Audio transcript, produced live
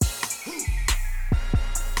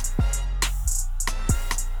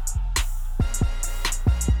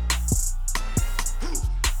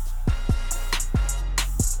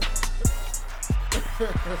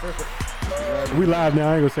We live now.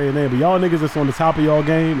 I ain't gonna say your name, but y'all niggas that's on the top of y'all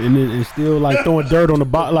game and still like throwing dirt on the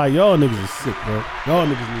bottom. Like y'all niggas is sick, bro. Y'all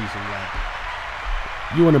niggas need some like.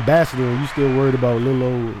 You an ambassador and you still worried about little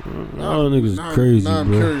old. Y'all niggas is crazy, bro. I'm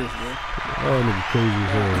curious, bro. Y'all niggas crazy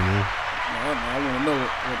as hell, man. I want to know what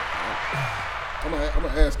I'm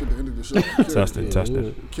gonna ask at the end of the show. Test it.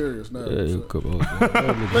 I'm curious now. Yeah, come on,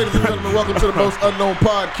 Ladies and gentlemen, welcome to the Most Unknown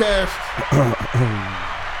Podcast.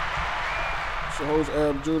 It's your host,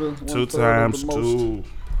 Ab Judah. 2 times 2.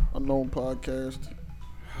 Unknown Podcast.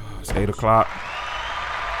 It's 8 o'clock.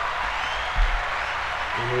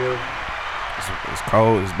 It's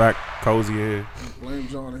cold. It's back cozy here. Blame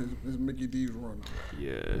John and his Mickey D's run.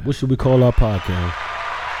 Yeah. What should we call our podcast?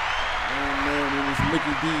 Man, it was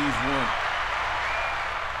Mickey D's run.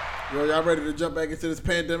 Yo, y'all ready to jump back into this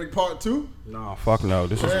pandemic part 2? No, fuck no.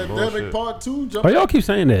 This is some Pandemic bullshit. part 2. Oh, y'all keep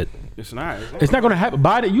saying that. It's not. It's not gonna happen.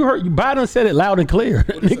 Biden, you heard Biden said it loud and clear.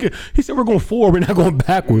 Nigga, he said we're going forward, we're not going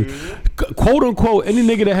backward. Quote unquote, any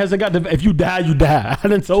nigga that hasn't got the if you die, you die. I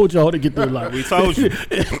done told y'all to get through life. We told you.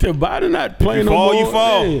 Biden not playing no fall, more. you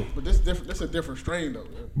fall. Yeah. But this different. This a different strain though.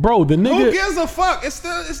 Man. Bro, the nigga. Who gives a fuck? It's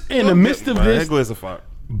still in the midst of this. Who gives a fuck?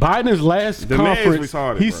 Biden's last The man is conference,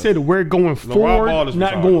 retarded, he bro. said we're going forward, is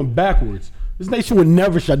not retarded. going backwards. This nation would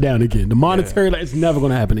never shut down again. The monetary, it's never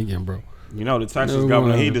gonna happen again, bro. You know the Texas No,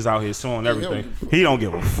 governor, no. he just out here suing everything. He don't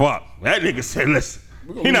give a fuck. That nigga said, listen,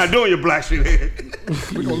 he not doing your black shit here.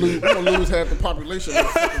 We gonna lose half the population.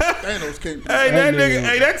 Thanos came. Hey, that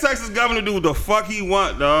nigga, that Texas governor do what the fuck he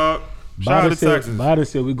want, dog. Shout out to Texas. Biden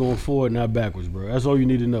said we're going forward, not backwards, bro. That's all you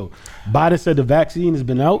need to know. Biden said the vaccine has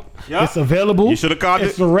been out. Yep. It's available. You should have caught it.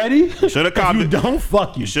 It's ready. You should have caught If it. you don't,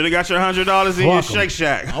 fuck you. You should have got your $100 in your Fuck 'em. Shake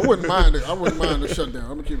Shack. I wouldn't mind it. I wouldn't mind the shutdown. I'm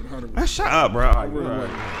gonna keep it 100. Man, shut up, bro. I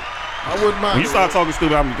wouldn't mind. When you start talking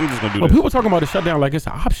stupid, I'm just gonna do Well, this. people talking about the shutdown like it's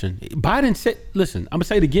an option. Biden said, listen, I'm gonna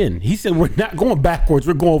say it again. He said we're not going backwards.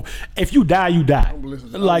 We're going. If you die, you die.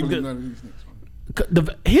 Like none of these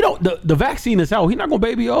niggas. the vaccine is out. He not gonna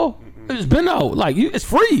baby all. It's been out. Like it's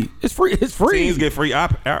free. It's free. Teens get free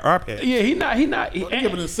iPad. Yeah, he not. He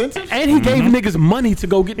giving incentives. And he gave niggas money to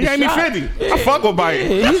go get the He gave me shot. 50. I fuck with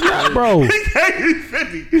Biden. Yeah, he's not, bro. He gave me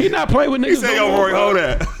 50. He not playing with niggas. He said, yo, Roy, hold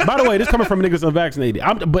that. By the way, this coming from niggas unvaccinated.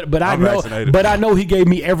 But I I'm know. vaccinated. But I know he gave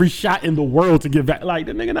me every shot in the world to get back. Like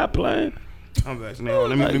the nigga not playing. I'm vaccinated.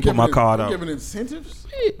 Let me put my card out. Giving incentives.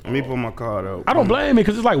 Let me put my card out. I don't blame him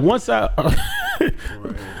because it's like once I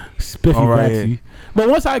spiffy All right. vaccine. But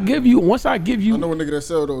once I give you, I know a nigga that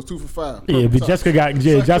sell those 2 for $5. yeah. But Jessica got a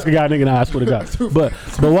nigga in the eye. I swear to God. But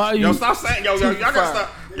why you? Yo, stop saying, y'all gotta stop.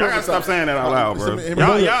 Y'all gotta stop saying that out loud, bro.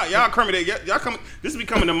 Y'all incriminate. Y'all come. This is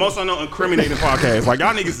becoming the most unknown incriminating podcast. Like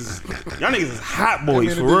y'all niggas is hot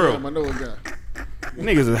boys for real. I know a guy.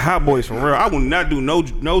 Niggas is hot boys for real. I will not do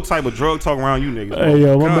no type of drug talk around you niggas. Hey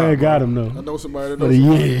yo, my God, man got bro. him I though. know somebody that For the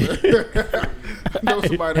knows year. somebody. know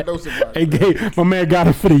somebody that knows somebody. My man got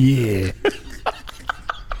him for the year.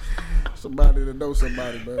 Somebody that knows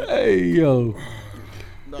somebody, man. Hey yo.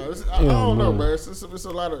 No, I don't know, man. It's a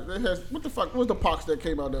lot of. It has, what the fuck? What's the pox that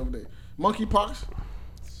came out the other day? Monkey pox.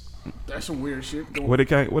 That's some weird shit. I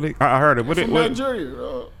heard it. From Nigeria.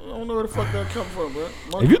 I don't know where the fuck that come from, bro.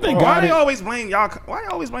 If you think Why God, do you always blame y'all? Why you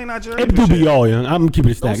always blame Nigeria? it do be y'all, young. I'm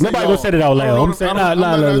keeping it stacked. say Nobody y'all. gonna say it out loud. I'm saying I'm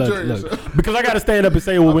not Nigerian, look. Because I gotta stand up and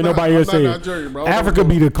say it when nobody else say not it. Nigerian, bro. Africa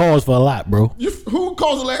be the cause for a lot, bro. Who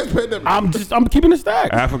caused the last pandemic? I'm keeping it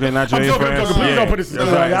stacked. Africa and Nigeria. I'm joking. Please don't put this.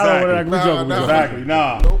 Exactly. Like, I don't want to. We joking. Exactly.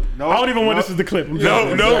 Nah. I don't even want this as the clip. I'm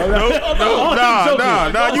No. joking.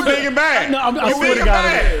 You big and bad. No, I You swear big to and God.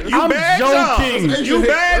 bad. You I'm bad, John. joking. You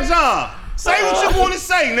bad, John. Say what you want to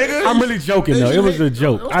say, nigga. I'm really joking though. It was a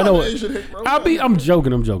joke. I know it. I'm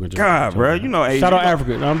joking. I'm joking. God, bro. You know Asian. Shout out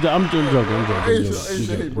Africa. I'm joking.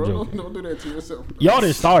 Asian hate, bro. Don't do that to yourself. Y'all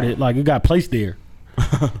didn't start it. Like it got placed there.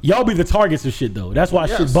 Y'all be the targets of shit though. That's why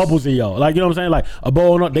shit bubbles in y'all. Like you know what I'm saying? Like a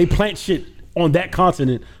bowl. They plant shit on that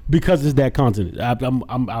continent because it's that continent.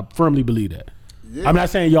 I firmly believe that. Yeah. I'm not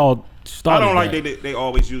saying y'all started. I don't like that. they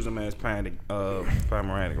always use them as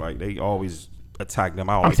panoramic. Like they always attack them.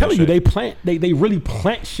 I'm telling you, they really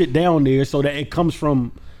plant shit down there so that it comes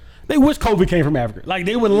from. They wish COVID came from Africa. Like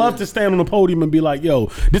they would love to stand on the podium and be like, "Yo,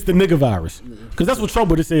 this the nigga virus," because that's what Trump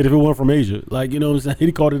would have said if it went from Asia. Like you know what I'm saying?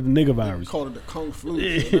 He called it the nigga virus. He called it the Kung Flu.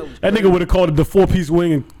 Yeah. That nigga would have called it the 4-piece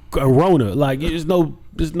wing and Corona. Like there's no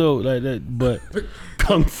like that. But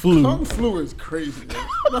Kung Flu. Kung Flu is crazy. Man.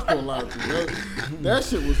 I'm not gonna lie to you. That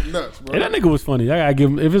shit was nuts, bro. And that nigga was funny. I gotta give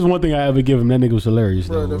him. If it's one thing I ever give him, that nigga was hilarious.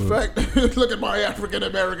 Bro, though, the fact, look at my African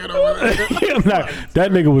American over there.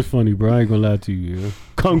 that nigga was funny, bro. I ain't gonna lie to you. Yeah.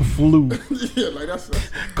 Kung Flu. Yeah, like that's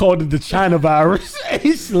called it the China virus.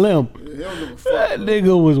 Hey, Slim. Yeah, he don't give a fuck. That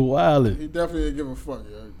nigga was wildin'. He definitely didn't give a fuck.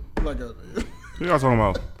 Yeah. Like Who y'all talking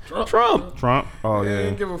about? Trump. Oh he yeah.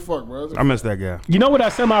 didn't give a fuck, bro. I miss that guy. You know what I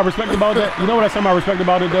semi-respect about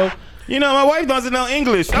that? Though? You know, my wife doesn't know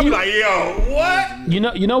English. I'm like, yo, what? You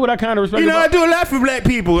know what I kind of respect about I do a lot for black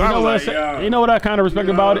people. You know what I kind of respect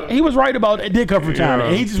about it? He was right about it. It did come from China.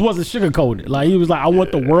 And he just wasn't sugarcoating it. Like, he was like, I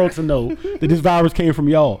want the world to know that this virus came from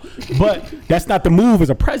y'all. But that's not the move as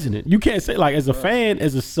a president. You can't say, like, as a fan,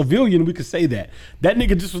 as a civilian, we could say that. That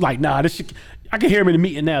nigga just was like, nah, this shit. I can hear him in the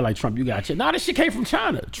meeting now, like, Trump, you got shit. Nah, this shit came from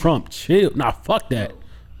China. Trump, chill. Nah, fuck that.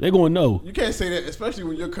 They're going to know. You can't say that, especially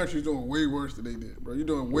when your country's doing way worse than they did, bro. You're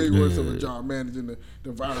doing way worse of a job managing the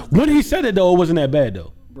virus. When he said it, though, it wasn't that bad,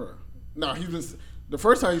 though. Bro. No, he was... The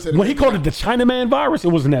first time he said it... When he called it the China man virus, it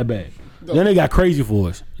wasn't that bad. No. Then they got crazy for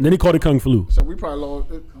us. And then he called it Kung Flu. So we probably lost...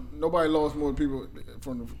 Nobody lost more people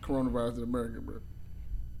from the coronavirus than America, bro.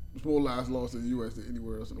 There's more lives lost in the U.S. than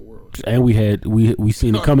anywhere else in the world. And we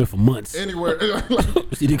seen it coming for months. Anywhere.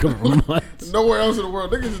 We seen it coming for months. Nowhere else in the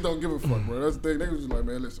world. Niggas just don't give a fuck, bro. That's the thing. Niggas just like,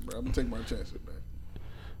 man, listen, bro, I'm going to take my chances, man.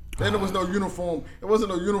 And there was no uniform. It wasn't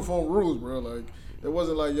no uniform rules, bro. Like, it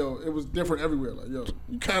wasn't like, yo, it was different everywhere. Like, yo,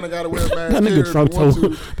 you kind of got to wear a mask. That nigga Trump told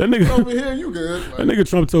that nigga over here, you good. Like, that nigga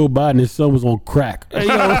Trump told Biden his son was on crack. Hey,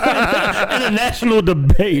 yo, in a national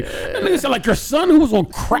debate. That nigga said, like, your son who was on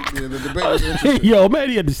crack. Yeah, the debate was interesting. Yo, man,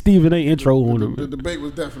 he had the Stephen A. intro on him. The debate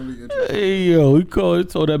was definitely interesting. Hey, yo, he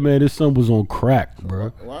told that man his son was on crack, bro.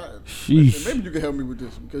 Why? Sheesh. Maybe you can help me with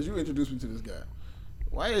this because you introduced me to this guy.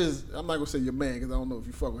 Why is, I'm not going to say your man because I don't know if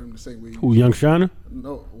you fuck with him the same way. Who, Young Shiner?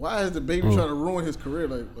 No. Why is the baby trying to ruin his career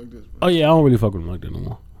like this, bro? Oh, yeah, I don't really fuck with him like that no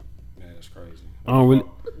more. Man, that's crazy. I don't really.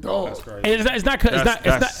 Dog. That's crazy. It's not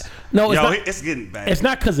It's getting bad. It's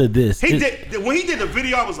not because of this. When he did the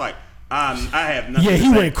video, I was like, I have nothing to say.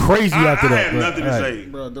 Yeah, he went crazy after that. I have nothing to say.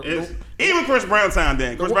 Bro, even Chris Brown timed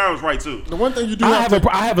then. Chris Brown was right, too. The one thing you do I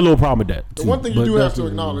have a little problem with that. The one thing you do have to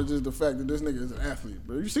acknowledge is the fact that this nigga is an athlete,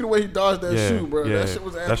 bro. You see the way he dodged that shoe, bro. Yeah. That shit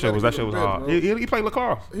was athletic. That shit was hard. He played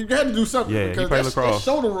lacrosse. He had to do something because that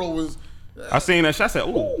shoulder roll was... I seen that shit. I said,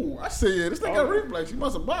 ooh. I said, yeah, this nigga got reflex. He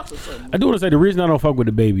must have boxed or something. I do want to say the reason I don't fuck with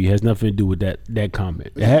the baby has nothing to do with that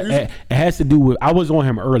comment. It has to do with, I was on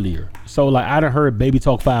him earlier. So, like, I done heard Baby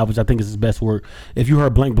Talk 5, which I think is his best work. If you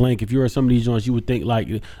heard Blank Blank, if you heard some of these joints, you would think, like,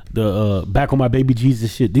 the Back on My Baby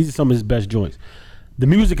Jesus shit. These are some of his best joints. The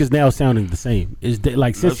music is now sounding the same. It's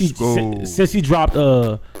like, since he dropped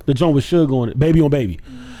the joint with Suge on it, Baby on Baby.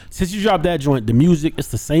 Since you dropped that joint, the music, it's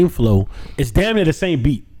the same flow. It's damn near the same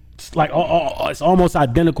beat. It's like it's almost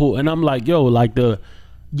identical, and I'm like, yo, like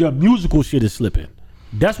your musical shit is slipping.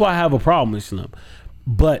 That's why I have a problem with Slim.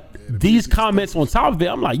 But these comments on top of it,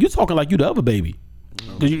 I'm like, you talking like you the other baby,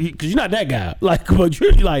 because you're not that guy. Like, but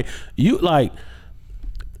you're like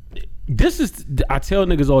this is. I tell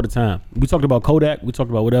niggas all the time. We talked about Kodak. We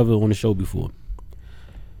talked about whatever on the show before.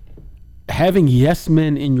 Having yes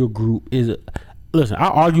men in your group is. Listen, I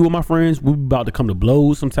argue with my friends. We're about to come to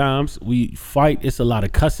blows sometimes. We fight. It's a lot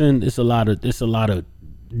of cussing. It's a lot of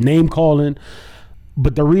name calling.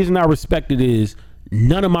 But the reason I respect it is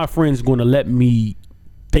none of my friends going to let me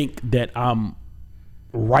think that I'm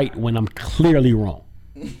right when I'm clearly wrong.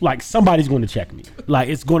 Like, somebody's going to check me. Like,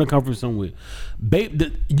 it's going to come from somewhere. Babe,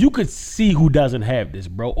 you could see who doesn't have this,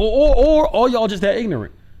 bro. Or y'all just that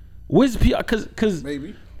ignorant. Where's PR? Because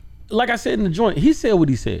maybe, like I said in the joint, he said what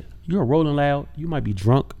he said. You're rolling loud. You might be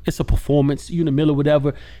drunk. It's a performance. You in the middle of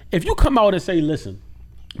whatever. If you come out and say, listen,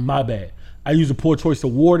 my bad. I used a poor choice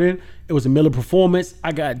of wording. It was a Miller performance.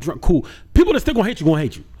 I got drunk. Cool. People that still gonna hate you, gonna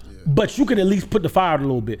hate you. Yeah. But you can at least put the fire out a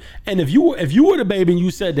little bit. And if you were the baby and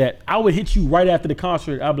you said that, I would hit you right after the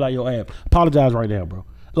concert. I'd be like, yo, Ab, apologize right now, bro.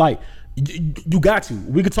 Like, you got to.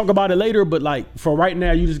 We could talk about it later, but like, for right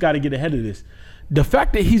now, you just got to get ahead of this. The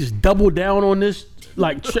fact that he's doubled down on this,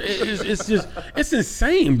 like, it's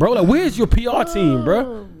insane, bro. Like, where's your PR team, bro?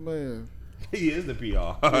 Oh, man. He is the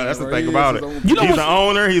PR. That's the thing about it. You know, he's the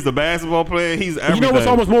owner. He's the basketball player. He's everything. You know what's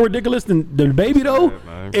almost more ridiculous than the baby though?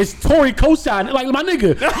 It's Tory co-signing. Like, my nigga,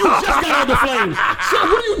 you just got out the flames. So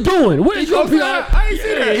what are you doing? What is your PR? I ain't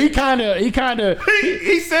see that.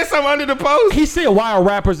 He said something under the post. He said, why are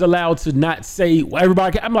rappers allowed to not say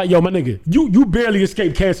everybody? I'm like, yo, my nigga, you barely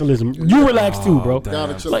escaped cancelism. You relax too, bro.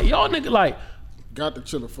 Like, y'all nigga, like. Got to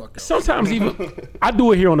chill the fuck out. Sometimes even I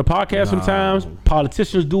do it here on the podcast. Sometimes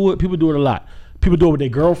politicians do it. People do it a lot. People do it with their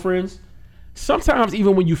girlfriends. Sometimes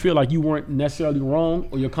even when you feel like you weren't necessarily wrong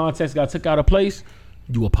or your context got took out of place,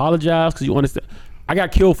 you apologize because you understand. I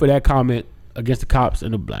got killed for that comment against the cops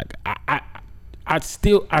and the black. I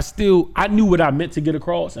I knew what I meant to get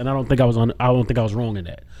across, and I don't think I was wrong in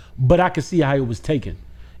that. But I could see how it was taken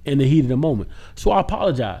in the heat of the moment. So I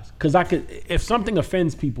apologize, because if something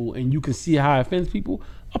offends people and you can see how it offends people,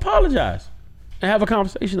 apologize and have a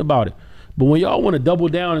conversation about it. But when y'all want to double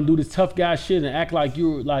down and do this tough guy shit and act like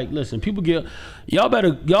you're like, listen, y'all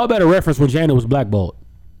better reference when Janet was blackballed.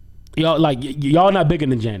 Y'all not bigger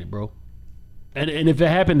than Janet, bro. And if it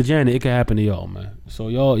happened to Janet, it could happen to y'all, man. So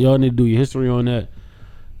y'all need to do your history on that.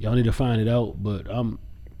 Y'all need to find it out. But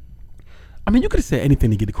I mean, you could have said anything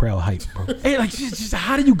to get the crowd hyped, bro. Hey, like, just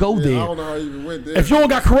how do you go there? I don't know how you even went there. If you don't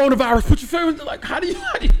got coronavirus, put your favorite. Like, how do you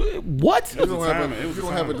what? If you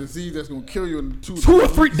don't have a disease that's gonna kill you in 2 or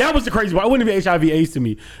 3. That was the crazy part. It wouldn't be HIV/AIDS to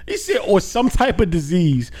me. He said, or some type of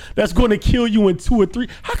disease that's going to kill you in 2 or 3.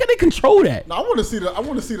 How can they control that? No, I want to see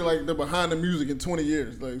the like the behind the music in 20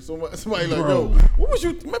 years. Like somebody like, Bro. yo, what was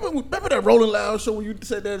you remember that Rolling Loud show when you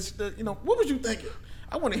said that you know, what was you thinking?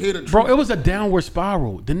 I want to hear the truth. Bro, it was a downward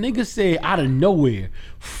spiral. The nigga said out of nowhere,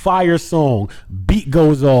 fire song, beat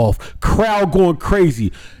goes off, crowd going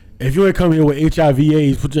crazy. If you ain't come here with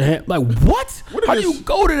HIV/AIDS, put your hand. Like, what? How do you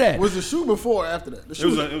go to that? Was the shoe before or after that? It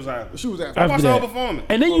was after. The shoe was after. I watched the whole performance.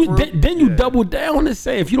 And then you double down and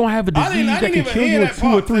say, if you don't have a disease that can kill you in 2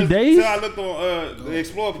 or 3 days. Until I looked on the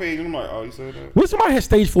Explore page and I'm like, oh, you said that? What if somebody had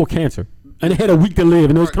stage 4 cancer and they had a week to live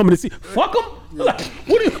and they was coming to see? Fuck them. Like,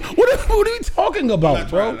 what are you talking about,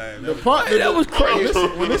 bro? That was crazy.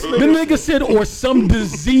 The nigga said, or some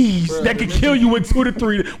disease that could kill you in 2 to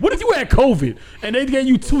 3. What if you had COVID and they gave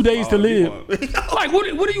you 2 days to live? Like, what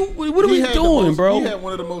are we doing, bro? He had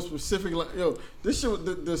one of the most specific. Like, yo, this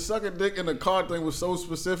shit, the sucking dick in the car thing was so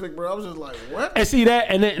specific, bro. I was just like, what? And see that,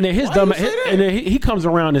 and then his dumb, and then he comes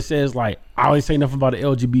around and says like, I always say nothing about the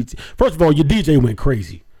LGBT. First of all, your DJ went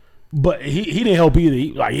crazy. But he didn't help either.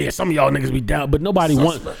 He, like, yeah, some of y'all niggas be down, but nobody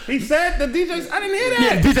wants. He said the DJs. I didn't hear that.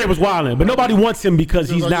 Yeah, DJ was wilding, but nobody wants him because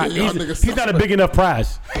he's not. He's not a big enough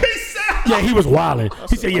prize. He said. Yeah, he was wilding.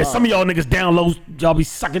 He said, yeah, some of y'all niggas down low, y'all be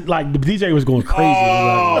sucking. Like the DJ was going crazy.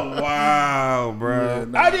 Oh wow, bro!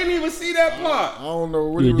 Yeah, I didn't even see that plot. I don't know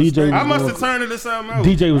what he was thinking. I must have turned it to something else.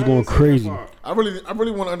 DJ was going crazy. I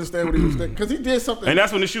really want to understand what he was thinking because he did something. And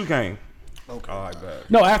that's when the shoe came. Okay, I bet.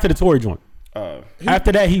 No, after the Tory joint.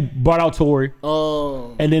 After that, he brought out Tory.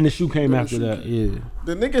 Oh. And then the shoe came after that. Yeah.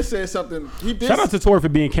 The nigga said something. He did. Shout out to Tory for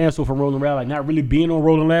being canceled from Rolling Loud. Like, not really being on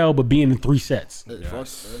Rolling Loud, but being in 3 sets. Hey, you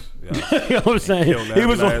know what I'm saying? He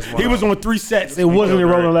was on 3 sets. It wasn't in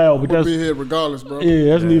Rolling Loud. But that's be here regardless, bro.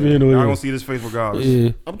 Yeah, that's neither here nor there. I'm gonna see this face regardless.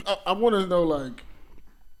 Yeah. I want to know, like,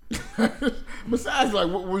 besides,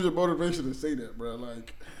 like, what was your motivation to say that, bro?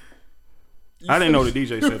 Like, I didn't know the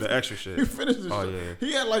DJ said the extra shit. He finished the show.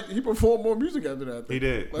 Yeah. He performed more music after that. He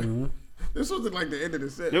did. Like, this wasn't like the end of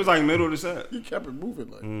the set. It was like middle of the set. He kept it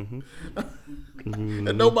moving, like.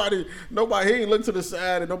 And nobody, he ain't looked to the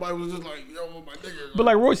side, and nobody was just like, "Yo, my nigga." But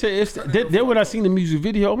like Roy said, then when I seen the music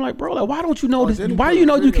video, I'm like, bro, like, why don't you know this? Why do you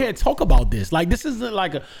know you can't talk about this? Like, this isn't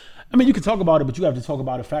like a. I mean, you can talk about it, but you have to talk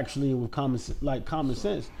about it factually and with common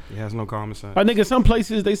sense. He has no common sense. I think in some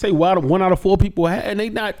places they say 1 out of 4 people and they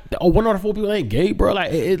not, or 1 out of 4 people ain't gay, bro.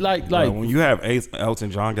 Like bro, when you have Elton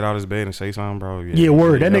John get out of his bed and say something, bro. Yeah,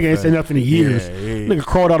 word. That nigga ain't said nothing in years. Nigga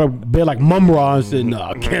crawled out of bed like Mumra and said,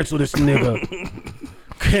 "Nah, cancel this nigga."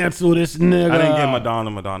 Cancel this nigga. I didn't get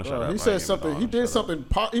Madonna shut up. He said something. He did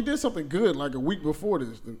something good like a week before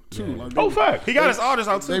this too. Yeah. Like, fact. He got his artists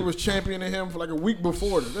out too. They was championing him for like a week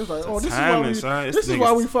before this. They was like, oh, this is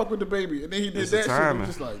why we fuck with the baby. And then he did that shit.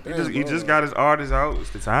 Just like, damn, he just got his artists out.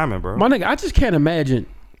 It's the timing, bro. My nigga, I just can't imagine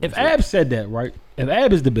if Ab said that, right? If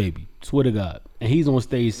Ab is the baby, swear to God, and he's on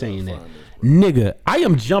stage saying that, nigga, I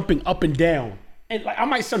am jumping up and down. And like I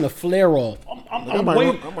might send a flare off. I'm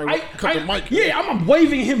waving. Cut the mic. Yeah, I'm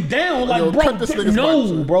waving him down. Like, yo,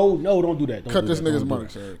 bro, bro, no, don't do that. Cut this nigga's mic,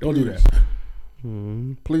 sir. Don't do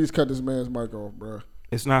that. Please cut this man's mic off, bro.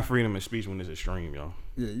 It's not freedom of speech when it's extreme, yo.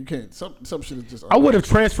 Yeah, you can't. Some shit is just. I would have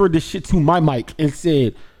transferred this shit to my mic and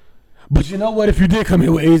said, but you know what? If you did come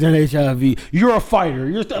here with AIDS and HIV, you're a fighter.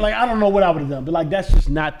 You're like, I don't know what I would have done, but like that's just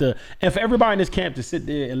not the. And for everybody in this camp to sit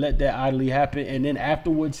there and let that idly happen, and then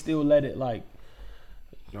afterwards still let it like.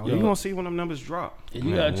 Yo, you gonna see when them numbers drop.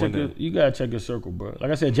 You gotta check your circle, bro.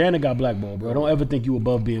 Like I said, Janet got blackballed, bro. Don't ever think you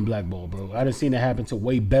above being blackballed, bro. I done seen it happen to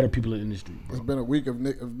way better people in the industry, bro. It's been a week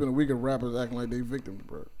of rappers acting like they victims,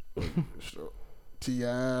 bro.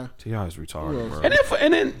 T.I. is retarded, bro.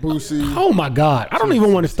 And then Boosie. Oh my God, I don't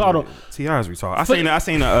even want to start on. T.I. is retarded. I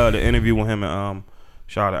seen the interview with him and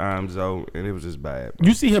Shout out to Amzo, and it was just bad.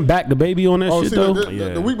 You see him back the baby on that shit though.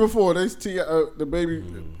 The week before, the baby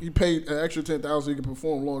he paid an extra $10,000 so he could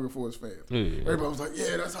perform longer for his fans. Everybody was like,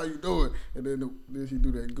 "Yeah, that's how you do it," and then he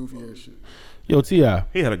do that goofy ass shit. Yo, T.I.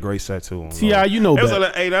 He had a great set too. T.I., you know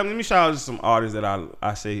better. Hey, let me shout out to some artists that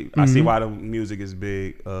I see why the music is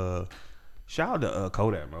big. Shout out to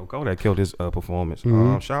Kodak, bro. Kodak killed his performance.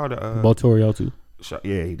 Shout out to Botorio too.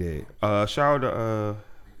 Yeah, he did. Shout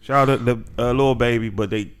out to the Lil Baby, but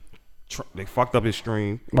they fucked up his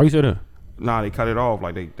stream. Why you say that? Nah, they cut it off.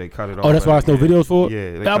 Like they cut it off. Oh, that's why it's no videos for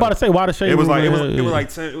it. Yeah, I'm about to say why the shade. It was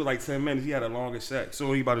like 10 minutes. He had a longer set.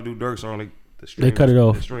 So he about to do Dirk song. The stream, they cut it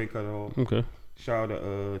off. The stream cut it off. Okay. Shout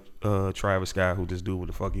out to Travis Scott, who just do what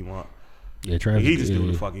the fuck he want. Yeah, Travis. He just do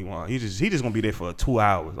what the fuck he want. He just gonna be there for 2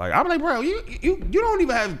 hours. Like I'm like, bro, you don't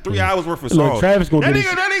even have 3 hours worth of songs. Look, Travis gonna that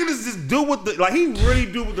nigga just do what the he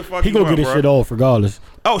really do what the fuck he gonna want, get his shit off regardless.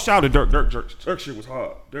 Oh, shout out to Dirk shit was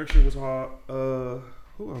hard. Who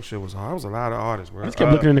else shit was hard? It was a lot of artists, bro. I just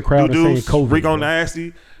kept looking in the crowd and saying COVID. Rico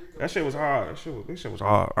Nasty. That shit was hard. That shit was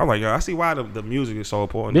hard. I'm like, yo, I see why the music is so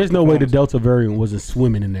important. There's no way the Delta variant wasn't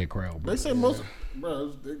swimming in that crowd, bro. They say most,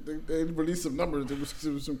 bro. They released some numbers. It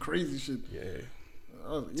was some crazy shit. Yeah.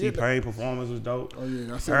 T-Pain performance was dope. Oh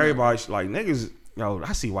yeah, I see. Everybody like niggas. Yo,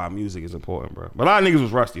 I see why music is important, bro. But a lot of niggas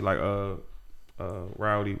was rusty. Like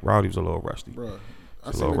Rowdy was a little rusty. Bro,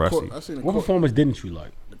 I seen rusty. What performance didn't you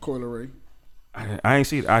like? The Coil Ray. I didn't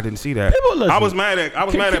see that. I was mad at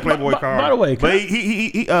Playboy Carl. By the way, but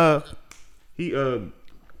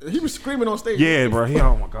he was screaming on stage. Yeah, bro.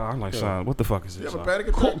 Oh my god. I'm like, son, what the fuck is this?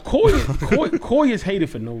 Koi is hated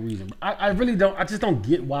for no reason. I really don't. I just don't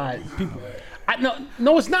get why people.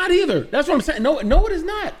 No, it's not either. That's what I'm saying. No, it is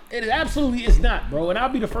not. It absolutely is not, bro. And I'll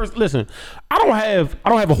be the first. Listen, I don't have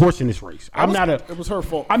a horse in this race. It was her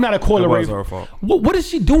fault. I'm not a Coil Ray. It was her fault. What is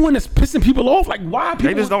she doing that's pissing people off? Like, why people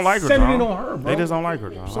they just don't like her, sending it on her, bro? They just don't like her,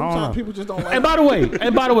 John. Sometimes people just don't like her. And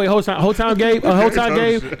by the way, whole time Gabe,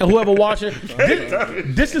 and whoever watching,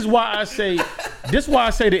 this is why I say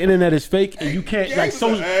the internet is fake and you can't like.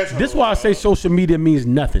 This is why I say social media means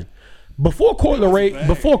nothing. Before Coil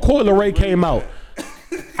Ray came out,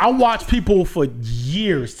 I watched people for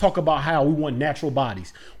years talk about how we want natural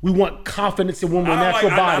bodies. We want confidence in women with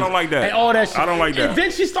natural bodies. I don't like that. And all that shit. I don't like that. And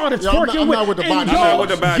then she started twerking with the body. I'm not with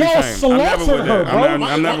the body y'all shame. slaughtered her, bro.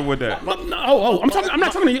 I'm never with that. I'm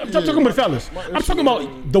not talking to you. I'm talking about the fellas. I'm talking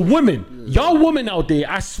about the women. Y'all women out there,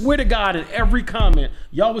 I swear to God, in every comment,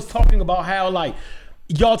 y'all was talking about how like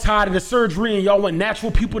y'all tired of the surgery and y'all want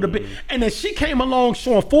natural people to be. And then she came along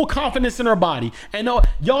showing full confidence in her body. And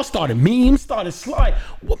y'all started memes, started slide.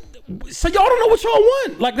 So y'all don't know what y'all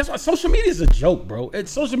want. Like that's why social media is a joke, bro.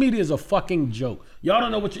 Social media is a fucking joke. Y'all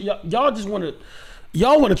don't know what y'all just want to.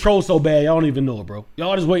 Y'all want to troll so bad y'all don't even know it, bro.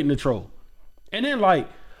 Y'all just waiting to troll. And then like,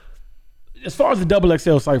 as far as the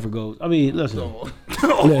XXL cipher goes, I mean, listen,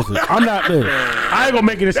 I'm not there. I ain't gonna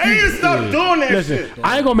make an excuse. They need to stop doing that shit.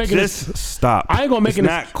 I ain't gonna make stop. I ain't gonna make it's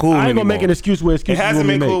not cool. I ain't gonna make an excuse where excuses. It hasn't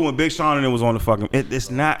been cool when Big Sean and it was on the fucking. It's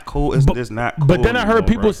not cool. It's not cool. But then I heard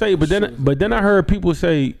people say. But then I heard people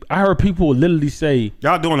say. I heard people literally say.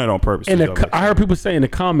 Y'all doing that on purpose. I heard people say in the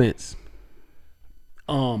comments.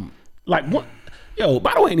 Like what? Yo,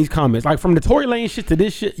 by the way, in these comments, like from the Tory Lane shit to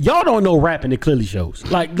this shit, y'all don't know rapping. It clearly shows.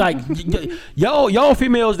 Like y'all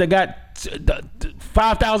females that got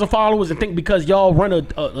 5,000 followers and think because y'all run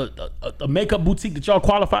a makeup boutique that y'all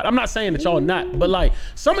qualified. I'm not saying that y'all not, but like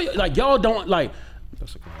some of like y'all don't like.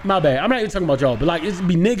 My bad. I'm not even talking about y'all, but like it's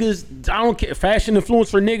be niggas. I don't care. Fashion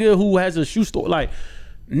influencer nigga who has a shoe store like.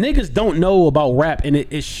 Niggas don't know about rap and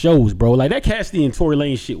it shows, bro. Like that Cassidy and Tory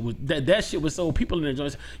Lane shit was that shit was so people in the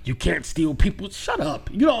joints. You can't steal people. Shut up.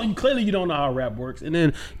 You don't know how rap works. And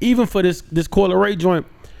then even for this Coil Ray joint,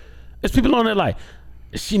 there's people on there like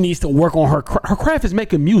she needs to work on her craft is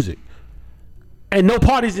making music. And no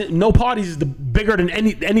parties is the bigger than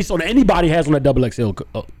any sort of anybody has on that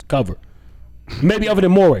XXL cover. Maybe other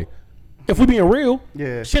than Moray. If we're being real,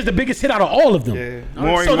 she has the biggest hit out of all of them. Yeah,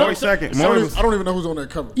 Maury second. I don't even know who's on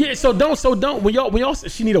that cover. Yeah, so don't. When y'all say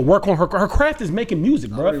she need to work on her craft is making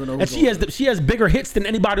music, bro. And she has bigger hits than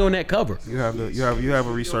anybody on that cover. You have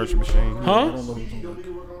a research machine, huh?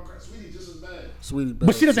 Sweetie,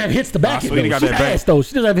 but she doesn't have hits to back it. Sweetie got that back. Though.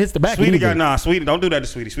 She doesn't have hits to back it. Sweetie, don't do that to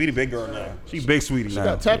Sweetie. Sweetie big girl now. She big Sweetie now. She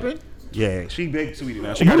got tapping? Yeah, she big Sweetie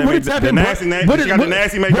now. She got the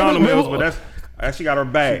nasty McDonald's meals, but that's. She got her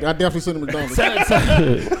bag. I definitely seen the McDonald's.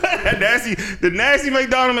 The nasty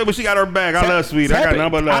McDonald's, but she got her bag. I love Sweetie. I got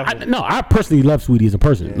number love. No, I personally love Sweetie as a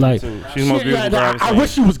person. Like, she's the most beautiful girl. I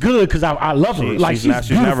wish she was good because I love her. Like, she's never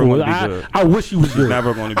beautiful. going to be good. I wish she was good.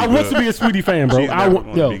 Never going to be I good. want to be a Sweetie fan, bro.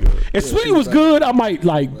 If Sweetie was good, I might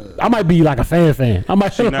be like a fan. I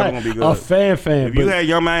might be never gonna be good. A fan. If you had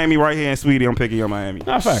Your Miami right here in Sweetie, I'm picking Your Miami.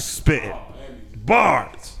 Not fact. Spit.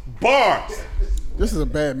 Bars. This is a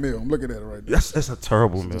bad meal. I'm looking at it right now. That's a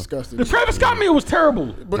terrible meal. Disgusting. The Travis Scott meal was terrible.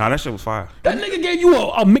 Nah, that shit was fire. That nigga gave you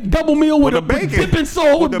a McDouble meal with a bacon. dip and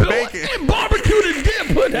soul With the bacon. and barbecue and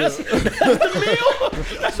dip. But that's the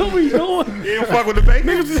meal. That's what we doing. You don't fuck with the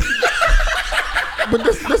bacon? But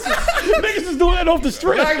this is Niggas is doing that off the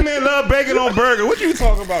street. Black men love bacon on burger. What you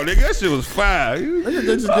talking about, nigga? That shit was fire. they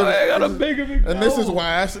just give I got a bacon. and this is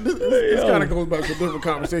why this kind of goes back to a different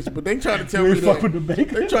conversation. But they try to tell me fuck with the that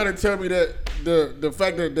bacon? they try to tell me that the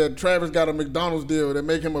fact that Travis got a McDonald's deal that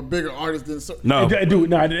make him a bigger artist than No. Dude,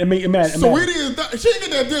 nah, it mad. Sweetie is she ain't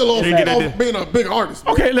get that deal off being a big artist.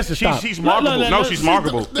 Okay, listen, stop. She's marketable. No, she's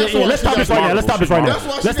marketable. Let's stop this right now. Let's stop this right now.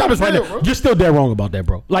 Let's stop this right now. You're still dead wrong about that,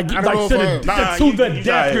 bro. Like to the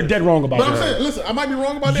death, you're dead wrong about But I'm that. saying, listen, I might be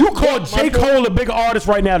wrong about that. You call J. Cole a bigger artist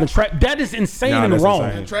right now than Travis. That is insane and that's wrong.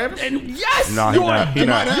 insane. And Travis? And yes, No, you he's are. not. He's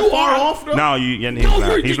not. You are off though. No,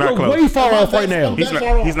 he's not You're close. way far off right now. He's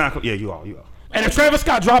not. He's not. Yeah, you are. And if Travis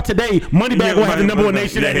Scott dropped today, Moneybagg will have the number one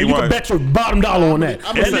nation. And you can bet your bottom dollar on that.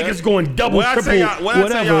 That nigga's going double, triple,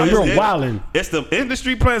 whatever. You're wilding. It's the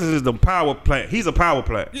industry presence is the power plant. He's a power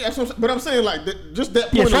plant. Yeah, that's what I'm saying. But I'm saying like just that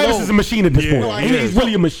point Yeah, Travis alone, is a machine at this point. No, He's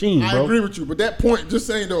really a machine, I bro. agree with you, but that point, just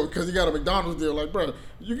saying though, because he got a McDonald's deal, like, bro,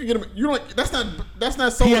 you can get him. You don't. That's not.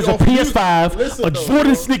 He has a PS5, a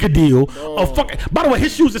Jordan sneaker deal, a fucking. By the way,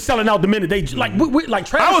 his shoes are selling out the minute they like. Like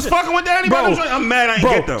Travis. I was fucking with that. Bro, I'm mad I ain't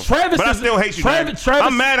get them. Travis, but I still hate you. Travis,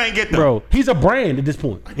 I'm mad I ain't get them. Bro, he's a brand at this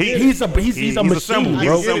point. He's a machine,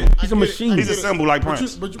 bro. He's a machine. He's a symbol like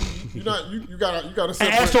Prince. But you gotta And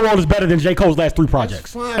separate. Astro World is better than J. Cole's last 3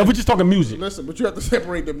 projects. fine. If we're just talking music. Listen, but you have to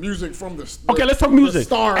separate the music from the. Okay, let's talk music.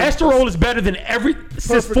 Stars. Astro Roll is better than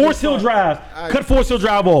since Forest Hill Drive. Cut Forest Hill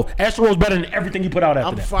Drive off. Astro Roll is better than everything he put out after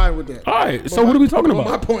I'm that. fine with that. All right, so what are we talking about?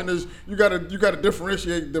 My point is, you gotta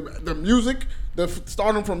differentiate the music, the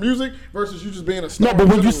stardom from music versus you just being a star. No, but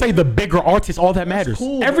when you say the bigger artist, all that matters.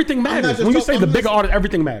 cool. Everything matters. When you say the bigger artist,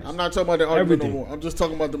 everything matters. I'm not talking about the argument Everything. no more. I'm just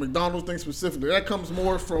talking about the McDonald's thing specifically. That comes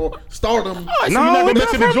more from stardom. So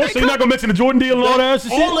you're not gonna mention the Jordan deal and all that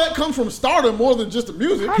shit? All that comes from stardom more than just the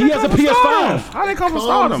music. He has a PS5. How they come from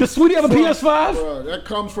stardom? Does Sweetie have a PS5? Bro, that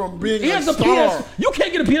comes from being He has a star. PS. You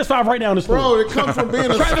can't get a PS5 right now in the store. Bro, it comes from being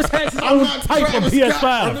a Travis has his I'm own not type of Travis PS5.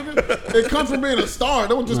 Scott, nigga. It comes from being a star. It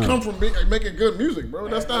don't just come from making good music, bro.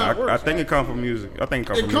 That's not how it works. I think it comes from music. I think it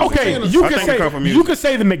comes It from comes music. Okay, from you I can think it come from say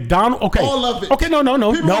music. the McDonald's. Okay, All of it. Okay, no,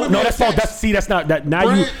 People wanna be that's false. attached. That's not that. Now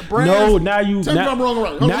Brand- you brands- now you Tell me if I'm wrong or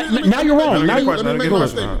right. Hold on, let me- now you're wrong. Now Let me make my Hey,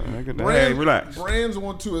 statement. relax. Brands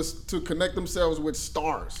want to connect themselves with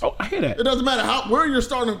stars. Oh, I hear that. It doesn't matter where your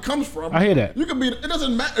stardom comes from. I hear that. You can be. It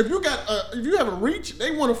doesn't matter if you have a reach.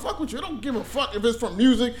 They want to fuck with you. They don't give a fuck if it's from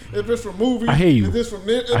music, if it's from movies. I hear you. If it's from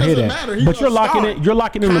it I hear doesn't that. matter. He's But a you're locking star. it. You're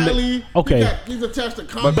locking in Kylie, the okay. He's attached to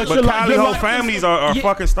Kanye. But you're Kylie whole like- families are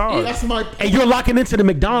fucking stars. That's my point. And you're locking into the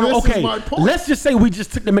McDonald's. This is Okay, my point. let's just say we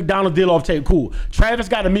just took the McDonald's deal off tape. Cool. Travis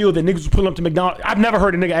got a meal that niggas was pulling up to McDonald's. I've never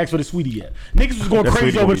heard a nigga ask for the Sweetie yet. Niggas was going The crazy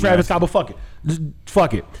Sweetie over would be Travis nice. Scott, but fuck it. Just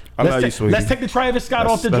fuck it. I love you, Sweetie. Let's take the Travis Scott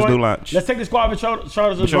off the Let's joint. do lunch. Let's take the Squad Charters But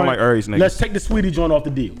you don't joint. like Aries niggas. Let's take the Sweetie joint off the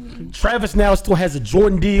deal. Travis now still has a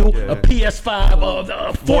Jordan deal, a PS5,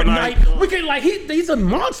 Fortnite. We can he's a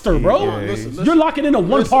monster, bro. Listen, You're locking into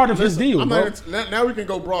one part of his deal, I'm bro. now we can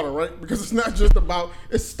go broader, right? Because it's not just about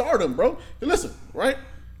it's stardom, bro. Listen, right?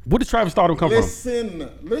 Where does Travis stardom come from?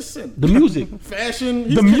 Listen. The music.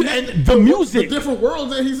 Fashion. The music. The different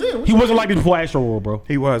worlds that he's in. He wasn't like this before Astro World, bro.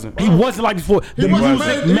 He wasn't. He wasn't like this before. He The wasn't music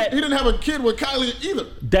married. met. He didn't have a kid with Kylie either.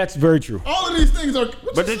 That's very true. All of these things are.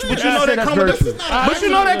 But you know that that come come with- with But you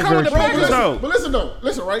know that come with the package though. But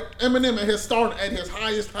listen, right? Eminem at his start at his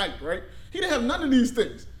highest height, right? He didn't have none of these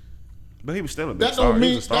things. But he was still a big That star. don't He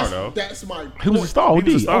mean was a star though. that's my point. He was a star. He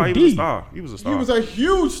was a star. OD. He was a star. He was a star. He was a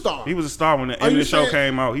huge star. He was a star when the Are end of you the show saying-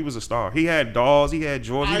 came out. He was a star. He had dolls. He had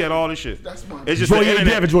Jordans. He had all this shit. That's my It's just Jordan, the he did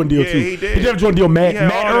internet. have a Jordan deal Yeah, too. he did. He did have a Jordan deal mad He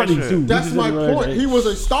had all that early shit. too. That's my point. He was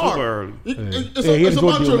a star. Super early. It's Yeah, he had it's a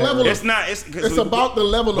about good your deal, level. man. It's not. It's about the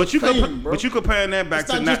level of fame, bro. But you comparing that back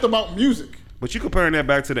It's to not just about music. But you comparing that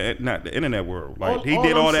back to the internet world. Like All- he all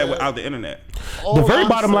did I'm all that saying- without the internet. The very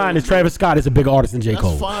bottom line is Travis Scott is a bigger artist than J.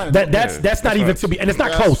 Cole. fine. That's not That's even fine. to be, and it's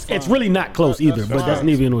not That's close. fine. It's really not close either. But that's fine.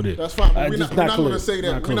 neither what it is. That's fine. We're It's not just going to close. say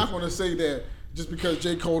that. Not We're not close. going to say that just because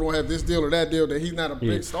J. Cole don't have this deal or that deal that he's not a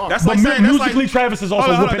big star. That's But like saying, musically, Travis is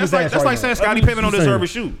also whooping his ass. That's like saying Scottie Pippen don't deserve a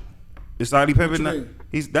shoe. shoe. Is Scottie Pippen What not?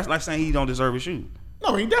 you That's like saying he don't deserve a shoe.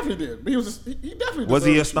 No, he definitely did. But he definitely Was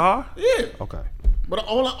he a deserved star? Yeah. Okay. But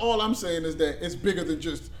all I'm saying is that it's bigger than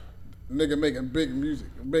just nigga making big music,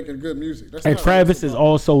 making good music. That's And not Travis is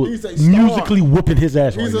also He's a star. musically whooping his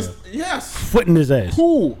ass He's right a now. yes, Footing his ass.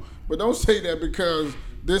 cool. But don't say that because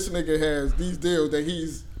this nigga has these deals that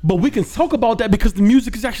he's. But we can talk about that because the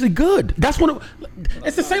music is actually good. That's what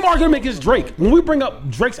it's the same argument against Drake. When we bring up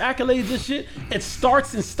Drake's accolades and shit, it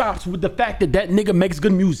starts and stops with the fact that that nigga makes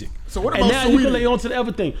good music. So what and about now Saweetie? you can lay on to the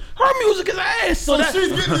other thing. Her music is ass. So that, she's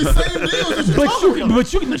getting these same deals that you're talking about.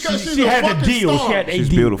 but you Because she's she a had a fucking deal. star. She had a She's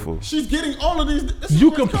deal. beautiful. She's getting all of these. This is You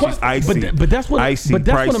what's can called- put, Icy. but that's what Icy, but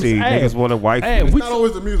that's what I'm pricey. saying. Niggas want a wife. It's not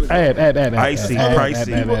always the music. Icy,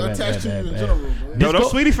 pricey. People attached to you in general, bro. Yo,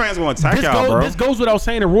 those Sweetie fans gonna attack y'all, bro. This goes without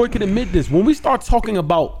saying, and Roy can admit this. When we start talking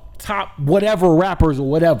about top whatever rappers or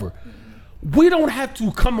whatever, we don't have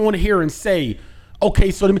to come on here and say,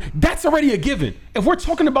 okay, so that's already a given. If we're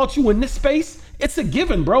talking about you in this space, it's a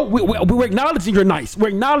given, bro. We're acknowledging you're nice. We're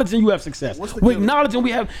acknowledging you have success. We're acknowledging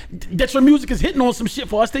we have that your music is hitting on some shit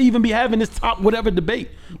for us to even be having this top whatever debate.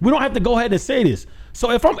 We don't have to go ahead and say this. So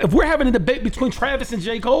if we're having a debate between Travis and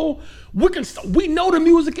J. Cole, we know the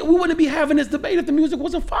music. We wouldn't be having this debate if the music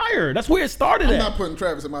wasn't fire. That's where it started I'm at. not putting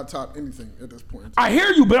Travis in my top anything at this point. I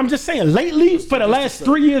hear you, but I'm just saying, lately, for the last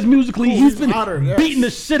 3 years musically, he's been hotter, yes. beating the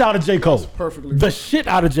shit out of J. Cole. That's perfectly the fine. shit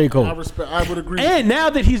out of J. Cole. I would agree. And now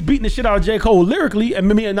that he's beating the shit out of J. Cole lyrically, and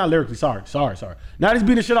not lyrically, sorry. Now that he's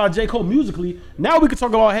beating the shit out of J. Cole musically, now we can talk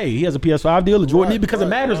about, hey, he has a PS5 deal, a Jordan deal, because it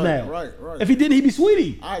matters now. Right. If he didn't, he'd be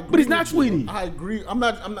Sweetie. I agree But he's not with you. Sweetie. I agree. I'm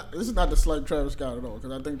not. This is not to slight Travis Scott at all,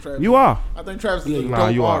 because I think Travis. You are. I think Travis is a Nah,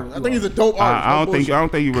 dope you are. artist. I think he's a dope artist. I No don't think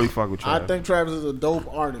bullshit. you really fuck with Travis. I think Travis is a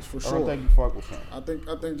dope artist for sure. you fuck with him. I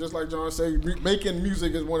think just like John said, making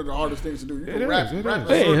music is one of the hardest things to do. You can It rap, is. rap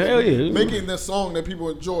Hey, hell yeah. Making this song that people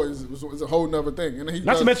enjoy is a whole nother thing. And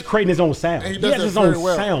Not to mention creating his own sound. and He does has that his own very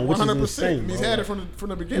well. sound, which is 100%. insane. And he's bro. had it from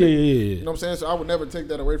the beginning. Yeah. You know what I'm saying? So I would never take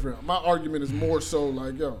that away from him. My argument is more so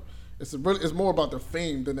like, yo, it's more about the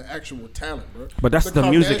fame than the actual talent, bro. But that's the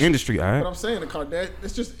music industry, all right? But I'm saying the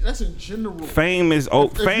Kardashian, that's in general. Fame is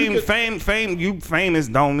fame is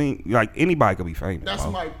don't mean like anybody could be famous. That's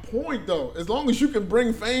bro. my point, though. As long as you can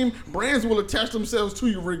bring fame, brands will attach themselves to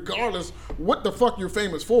you regardless what the fuck you're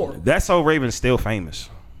famous for. That's so Raven's still famous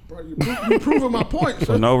Bro, you proving my point.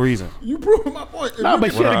 for no reason. You proving my point. Nah,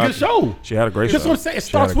 but she had a good show. She had a great show. That's what I'm saying. It She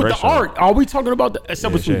had starts a with great the show. art. Are we talking about the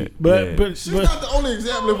except with she- Sweetie? But She's not the only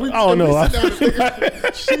example. If we, I don't if we know. sit down and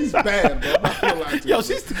think, she's bad, bro. I'm not gonna lie to you.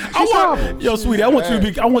 Yo, Sweetie, I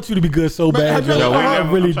want you to be good so bad, have yo. y'all- I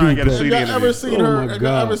I'm really trying do, to get a bro. CD Have y'all ever seen Oh her? my Have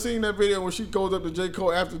y'all ever God. seen that video when she goes up to J.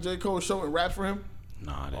 Cole after J. Cole's show and raps for him?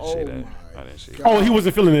 No, I didn't Oh see that. my I didn't see that. Oh, he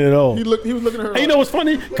wasn't feeling it at all. He was looking at her. And you know what's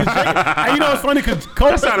funny? Because Cole.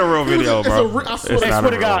 That's not a real video, bro. I It's swear to I not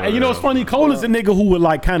swear a to God. real And you know what's video. funny? Cole is a nigga who would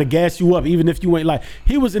like kind of gas you up, even if you ain't like.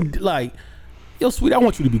 He was in like, yo, Sweetie, I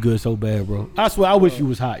want you to be good so bad, bro. I swear, I wish you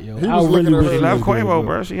was hot, yo. He I was really looking at wish her you She was left good, Quavo,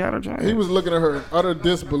 bro. She had her chance. He was looking at her in utter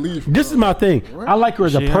disbelief. This is my thing. I like her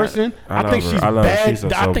as a person. I think she's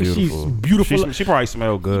bad. I think she's beautiful. She probably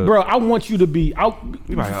smelled good. Bro, I want you to be. like,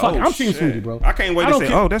 Fuck, oh, I'm Team shit. Sweetie, bro. I can't wait to don't say,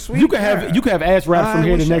 care. oh, that's Sweetie. You can have ass raps from I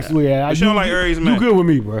here to wish next I- week. But she don't like Aries You men. good with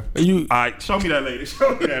me, bro? You. All right, show me that later.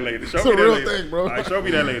 Show me that later. Show It's me a that real later. thing, bro. All right, show me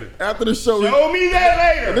that later. After the show, Show me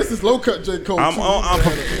that later. this is low cut J. Cole. I'm too.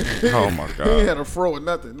 oh my He ain't god. had a fro or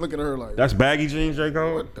nothing. Looking at her like, That's baggy jeans, J.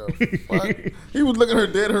 Cole. what the fuck? He was looking at her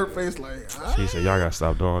dead in her face like, She said, "Y'all gotta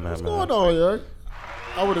stop doing that, what's man." going on, yo?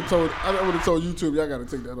 I would have told YouTube, y'all gotta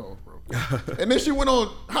take that off, bro. And then she went on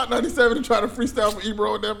Hot 97 to try to freestyle for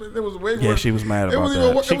Ebro and them. It was way worse. Yeah, she was mad It about was that.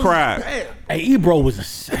 even- She it was cried. bad. Hey, Ebro was a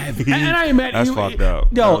savage. And I ain't mad. That's you, fucked up.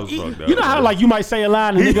 Yo, That was fucked up, you know how bro. like you might say a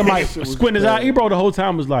line and nigga might Shit was squint his bad. eye. Ebro the whole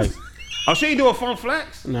time was like, Oh, she ain't do a fun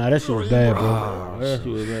flex. nah, that shit was bad, bro. That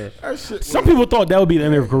shit was bad. That shit. Some people thought that would be the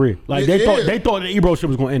end of her career. Like It they is. thought the Ebro shit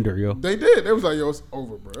was gonna end her, yo. They did. They was like, yo, it's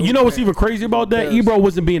over, bro. It You was know what's bad. even crazy about that? Yes. Ebro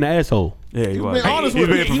wasn't being an asshole. Yeah, he was. being honest He was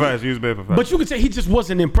with being me. professional. He was being professional. But you could say he just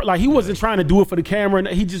wasn't like he wasn't trying to do it for the camera. And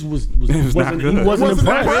he just wasn't not he good. wasn't It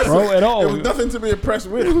impressed, impressive. bro, at all. It was nothing to be impressed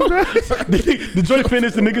with. The joint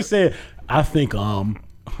finished. The nigga said, "I think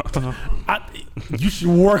you should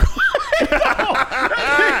work."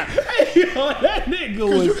 Hey, yo, that nigga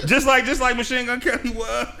was. just like Machine Gun Kelly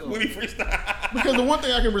was when he freestyle. because the one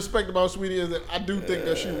thing I can respect about Sweetie is that I do think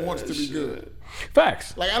that she wants to be good.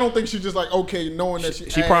 Facts. Like I don't think she's just like okay, knowing that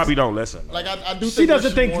she probably don't listen. Like I do. She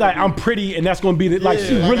doesn't think like I'm pretty and that's gonna be the, like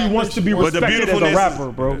she really wants to be respected as a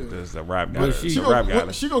rapper, bro. Is a rap guy.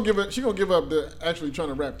 She gonna give up the actually trying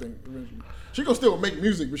to rap thing eventually. She gonna still make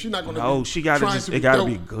music, but she's not gonna. No, she gotta just. It gotta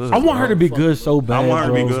be good. I want her to be good so bad. I want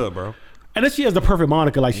her to be good, bro. And then she has the perfect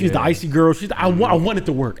moniker. Like she's the icy girl. I want it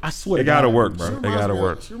to work. I swear. It gotta work, bro. It gotta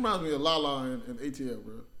work. She reminds me of Lala and ATL,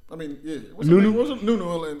 bro. I mean, yeah. Nunu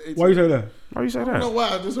and ATL. Why you say that? Why you say that? I don't know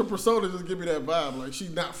why. Just her persona just give me that vibe. Like she's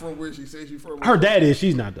not from where she says she's from. Her dad is.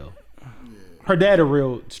 She's not though. Yeah. Her dad a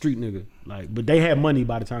real street nigga. Like, but they had money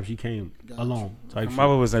by the time she came along. My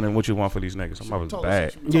mother was in What You Want for These Niggas. My mother was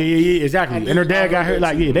bad. Yeah, exactly. And her dad got her.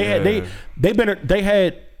 Like, yeah, they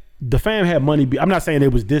had the fam had money. I'm not saying they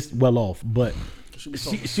was this well off, but.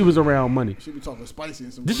 She was around money. She be talking spicy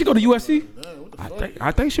and some. Did she go to USC?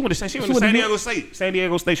 I think she went to San Diego State. San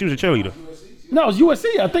Diego State. She was a cheerleader. No, it was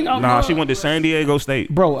USC. I think. She went to San Diego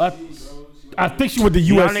State. Bro, I think she went to USC.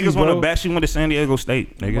 Y'all niggas want to bet she went to San Diego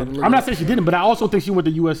State, nigga. I'm not saying she didn't, but I also think she went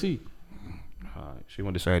to USC. She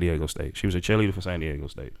went to San Diego State. She was a cheerleader for San Diego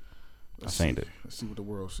State. I seen it. Let's see what the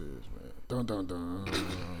world says, man. Dun dun dun.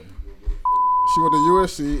 She went to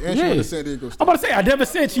USC and she went to San Diego State. I'm about to say I never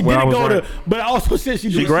said she didn't go to, but I also said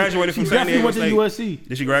she graduated from San Diego State. Went to USC.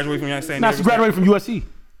 Did she graduate from San Diego State? No, she graduated from USC.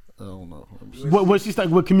 I don't know. What she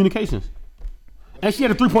started with communications, and she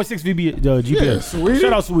had a 3.6 GPS. Yeah, Sweetie.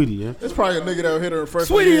 Shout out Sweetie. Yeah, it's probably a nigga that hit her in first.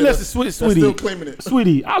 Sweetie, listen, Sweetie, still claiming it.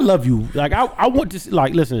 Sweetie, I love you. Like I want to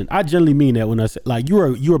like listen. I generally mean that when I say like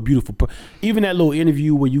you're a beautiful. Even that little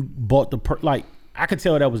interview where you bought like. I could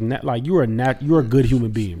tell that was not like you're a good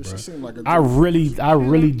human being, bro. Like I really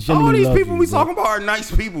genuinely all these love people you, we bro. talking about are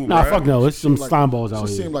nice people. Nah, bro. fuck no, it's some Steinballs out here.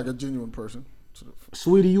 She here. seemed like a genuine person.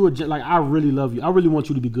 Sweetie, you are like I really love you. I really want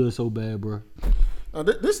you to be good so bad, bro.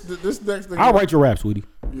 This next thing. I'll write your rap, Sweetie.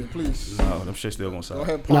 Yeah, please. No, them shit still gonna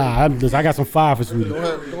suck. Nah, I got some fire for Sweetie.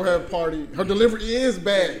 Go ahead, party. Her delivery is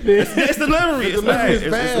bad. It's delivery. It's bad. It's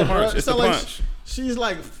the punch. It's the punch. She's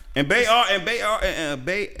like. And Bay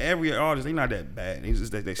every artist, they not that bad. It's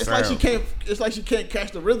just that they. It's like she can't. It's like she can't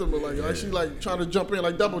catch the rhythm, but like she like trying to jump in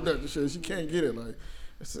like double dutch and shit. She can't get it. Like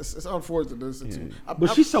it's unfortunate.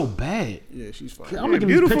 But she's so bad. Yeah, she's fine. I'm looking at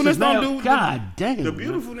beautifulness don't do. God damn. The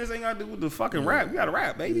beautifulness ain't got to do with the fucking rap. You got to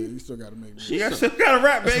rap, baby. Yeah, you still got to make. You still got to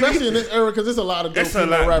rap, baby. Especially in this era, because there's a lot of dope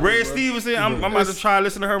female rappers. Red Stevenson. I'm about to try to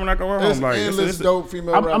listen to her when I go home. Like endless dope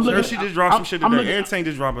female rappers. She just dropped some shit today. Everything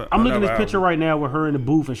just dropped. I'm looking at this picture right now with her in the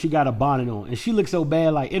booth, and she got a bonnet on, and she looks so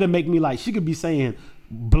bad. Like it'll make me like she could be saying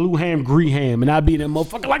blue ham, green ham, and I'd be that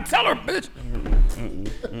motherfucker like, tell her, bitch.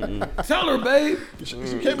 Tell her, babe. She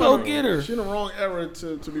came go get her. She in the wrong era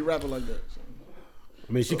to be rapping like that. So.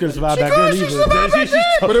 I mean, she couldn't survive back then either.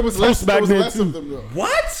 But it was less of them, though.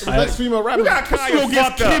 What? It was less female rappers. You got Kaya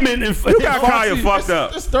fucked up. You got Kaya fucked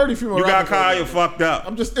up. It's 30 female rappers. You got Kaya fucked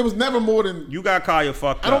up. It was never more than. You got Kaya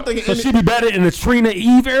fucked up. I don't think. So she be better in the Trina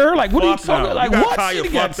Eve era? Like, what are you talking? Like, what? Kaya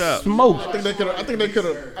fucked up. Smoked. I think they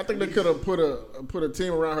could have put a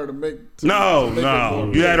team around her to make. No.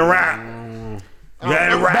 You had to rap. You had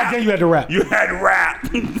to rap. Back then, you had to rap. You had to rap.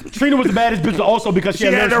 Trina was the baddest bitch also because she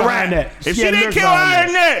had to behind that. If she didn't kill her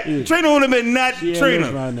in that, Trina would have been not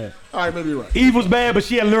Trina. All right, maybe you're right. Eve was bad, but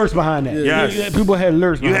she had lyrics behind that. Yes. People had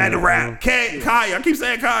lyrics behind that. You had to rap. Kaya. I keep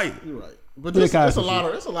saying Kaya. You're right. But there's a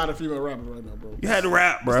lot of female rappers right now, bro. You had to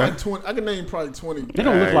rap, bro. It's like 20, I can name probably 20. They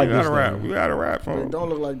don't look like this. You gotta rap, folks. They don't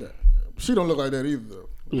look like that. She don't look like that either, though.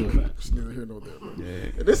 Yeah, it's neither here nor there, bro.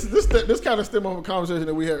 Yeah. This kind of stem off a conversation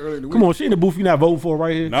that we had earlier in the week. Come on, she in the booth. You not voting for her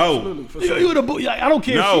right here? No. Absolutely, for sure. You in the booth? I don't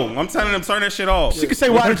care. No, I'm telling them turn that shit off. She can say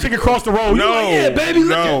why the chicken crossed the road. No, like, yeah, baby,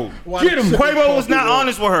 look at get him. Quavo was not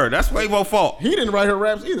honest with her. That's Quavo's fault. He didn't write her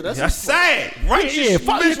raps either. That's sad. Write your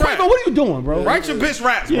bitch Quavo, what are you doing, bro? Write your bitch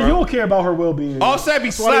raps, bro. Yeah, you don't care about her well-being. All said be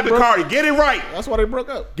slapping Cardi. Get it right. That's why they broke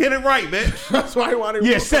up. Get it right, bitch. That's why they broke up.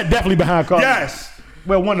 Yeah, Set definitely behind Cardi. Yes.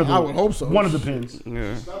 Well, one of them. I would hope so. One of the pins.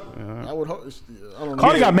 Yeah. I would hope. I don't know.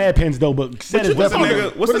 Cardi got mad pins though, but Set is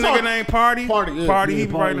definitely. What's the nigga name? Party. Yeah, he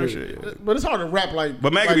be writing that shit. But it's hard to rap like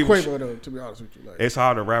Megan Quavo though. To be honest with you, like, it's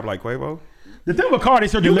hard to rap like Quavo. The thing with Cardi,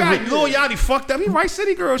 you got Lil Yachty fucked up. He writes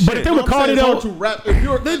City Girl shit. But the thing with Cardi though, to rap if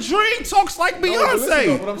you're the dream talks like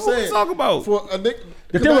Beyonce. What I'm saying. Talk about For a Nick.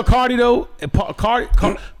 The thing with Cardi though,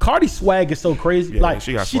 Cardi's swag is so crazy. Yeah, like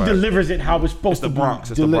she delivers it how it's supposed to be. It's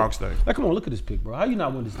the Bronx thing. Like, come on, look at this pic, bro. How you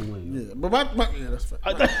not want this to win? Yeah, but that's fair.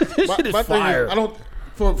 This shit is fire. I don't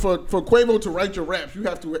for Quavo to write your raps, you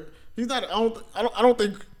have to. He's not. I don't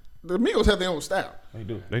think the Migos have their own style.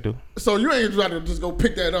 They do. So you ain't trying to just go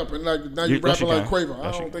pick that up and like now you rapping like Quavo.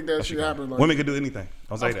 I don't think that shit happens. Like women can do anything.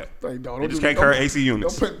 Don't say that. They just can't carry AC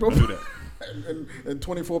units. Don't do that. And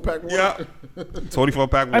 24-pack water. Yeah.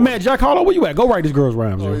 24-pack water. Hey man, Jack Harlow, where you at? Go write this girl's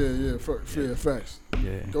rhymes. Oh yeah, facts.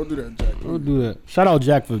 Yeah. Go do that, Jack. Go do that. Shout out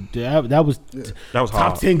Jack for that was top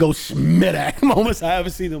hard. 10 go Schmidt moments I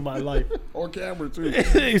haven't seen in my life. On camera too.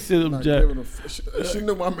 He said him Jack. She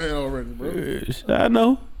knew my man already, bro. I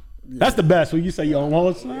know. Yeah. That's the best when you say you don't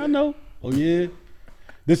want it. I know. Oh yeah.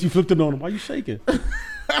 This you flipped it on him. Why you shaking?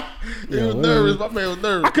 He was nervous. My man was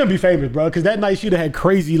nervous. I couldn't be famous, bro, because that night she'd have had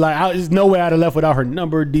crazy. Like, there's no way I'd have left without her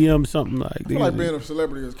number, DM, something like. I feel like being a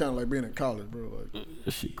celebrity is kind of like being in college, bro. Like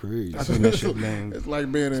that shit crazy. I think that shit, man. It's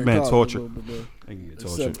like being in college. Torture. They can get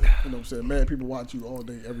tortured. You know what I'm saying? Mad people watch you all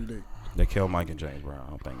day, every day. They kill Mike and James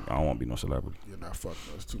Brown. I don't want to be no celebrity. You're not fucking.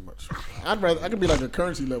 That's too much. I could be like a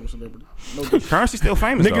Currency level celebrity. No Currency still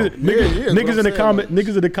famous though. Niggas in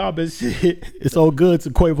the comments, shit. It's all good. So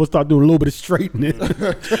Quavo start doing a little bit of straightening. Bro,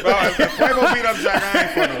 if Quavo beat up Jack, I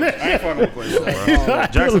ain't fucking with Quavo, bro.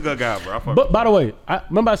 Jack's a good guy, bro. But by the way,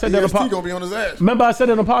 remember I said that on the podcast. Gonna be on his ass. Remember I said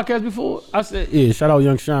that on the podcast before. I said, yeah, shout out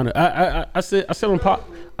Young Shiner. I said on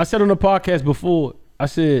the podcast before. I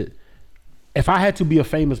said, if I had to be a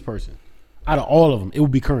famous person, out of all of them, it would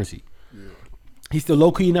be Currency. Yeah. He's still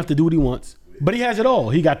low key enough to do what he wants, but he has it all.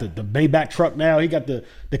 He got the Maybach truck now. He got the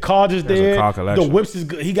cars is there. The whips is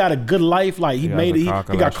good. He got a good life. Like he made it.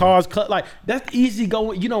 He got cars cut. Like that's easy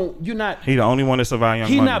going. You know, you're not. He the only one that survived Young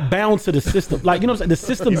Money. He not bound to the system. Like you know what I'm saying. The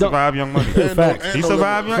system. He survived Young Money. He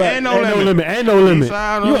survived Young. Ain't no limit. Ain't no limit.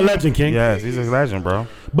 You a legend, King. Yes, he's a legend, bro.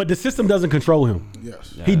 But the system doesn't control him.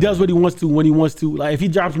 Yes. He does what he wants to when he wants to. Like if he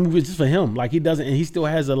drops a movie, it's just for him. Like he doesn't, and he still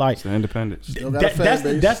has a like. It's the independence.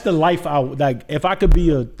 That's the life I would like. If I could be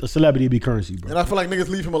a celebrity, it'd be Currency, bro. And I feel like niggas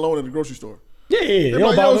leave him alone at the grocery store. Yeah, they're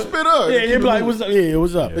like, yo, spit up. Yeah, he'd be like, what's up? Yeah,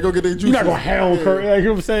 what's up? They go get their juice. You're not gonna hound Currency. Like, you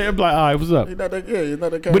know what I'm saying? He'd be like, all right, what's up? He's not that kind.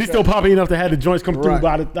 But he's still popping enough to have the joints come through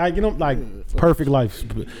by the like, you know, like perfect life.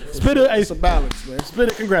 Spitter, it's a balance, man.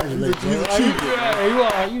 Spitter, congratulations. He's a cheat.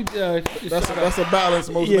 That's a balance.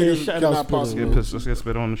 Most niggas cannot possibly. Let's get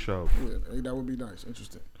Spitter on the show. Yeah, that would be nice.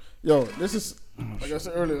 Interesting. Yo, this is like I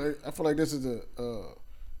said earlier. I feel like this is a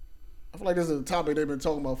topic they've been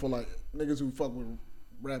talking about for like niggas who fuck with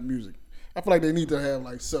rap music. I feel like they need to have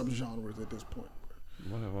like sub-genres at this point.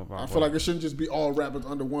 I feel like it shouldn't just be all rappers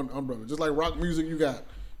under one umbrella. Just like rock music, you got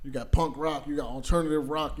punk rock, you got alternative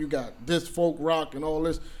rock, you got this folk rock and all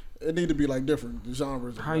this. It need to be like different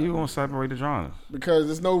genres. How you gonna separate the genres? Because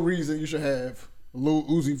there's no reason you should have Lil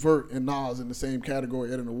Uzi Vert and Nas in the same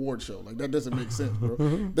category at an award show. Like that doesn't make sense, bro.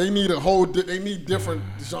 They need they need different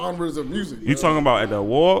genres of music. You talking about at the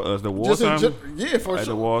war? At the war time? Yeah, for at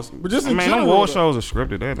sure. The wars. But just in general, them war shows are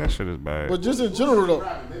scripted. That shit is bad. But just in general though.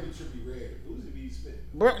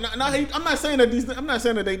 Bro, I'm not saying that I'm not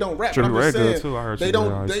saying that they don't rap. I'm just saying too. I heard they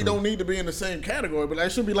don't need to be in the same category. But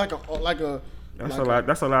it should be like a.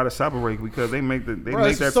 That's a lot of separate because they make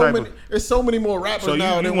that so type of. It's so many more rappers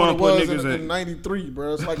now than what it was in '93,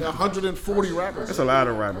 bro. It's like 140 rappers. It's a lot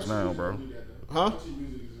of rappers now, bro. Huh?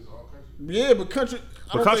 Yeah, but country.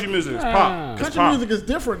 But country music is pop. Country music is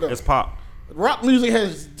different though. It's pop. Rock music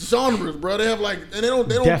has genres, bro. They have like, and they don't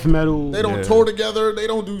death metal. They don't tour together. They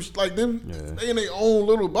don't do like them. Yeah. They in their own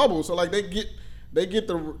little bubble. So like they get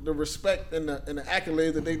the respect and the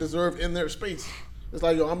accolades that they deserve in their space. It's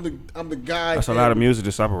like, yo, I'm the guy. That's a lot of music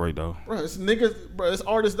to separate, though. Bro, it's niggas, bro. It's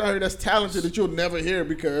artists out here that's talented that you'll never hear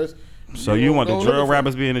because. So you want the drill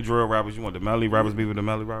rappers being the drill rappers? You want the melody rappers being the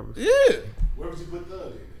melody rappers? Yeah. Where would you put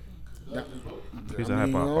Thug in? He's a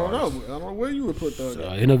hip hop artist. I don't know where you would put Thug.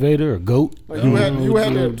 Innovator or GOAT. Like you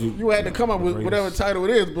had to come up with whatever title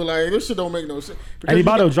it is, but like this shit don't make no sense. And he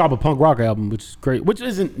about to drop a punk rock album, which is great, which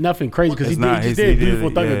isn't nothing crazy because he did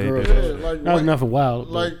Beautiful Thugger Girl. That was nothing wild.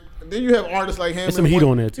 Like. Then you have artists like him. There's some heat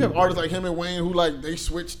on there too. You have artists like him and Wayne who like they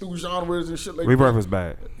switch through genres and shit like Rebirth is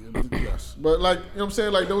bad. Yes. But like, you know what I'm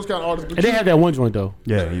saying? Like those kind of artists. And they had that one joint though.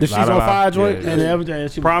 Yeah. The She's on Fire joint and everything.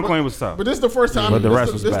 Prom Queen was tough. But this is the first time. But the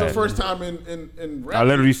rest was bad. This is the first time in rap. I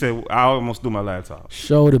literally said, I almost threw my laptop.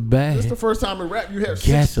 Show the bag. This is the first time in rap you have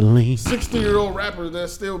gasoline 60-year-old rappers that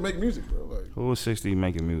still make music, bro. Like, who is 60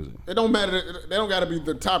 making music? It don't matter. They don't got to be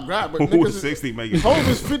the top guy. But who is 60 making music? Hov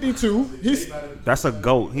is 52. That's a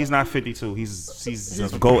GOAT. He's not 52.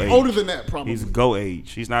 He's a GOAT age. Older than that, probably. He's GOAT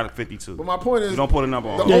age. He's not 52. But my point is, you don't put a number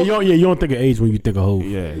on. You don't think of age when you think of Hov.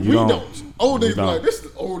 Yeah, we don't. Old niggas be like, this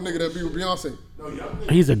is the old nigga that be with Beyonce.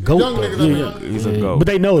 He's a goat. Young niggas, He's a goat. But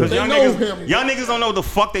they know Because it. young niggas don't know what the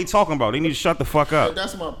fuck they talking about. They need to shut the fuck up.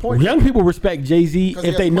 That's my point. Young people respect Jay-Z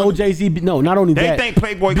if they know Jay-Z. No, not only They that. think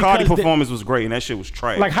Playboy because Cardi performance was great and that shit was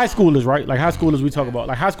trash. like high schoolers, right? Like high schoolers we talk about.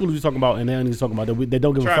 Like high schoolers we talk about, and they only talk about that. They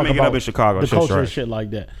don't give a Try to fuck make it about up in Chicago. the Shit's culture and trash. shit like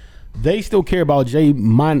that. They still care about Jay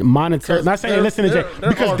monetary. Not saying listen to Jay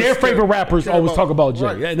because their favorite rappers always talk about Jay,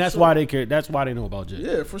 right, and that's why they care. That's why they know about Jay.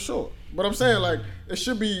 Yeah, for sure. But I'm saying like it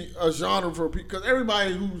should be a genre for people because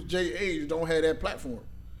everybody who's Jay age don't have that platform.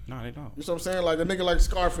 No, they don't. You know what I'm saying? Like a nigga like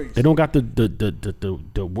Scarface. They don't got the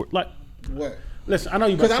like. What? Listen, I know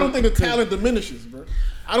you. Because I don't think the talent diminishes, bro.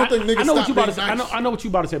 I don't think niggas I know what stop you about being to say. nice. I know what you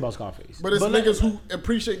about to say about Scarface. But it's niggas who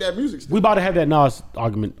appreciate that music still. We about to have that Nas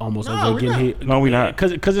argument almost No, again here. No, we not.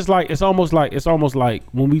 Because it's almost like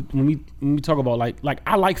when we talk about like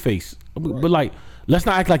I like Face, but like let's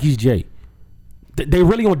not act like he's Jay. They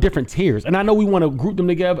really on different tiers, and I know we want to group them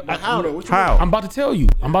together. How though? What you How? mean? I'm about to tell you.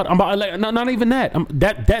 I'm about like not even that.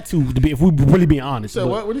 That too. To be, if we really being honest. So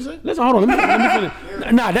But what? What did you say? Listen, hold on. Let me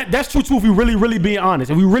finish. Nah, that's true too. If we really being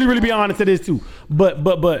honest, if we really being honest, it is too. But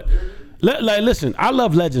listen, I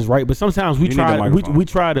love legends, right? But sometimes we You need try the microphone.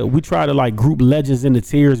 we try to like group legends into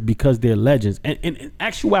tiers because they're legends. And in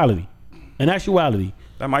actuality,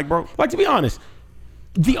 That mic broke? like to be honest,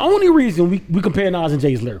 the only reason we compare Nas and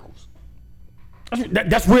Jay's lyricals.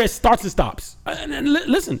 That's where it starts and stops. And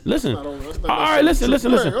listen. All right, listen.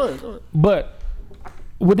 Go ahead. But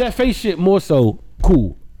with that Face shit, more so,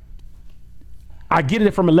 cool. I get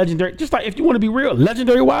it from a legendary. Just like if you want to be real,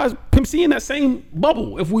 legendary wise, Pimp C in that same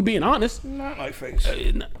bubble. If we being honest, Not like Face.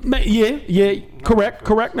 yeah, correct.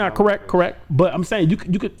 But I'm saying you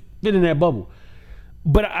could fit in that bubble.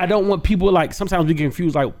 But I don't want people like sometimes we get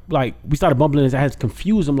confused. Like we started bumbling and it has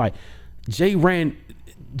confused them. Like Jay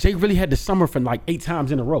really had the summer for like 8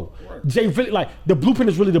 times in a row. Right. Jay really like the blueprint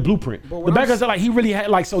is really the blueprint. The back is like he really had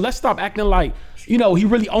like so let's stop acting like he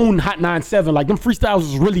really owned Hot 97. Like them freestyles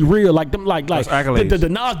was really real. Like them like the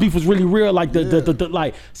Nas beef was really real. Like the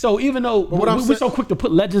like so even though we're so quick to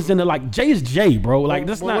put legends in there like Jay is Jay, bro. Like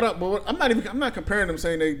that's not. I'm not comparing them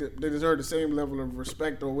saying they deserve the same level of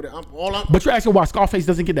respect or whatever. But you're asking why Scarface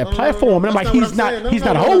doesn't get that platform, and I'm like he's not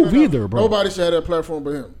a Hove either, bro. Nobody should have that platform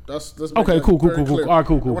but him. That's okay. Cool. All right,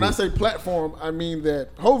 cool. When I say platform, I mean that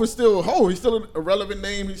Hove is still Hove. He's still a relevant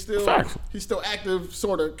name. He's still active,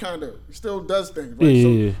 sort of, kind of. He still does things. Right?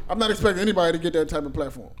 Yeah. I'm not expecting anybody to get that type of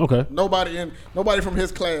platform. Okay. Nobody from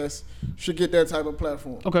his class should get that type of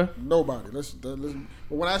platform. Okay. Nobody. But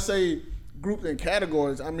when I say grouped in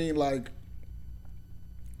categories, I mean like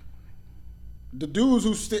the dudes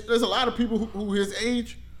who there's a lot of people who his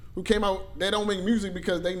age who came out. They don't make music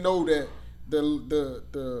because they know that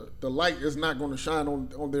the light is not going to shine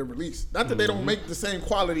on their release. Not that they don't make the same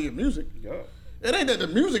quality of music. Yeah. It ain't that the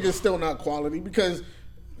music is still not quality because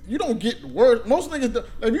you don't get worse. Most niggas,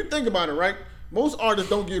 if you think about it, right? Most artists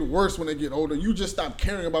don't get worse when they get older. You just stop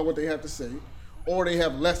caring about what they have to say, or they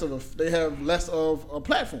have less of a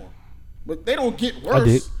platform. But they don't get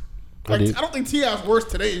worse. I don't think T.I.'s worse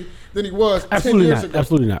today than he was 10 years ago.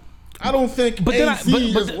 Absolutely not. I don't think AZ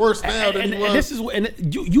is worse now than he was.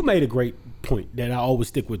 You made a great point that I always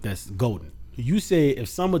stick with. That's golden. You said if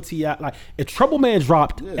some of T.I. like if Trouble Man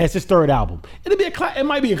dropped as his 3rd album, it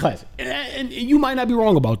might be a classic, and you might not be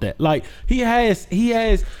wrong about that. Like he has.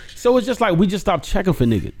 So it's just like we just stopped checking for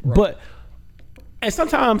niggas. Right. But and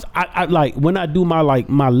sometimes I like when I do my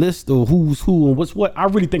list of who's who and what's what, I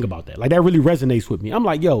really think about that. Like that really resonates with me. I'm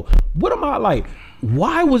like, yo, what am I like?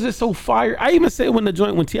 Why was it so fire? I even said when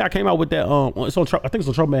T.I. came out with that I think it's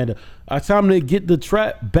on Trouble Man. Time to get the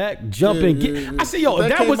trap back, jumping. I said, yo, if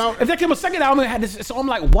that came a second album, it had this. So I'm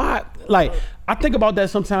like, why? Like I think about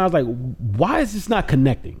that sometimes. Like, why is this not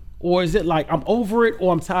connecting? Or is it like I'm over it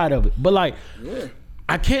or I'm tired of it? But like,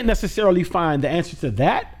 I can't necessarily find the answer to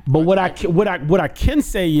that. But what I can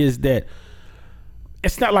say is that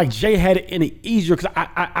it's not like Jay had it any easier because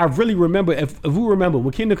I really remember if we remember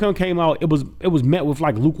when Kingdom Come came out, it was met with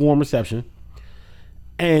like lukewarm reception,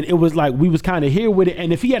 and it was like we was kind of here with it.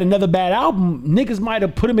 And if he had another bad album, niggas might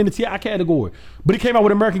have put him in the T.I. category. But he came out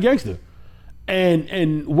with American Gangster,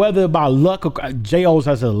 and whether by luck or Jay always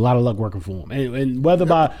has a lot of luck working for him, and whether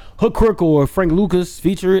by Hook Crook or Frank Lucas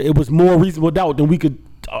feature, it was more reasonable doubt than we could.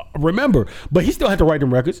 Remember, but he still had to write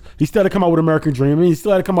them records. He still had to come out with American Dream. And he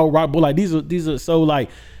still had to come out with Rock Bull. Like these are so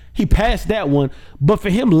like he passed that one. But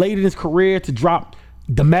for him late in his career to drop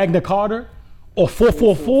the Magna Carta or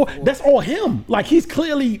 444, that's all him. Like he's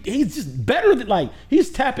just better than like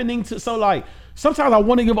he's tapping into. So like sometimes I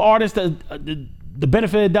want to give artists the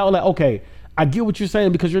benefit of the doubt. Like okay, I get what you're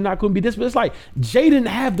saying because you're not going to be this, but it's like Jay didn't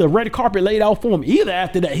have the red carpet laid out for him either.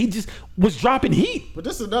 After that, he just was dropping heat. But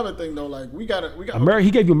this is another thing though. Like we got.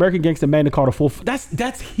 He gave you American Gangster, Magna Carta, full.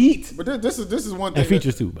 That's heat. But this is one thing. And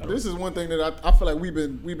features too. This is one thing that I feel like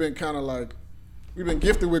we've been kind of like we've been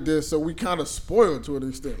gifted with this, so we kind of spoiled to an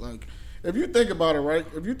extent. Like if you think about it, right?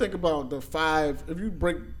 If you think about if you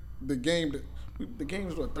break the game, the game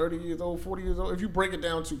is what 30 years old, 40 years old. If you break it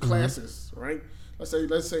down to classes, right?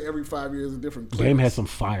 Let's say every 5 years a different class. Game has some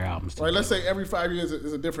fire albums too. Right, let's say every 5 years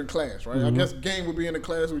is a different class, right? I guess Game would be in a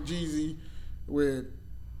class with Jeezy, with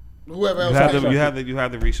whoever else. You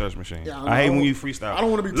have the research machine. Yeah, I hate when you freestyle. I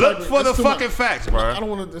don't want to be look for the fucking facts, bro. I don't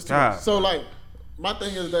want to. So like, my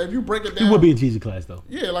thing is that if you break it down, he would be in Jeezy class though.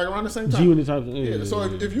 Yeah, like around the same time. G in the time. Yeah. So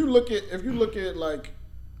if you look at like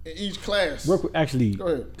in each class, actually, go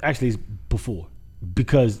ahead. Actually, it's before.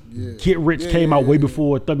 Because Get Rich came out way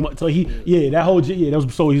before Thug. So that whole that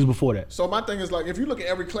was he was before that. So my thing is like if you look at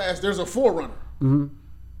every class, there's a forerunner,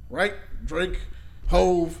 right? Drake,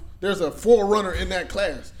 Hove, there's a forerunner in that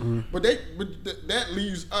class. But that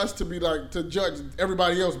leaves us to be like to judge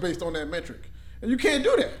everybody else based on that metric, and you can't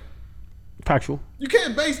do that. Factual. You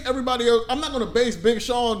can't base everybody else. I'm not going to base Big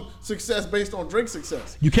Sean success based on Drake's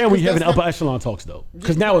success. You can when you have an upper echelon talks though,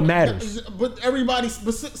 because now it matters. But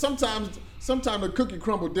sometimes the cookie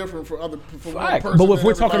crumble different for one person. But if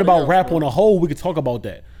we're talking about rap on a whole, we could talk about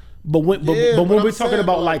that. But when we're talking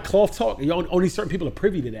about like cloth talk, only certain people are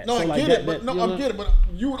privy to that. No, I get it. I get it. But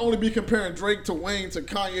you would only be comparing Drake to Wayne to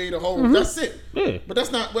Kanye to Hov. That's it. Yeah. But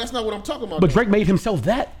that's not what I'm talking about. But Drake made himself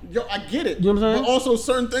that. Yo, I get it. You know what I'm saying? But also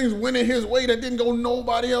certain things went in his way that didn't go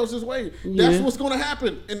nobody else's way. That's what's going to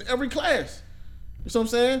happen in every class. You see what I'm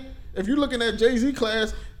saying? If you're looking at Jay-Z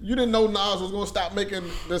class, you didn't know Nas was going to stop making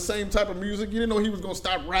the same type of music. You didn't know he was going to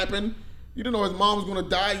stop rapping. You didn't know his mom was going to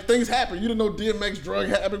die. Things happen. You didn't know DMX drug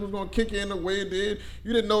habit was going to kick in the way it did.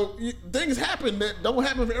 You didn't know things happen that don't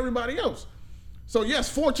happen for everybody else. So yes,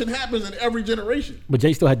 fortune happens in every generation. But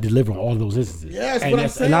Jay still had to deliver on all those instances. Yes, but I'm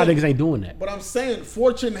saying a lot of niggas ain't doing that. But I'm saying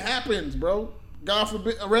fortune happens, bro. God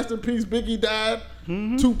forbid, rest in peace, Biggie died.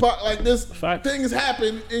 Tupac, like this, things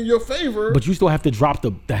happen in your favor. But you still have to drop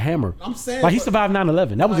the hammer. I'm saying, like he survived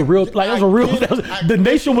 9/11. That was a real, the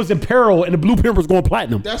nation was in peril and the Blueprint was going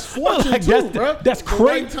platinum. That's fortune too, bro. That's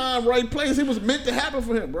crazy. Right time, right place. It was meant to happen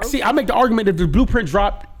for him, bro. See, I make the argument that the Blueprint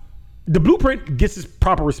dropped. The Blueprint gets its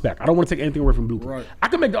proper respect. I don't want to take anything away from Blueprint. Right. I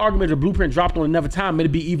can make the argument that the Blueprint dropped on another time,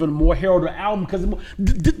 it'd be even more heralded album because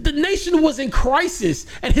the nation was in crisis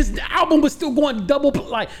and his album was still going double.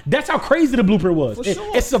 Like that's how crazy the Blueprint was.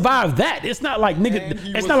 It survived that. It's not like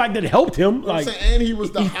not like that helped him. Like, and he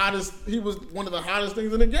was the hottest. He was one of the hottest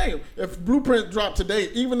things in the game. If Blueprint dropped today,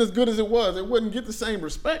 even as good as it wouldn't get the same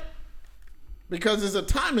respect because it's a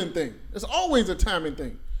timing thing. It's always a timing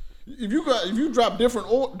thing. If you drop different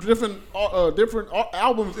albums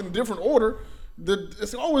in a different order,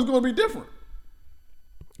 it's always going to be different.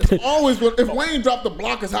 It's always going. If Wayne dropped The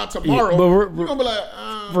Block Is Hot tomorrow, you're gonna be like,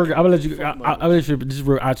 I'm gonna let you.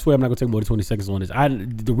 I swear I'm not gonna take more than 20 seconds on this.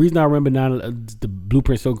 The reason I remember now the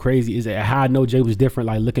Blueprint so crazy is that how I know Jay was different.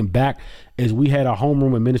 Like looking back, is we had our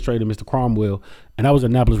homeroom administrator, Mr. Cromwell, and I was at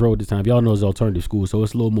Annapolis Road this time. Y'all know it's alternative school, so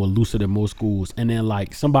it's a little more looser than most schools. And then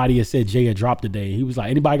like somebody had said Jay had dropped today. He was like,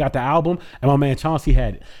 anybody got the album? And my man Chauncey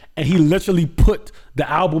had it, and he literally put the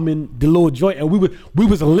album in the little joint, and we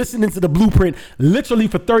was listening to the Blueprint literally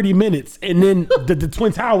for 30 minutes, and then the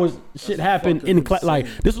Twin Towers shit happened in the class. Like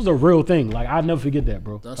this was a real thing. Like I'll never forget that,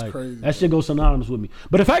 bro. That's like, crazy. That shit goes synonymous with me.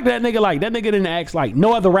 But the fact that nigga didn't act like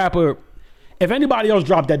no other rapper. If anybody else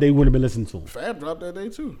dropped that, they wouldn't have been listening to him. Fab dropped that day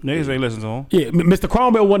too. Niggas ain't listen to him. Yeah, Mr.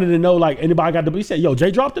 Cromwell wanted to know like anybody got the. He said, "Yo,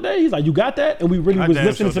 Jay dropped today." He's like, "You got that?" And we really was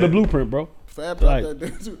listening to the Blueprint, bro. Fab dropped that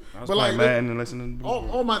day too. But like, and listening to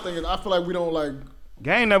all my thing is, I feel like we don't like.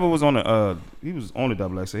 Gang never was on the. He was on the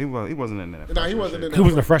double X. He wasn't in that. Nah, he wasn't in that. He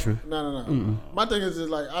wasn't a freshman. No. Mm-mm. My thing is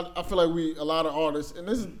like I feel like a lot of artists, and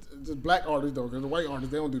this is just black artists though, because the white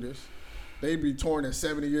artists they don't do this. They be touring at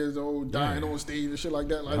 70 years old, dying on stage and shit like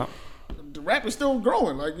that. Like the rap is still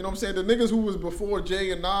growing. Like you know what I'm saying. The niggas who was before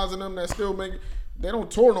Jay and Nas and them that still make, they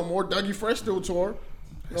don't tour no more. Dougie Fresh still tour.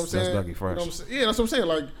 You know what I'm saying? That's Dougie Fresh. You know what yeah, that's what I'm saying.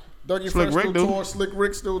 Like Dougie Slick Fresh Rick still tour. Slick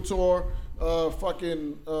Rick still tour. You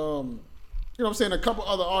know what I'm saying? A couple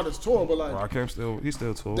other artists tour, but like Rakim he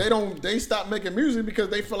still tour. They stopped making music because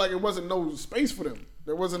they feel like it wasn't no space for them.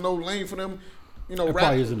 There wasn't no lane for them. You know,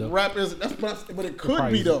 rap is but it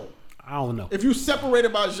could be though. I don't know. If you separate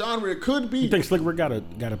it by genre, it could be. You think Slick Rick got a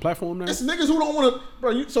platform now? It's niggas who don't want to,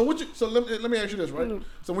 bro. So let me ask you this, right?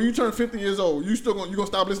 So when you turn 50 years old, you gonna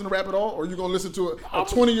stop listening to rap at all, or you gonna listen to a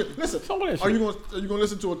 20 year? Listen, are you gonna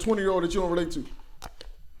listen to a 20-year-old that you don't relate to?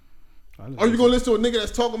 Or you gonna listen to a nigga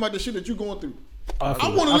that's talking about the shit that you going through? I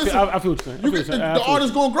want to listen. I feel what you're saying. The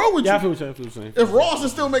artist gonna grow with you. Yeah, I feel what you're saying. If Ross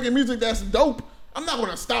is still making music that's dope, I'm not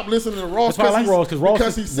gonna stop listening to Ross. That's why I like Ross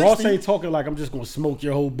because he's 60. Ross ain't talking like I'm just gonna smoke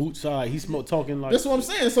your whole boot side. He's talking like. That's what I'm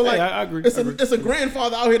saying. So like, I agree. It's a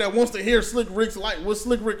grandfather out here that wants to hear Slick Rick's life. What's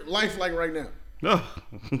Slick Rick life like right now?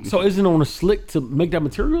 So isn't it on a Slick to make that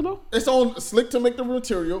material though? It's on Slick to make the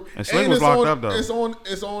material, and Slick was locked up though. It's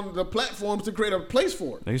on the platforms to create a place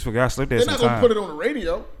for it. They just forgot Slick there. They're not gonna put it on the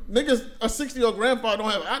radio. Niggas, a 60-year-old grandfather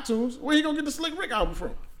don't have iTunes. Where he gonna get the Slick Rick album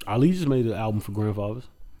from? Ali just made an album for grandfathers.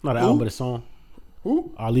 Not an album, but a song.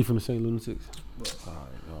 Who? Ali from the St. Lunatics.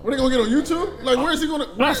 What they gonna get on YouTube? Like where is he gonna?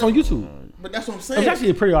 That's on YouTube. But that's what I'm saying. It's actually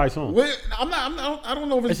a pretty alright song. I don't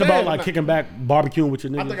know if it's It's about like kicking back, barbecuing with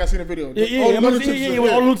your niggas. I think I seen a video. Yeah, all the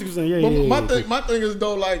lunatics saying, yeah. My thing is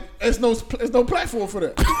though, like, it's no platform for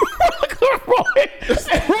that.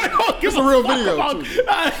 It's a real video.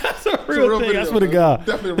 That's a real thing. That's what it got.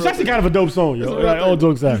 It's actually kind of a dope song, yo. Like, all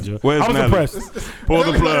jokes aside, yo. I was impressed. Pull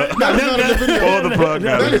the plug. Pull the plug.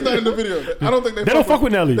 Nelly's not in the video. I don't think they don't fuck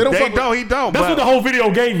with Nelly. He don't. That's what the whole video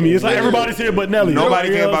gave me. It's like everybody's here but Nelly. Nobody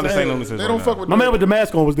cares about the St. Lunatics. They don't fuck with. My man with the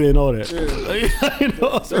mask on was there and all that. They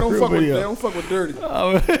don't fuck with Dirty.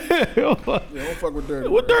 They don't fuck with Dirty.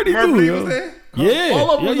 What Dirty do? Was there? Yeah,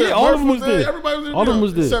 all of them was there. All of them was there. Everybody was there. All of them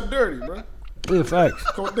was there. Except Dirty, bro. Yeah,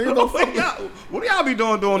 facts. What do y'all be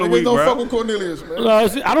doing during the Niggas week, don't bro? fuck with Cornelius, man.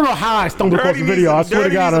 I don't know how I stumbled across the video. I swear to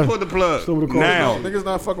God. Dirty needs to put the plug now. Niggas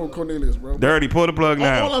not fucking with Cornelius, bro. Dirty, pull the plug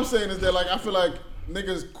now. All I'm saying is that, like, I feel like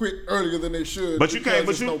niggas quit earlier than they should. But you can't.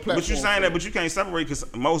 But you saying that. But you can't separate because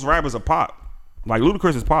most rappers are pop. Like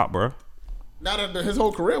Ludacris is pop, bro. Not that his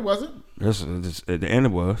whole career wasn't. At the end it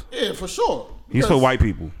was. Yeah, for sure. He's for white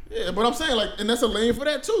people. Yeah, but I'm saying, like, and that's a lane for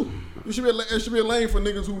that too. It should be a lane for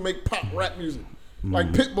niggas who make pop rap music.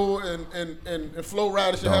 Like Pitbull and Flo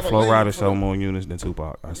Rida should have a lane. Flo Rida sold more units than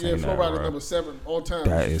Tupac. Yeah, Flo Rida's number 7 all time.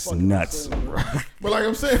 That is nuts, bro. But like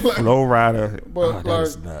I'm saying, like Flo Rida, but that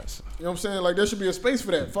is nuts. You know what I'm saying? Like there should be a space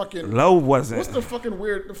for that. Fucking Low wasn't. What's the fucking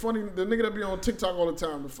weird, the nigga that be on TikTok all the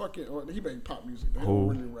time? He make pop music. They don't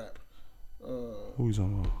really rap. Who you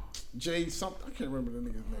talking about? Jay something. I can't remember the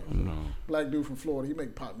nigga's name. No. Black dude from Florida. He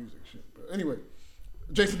make pop music shit. But anyway,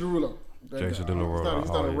 Jason Derulo. Jason Derulo. He's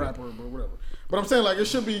not a rapper, but whatever. But I'm saying, like, it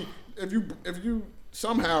should be if you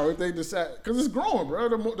somehow, if they decide, because it's growing, bro.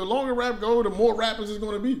 The longer rap go, the more rappers it's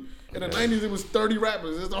going to be. In the 90s, it was 30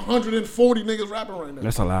 rappers. There's 140 niggas rapping right now.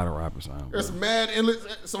 That's a lot of rappers. It's mad endless.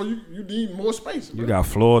 So you need more space. Bro. You got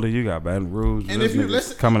Florida, you got Baton Rouge. And if you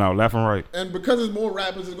listen, coming out left and right. And because there's more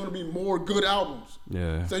rappers, there's going to be more good albums.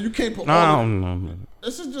 Yeah. So you can't put all of them. No.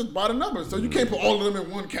 This is just by the numbers. So you can't put all of them in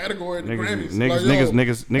one category at the Grammys.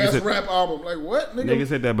 Niggas best hit, rap album. Like what? Niggas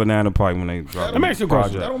hit that banana pipe when they dropped the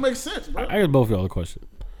project. That don't make sense, bro. I got both of y'all a question.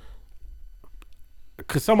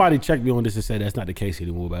 Because somebody checked me on this and said that's not the case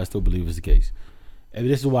anymore, but I still believe it's the case. And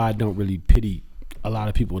this is why I don't really pity a lot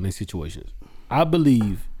of people in these situations. I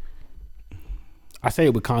believe, I say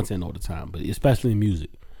it with content all the time, but especially in music,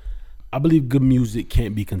 I believe good music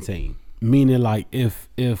can't be contained. Meaning, like, if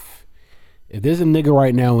there's a nigga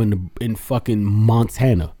right now in fucking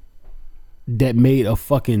Montana that made a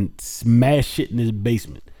fucking smash shit in his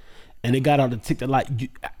basement, and it got out of TikTok, like,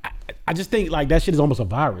 I just think like that shit is almost a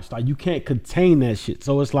virus. Like you can't contain that shit.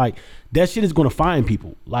 So it's like that shit is gonna find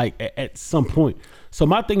people like at some point. So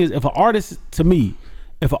my thing is, if an artist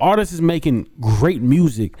is making great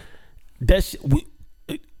music,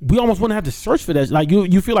 we almost wouldn't have to search for that. Like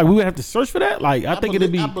you feel like we would have to search for that. Like I think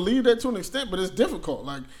it'd be. I believe that to an extent, but it's difficult.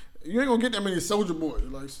 Like you ain't gonna get that many Soulja Boys.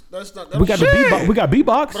 Like that's not. We got the we got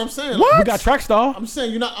beatbox. But I'm saying what? We got Trackstar. I'm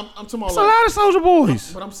saying you're not. I'm talking about. It's like, a lot of Soulja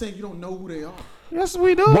Boys. But I'm saying you don't know who they are. Yes,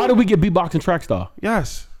 we do. Why do we get beatbox and Trackstar?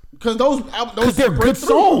 Yes. Because those they're good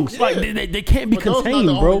songs. Yeah. Like they can't be contained,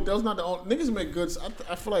 bro. Those not the only niggas make good.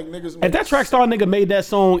 I feel like niggas. If that Trackstar nigga made that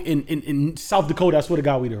song in South Dakota, I swear to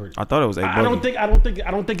God we'd have heard it. I thought it was A Boogie.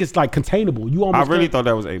 I don't think it's like containable. You almost. I really thought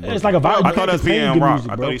that was A Boogie. It's like a vibe. I thought that's PM Rock.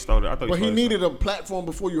 I thought he stole it. But he needed a platform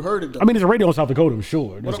before you heard it. Though. I mean, there's a radio in South Dakota, I'm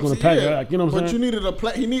sure. That's going to pack it. Like, you know what I'm saying?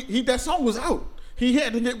 But you needed a that song was out. He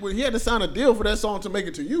had to sign a deal for that song to make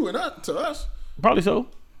it to you and to us. Probably so.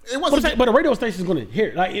 It wasn't, but a radio station's gonna hear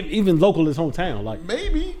it. Like even local in his hometown, like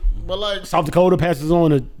maybe, but like South Dakota passes on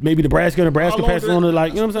to maybe Nebraska passes on to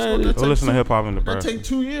like you know what I'm saying. Go listen to hip hop in Nebraska. That take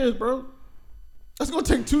 2 years, bro. That's gonna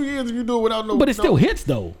take 2 years if you do it without no. But it still hits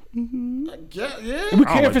though. Yeah. We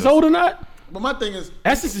care if it's old or not. But my thing is,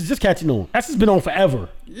 Essence is just catching on. Essence been on forever.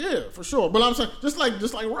 Yeah, for sure. But I'm saying, just like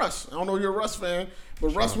Russ. I don't know if you're a Russ fan, but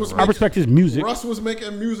Russ was. I respect his music. Russ was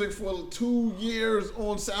making music for 2 years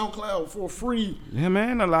on SoundCloud for free. Yeah,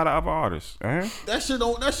 man, a lot of other artists. That shit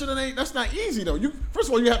ain't. That's not easy though. First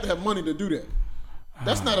of all, you have to have money to do that.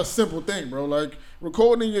 That's not a simple thing, bro. Like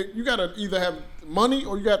recording, you gotta either have money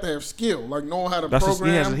or you got to have skill, like knowing how to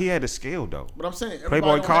program. He had the skill though. But I'm saying,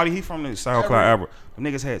 Playboy Cardi, he from the SoundCloud era. Them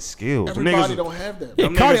niggas had skills. Everybody don't have that.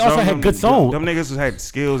 Yeah, Cardi also had good songs. Them niggas had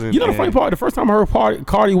skills. You know the funny part? The first time I heard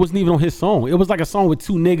Cardi wasn't even on his song. It was like a song with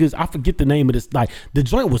two niggas. I forget the name of this. Like the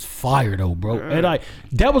joint was fire though, bro. Yeah. And like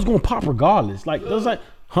that was gonna pop regardless. Like it was like,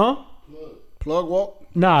 huh? Plug walk.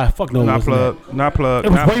 Nah, fuck no. Not plug. Not plug.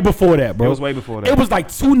 It was way before that, bro. It was way before that. It was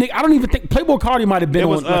like two niggas. I don't even think Playboy Cardi might have been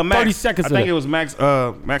on like Max, 30 seconds. I think it was Max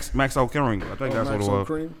O'Kering. I think that's what it was.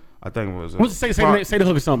 Cream? I think it was. What's say the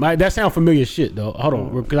hook or something? That sound familiar shit though. Hold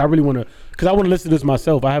on, because I really want to listen to this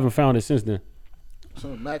myself. I haven't found it since then. So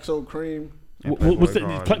Max O'Cream.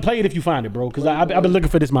 Play it if you find it, bro. Because I've been looking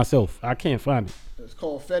for this myself. I can't find it. It's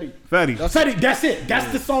called Fetty. Fetty. That's it.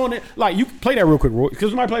 That's the song that like you play that real quick, Roy.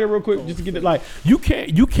 Because somebody play that real quick just to get it. Like you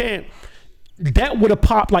can't. That would have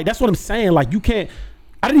popped. Like that's what I'm saying. Like you can't.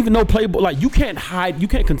 I didn't even know Playboy. Like you can't hide. You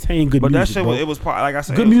can't contain good music. But that shit, bro. It was part. Like I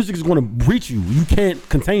said, good music is going to reach you. You can't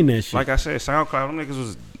contain that shit. Like I said, SoundCloud, them niggas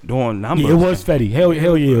was doing numbers. Yeah, it was Fetty. Hell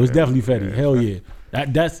yeah, it was definitely Fetty. Yeah, hell yeah.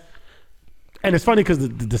 That's. And it's funny because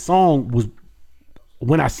the song was.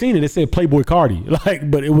 When I seen it, it said Playboy Cardi. Like,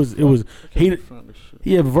 but it was but yeah,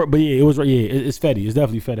 it was it's Fetty. It's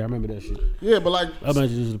definitely Fetty. I remember that shit. Yeah, but like, but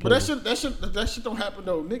that shit don't happen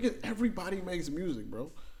though. Nigga, everybody makes music, bro.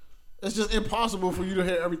 It's just impossible for you to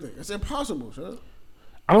hear everything. It's impossible, sir.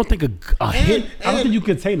 I don't think a hit. I don't think you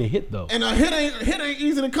contain a hit though. And a hit ain't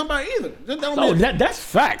easy to come by either. That's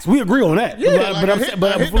facts. We agree on that. Yeah,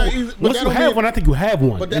 but once you have one, I think you have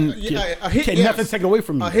one. But a hit, can't nothing take it away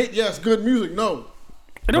from you. A hit, yes. Good music, no.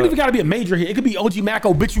 It don't even got to be a major hit. It could be OG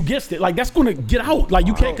Maco, bitch, you guessed it. Like that's gonna get out. Like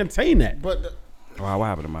you can't contain that. But wow, what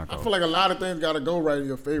happened to Maco? I feel like a lot of things got to go right in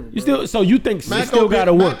your favor. You think Maco still got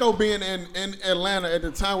to work? Maco being in Atlanta at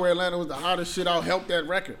the time where Atlanta was the hottest shit out helped that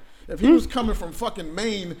record. If he was coming from fucking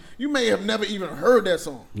Maine, you may have never even heard that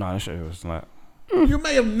song. Nah, that shit was slap. You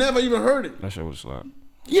may have never even heard it. That shit was slap.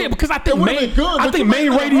 Yeah, because I think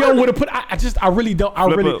main radio would have put. I really don't.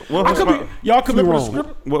 Y'all could be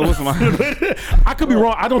wrong. What's my? I could be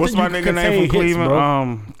wrong. I don't what's think my you nigga name from hits, Cleveland?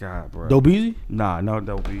 Bro. God, bro. Dobeezy? Nah, no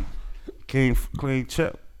Dobie. Clean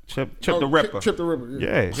Chip the Ripper. Chip the Ripper.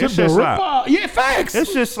 Yeah, Chip the Ripper. Yeah, facts.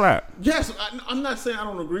 It's just slap. Yes, I'm not saying I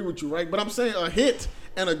don't agree with you, right? But I'm saying a hit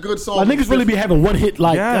and a good song. Like niggas really be having one hit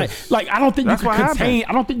like like I don't think you can contain.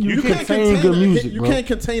 I don't think you can contain good music. You can't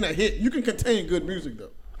contain a hit. You can contain good music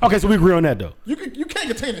though. Okay, so we agree on that though. You can't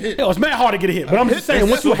contain a hit. It's mad hard to get a hit, but I'm just saying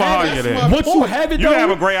once you have it, you have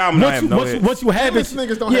a great album. Once you have it, but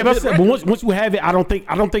once you have it, I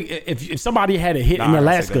don't think if somebody had a hit in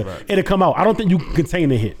Alaska, it'll come out. I don't think you can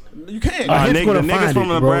contain a hit. You can't. Niggas from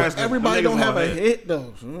Nebraska. Everybody don't have a hit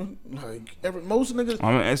though. Like most niggas.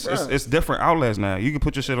 I mean, it's different outlets now. You can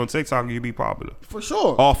put your shit on TikTok and you be popular for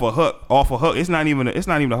sure. Off a hook. It's not even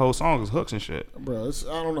the whole song. It's hooks and shit. Bro,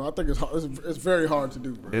 I don't know. I think it's very hard to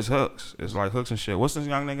do, bro. It's hooks. It's like hooks and shit. What's this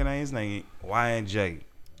young nigga name? His name Y&J.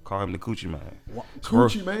 Call him the Coochie Man.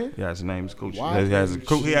 Coochie Man? Yeah, his name is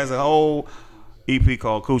Coochie. He has a whole EP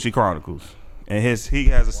called Coochie Chronicles, and he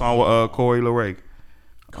has a song with Corey LaRae.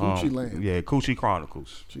 Coochie Land. Yeah, Coochie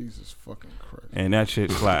Chronicles. Jesus fucking Christ. And that shit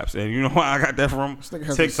slaps. And you know why I got that from? This nigga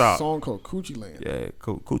has TikTok. a song called Coochie Land. Yeah,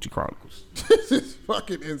 Coochie Chronicles. This is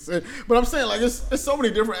fucking insane. But I'm saying, like, it's so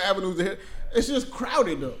many different avenues to hit. It's just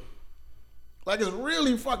crowded, though. Like, it's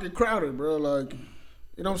really fucking crowded, bro. Like,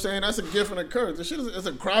 you know what I'm saying? That's a gift and a curse. This shit it's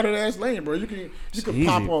a crowded-ass lane, bro. You can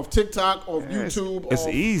pop off TikTok, off YouTube. It's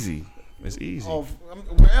easy. It's easy.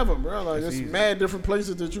 Wherever, bro. Like, it's mad different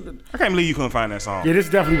places that you could. I can't believe you couldn't find that song. Yeah, this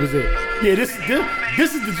definitely was it. Yeah, this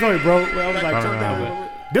is the joint, bro. Where I was like, turn down.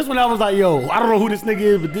 This one I was like, yo, I don't know who this nigga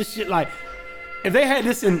is, but this shit, like, if they had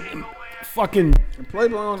this in fucking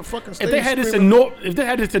Playboy on the fucking stage. If they had this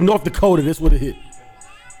in North Dakota, this would have hit.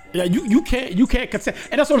 Yeah, you can't contain.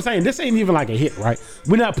 And that's what I'm saying. This ain't even like a hit, right?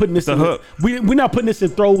 We're not putting this in hook. We're not putting this in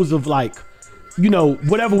throws of like, you know,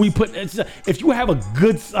 whatever we put. If you have a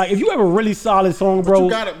good, like, if you have a really solid song, bro,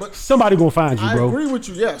 somebody gonna find you, bro. I agree with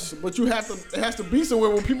you, yes, but it has to be somewhere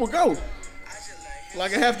where people go.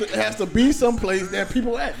 Like it has to be someplace that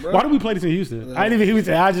people at, bro. Why do we play this in Houston? Yeah. I didn't even hear you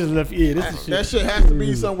say. I just left. Yeah, this is shit. That shit has to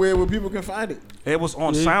be somewhere where people can find it. It was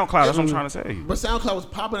on SoundCloud. That's what I'm trying to say. But SoundCloud was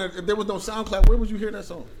popping. If there was no SoundCloud, where would you hear that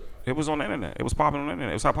song? It was on the internet. It was popping on the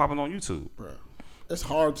internet. It was popping on YouTube, bro. It's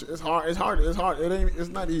hard. It's hard. It's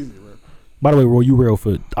not easy, bro. By the way, Roy, you real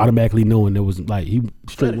for automatically knowing there was like he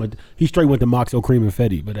straight went to Moxo Cream and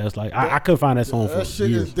Fetty, but that's like I couldn't find that song for that shit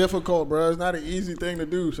years. is difficult, bro. It's not an easy thing to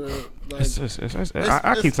do. So like,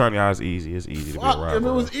 I keep telling y'all it's easy. It's easy to be a rapper. If it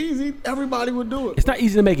was easy, everybody would do it. It's not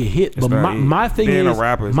easy to make a hit, but my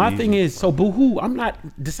thing is so boohoo. I'm not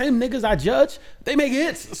the same niggas I judge. They make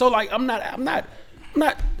hits, so like I'm not.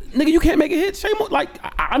 Nigga, you can't make a hit. Shame on, like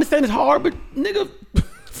I understand it's hard, but nigga.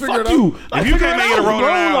 Fuck you. If you can't make it a rolling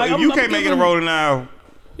now, if you can't make it a rolling now,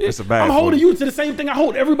 it's a bad. I'm holding you to the same thing I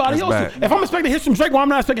hold everybody else. If I'm expecting hits from Drake, why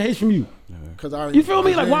am I not expecting hits from you? You feel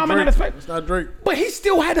me? Like why am I not expecting? It's not Drake. But he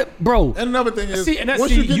still had it, bro. And another thing is,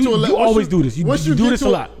 once you get to a level, you always do this. You do this a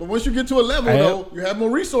lot. But once you get to a level, though, you have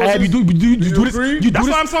more resources. You do this. That's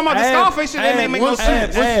why I'm talking about the Scarface shit. That make no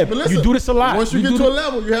sense. You do this a lot. Once you get to a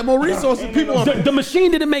level, you have more resources. People. The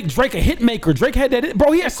machine didn't make Drake a hit maker. Drake had that,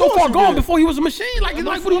 bro. He had so far gone before he was a machine. Like what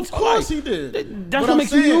are you talking about? Of course he did. That's what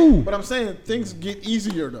makes you. But I'm saying things get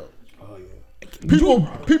easier though. People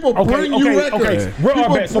bring you records.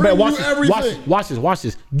 Okay. So bad. Watch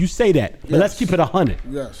this. You say that, but let's keep it 100.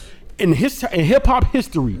 Yes. In hip hop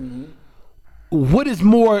history, what is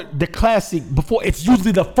more the classic before? It's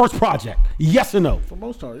usually the first project. Yes or no? For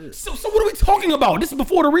most part, yeah. So what are we talking about? This is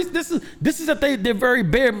before the reason. This is that they're very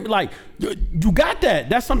bare. Like you got that.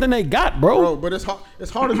 That's something they got, bro. But it's hard. It's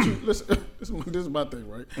harder to listen. This is my thing,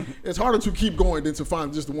 right? It's harder to keep going than to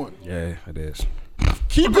find just one. Yeah, it is.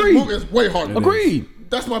 Keep it moving is way harder. Agreed.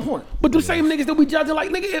 That's my point. But the same niggas that we judging,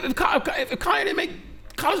 like nigga, if Kanye didn't make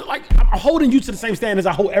college, like I'm holding you to the same standards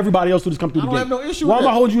I hold everybody else who just come through the game. I don't have no issue. Why with am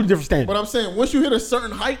I that. holding you to different standards? But I'm saying once you hit a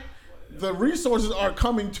certain height, the resources are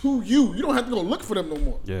coming to you. You don't have to go look for them no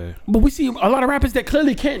more. Yeah. But we see a lot of rappers that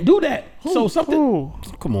clearly can't do that. So something.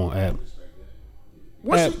 Come on, Ab.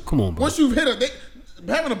 Come on, bro. Once you've hit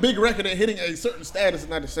having a big record and hitting a certain status is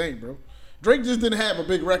not the same, bro. Drake just didn't have a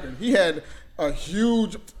big record. He had a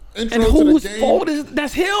huge intro and to whose the game. fault is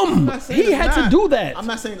that's him? He had to do that. I'm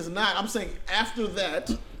not saying it's not. I'm saying after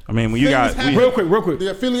that. I mean, when you got real quick.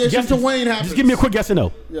 The affiliation to Wayne happens. Just give me a quick yes or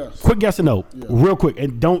no. Yes. Quick yes or no. Yeah. Real quick,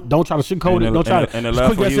 and don't try to sugarcoat it. Don't try to.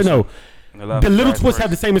 Just quick yes or no. The Little Twist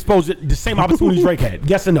had the same exposure, the same opportunity Drake had.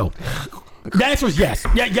 Yes or no? The answer is yes.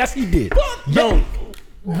 Yeah, yes he did. No.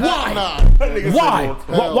 Why?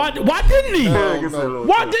 Why? Why didn't he?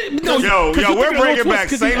 Why didn't? No, yo, we're bringing back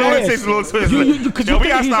St. Louis takes a little twist. Yo, we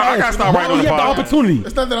gotta stop. I gotta stop right on the the opportunity.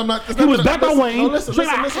 It's not that I'm not. He was back by Wayne. Listen.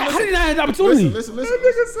 How did he not have the opportunity? Listen.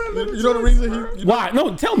 You know the reason he? Why?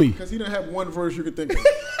 No, tell me. Because he didn't have one verse you could think of.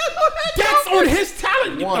 That's on his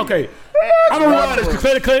talent. One. Okay. I'm gonna rewind this.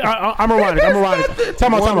 I'm gonna rewind this.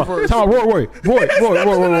 Time out. Roy.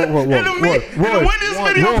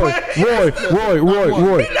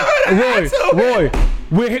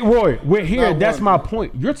 We're here. That's my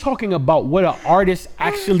point. You're talking about what an artist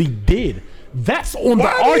actually did. That's on the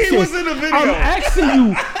artist. I'm asking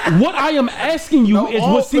you. What I am asking you is,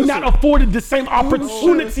 was he not afforded the same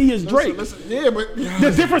opportunity as Drake? Yeah, but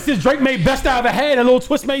the difference is Drake made best I ever had, and Lil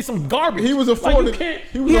Twist made some garbage. He was afforded.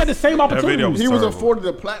 He had the same opportunity. He was afforded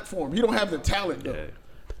the platform. He don't have the talent though.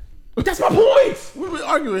 That's my point. What are we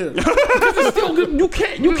arguing here? Because you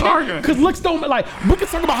can't. Because looks don't like. We can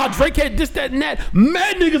talk about how Drake had this, that, and that.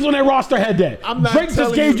 Mad niggas on that roster had that. Drake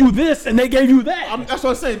just gave you this, and they gave you that. That's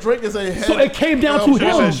what I'm saying. Drake is a head. So it came down to him. You should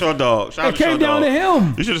have said Short Dog. It came down to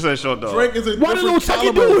him. You should have said Short Dog. Drake is a Why did Lil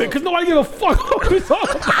Chucky do it? Because nobody give a fuck what we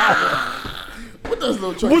talking about. What does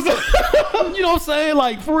Lil Chucky? You know what I'm saying?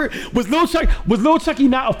 Like for real, was Lil Chucky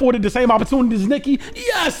not afforded the same opportunity as Nicki?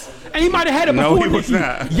 Yes, and he might have had it before. No, he was Nicki.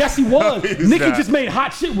 not. Yes, he was. Nicki just made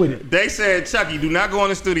hot shit with it. They said, Chucky, do not go in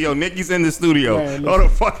the studio. Nicki's in the studio. Man, oh, the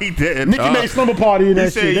fuck he did. Nicki made Slumber Party in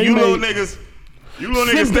that shit. You little niggas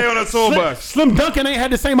stay on the tour bus. Slim Duncan ain't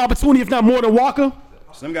had the same opportunity, if not more, than Walker.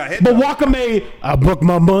 Slim got hit. But Walker made, I booked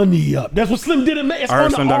my money up. That's what Slim did. It's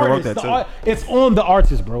on the artist. It's on the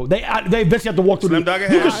artist, bro. They eventually have to walk through. You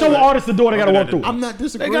can show an artist the door. They gotta walk through. I'm not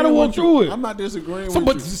disagreeing. They gotta walk through it. I'm not disagreeing with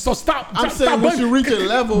you. So stop. I'm saying once you reach a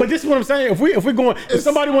level. But this is what I'm saying. If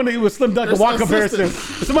somebody want to do a Slim Duncan Walker comparison,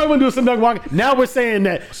 if somebody want to do a Slim Duncan Walker, now we're saying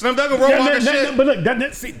that Slim Duncan wrote Walker shit. But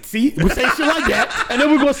look, see, we say shit like that, and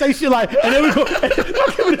then we're gonna say shit like, and then we go,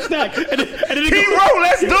 don't give it a snack, and then he wrote.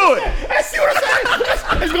 Let's do it. See what I'm saying?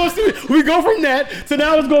 Let's go see. We go from that to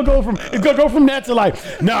now. It's gonna go from that to like,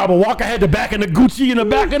 nah, but Walker had the back of the Gucci and the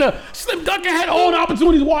back of the Slim Duncan had all the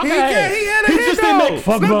opportunities Walker had. He just didn't make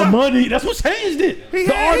fuck my money. That's what changed it.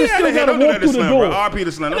 The artist still gotta walk through the door. RP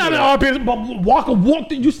to Slim. But Walker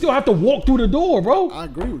walked. You still have to walk through the door, bro. I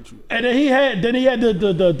agree with you. And then he had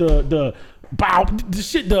the bow. The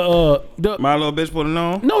shit. My Little Bitch Put It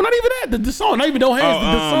On. No, not even that. The song. Not even No Hands.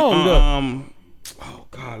 The song. Oh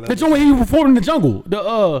God. The joint where he performed in the jungle.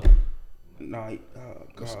 No.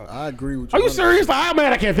 I agree with you. Are you serious? Like,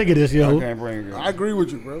 man, I can't think of this, yo. I can't bring it. I agree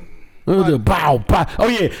with you, bro. The bow. Oh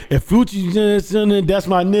yeah, if Fucci Johnson, that's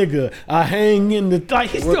my nigga. I hang in the like.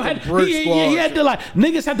 He still had. He had to like.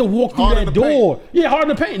 Niggas had to walk through that door. Paint. Yeah, hard in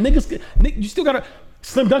the paint. Niggas, you still gotta.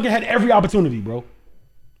 Slim Duncan had every opportunity, bro.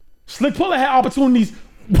 Slick Puller had opportunities.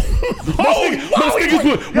 Stop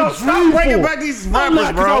bringing back these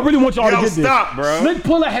rappers, bro. I really want y'all to get this. Stop, bro. Slick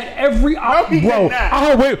Puller had every opportunity, bro.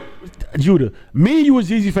 I heard Judah, me and you as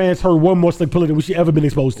Jeezy fans heard one more Slick Puller than we should ever been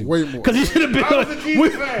exposed to. Way more. Because he should have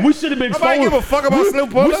been. We should have been exposed. Nobody give a fuck about Slick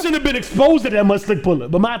Puller. We shouldn't have been exposed to that much Slick Puller.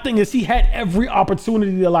 But my thing is, he had every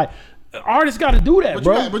opportunity to like. Artists got to do that,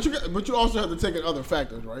 bro. But you also have to take in other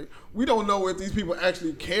factors, right? We don't know if these people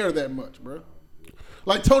actually care that much, bro.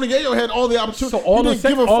 Like Tony Yayo had all the opportunities. So all I'm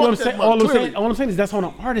saying is that's on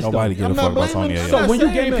an artist. Nobody give a fuck about Tony Yayo. So when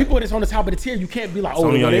you get people that's on the top of the tier, you can't be like, oh,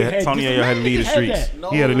 Tony Yayo had to lead the streets.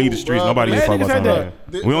 He had to lead the streets. Nobody give a fuck about Tony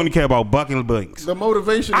Yayo. We only care about bucking bucks. The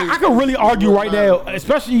motivation. I can really argue right now,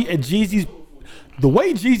 especially at Jeezy's. The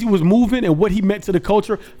way Jeezy was moving and what he meant to the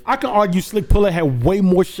culture, I can argue Slick Puller had way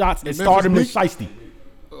more shots at stardom than Shiesty.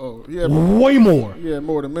 Oh, yeah, way more. Yeah,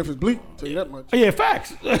 more than Memphis Bleak. Tell you that much. Yeah,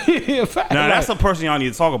 facts. Yeah, facts. Now that's a person y'all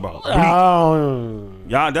need to talk about.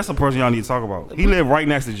 Y'all, that's a person y'all need to talk about. He lived right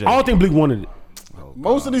next to Jay. I don't think Bleak wanted it.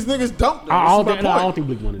 Most of these niggas don't. I don't think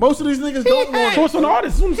Bleak wanted it. Most of these niggas don't want it. So it's an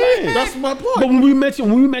artist. That's what I'm saying. That's my point. But when we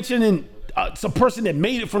mentioning it's a person that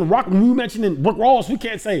made it from the rock, when we mentioning Rick Ross, we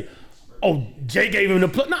can't say, oh, Jay gave him the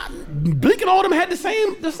plug. Nah, Bleak and all them had the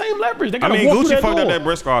same leverage. They Gucci fucked up that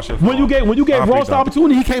Briscoe shit. When you gave Ross the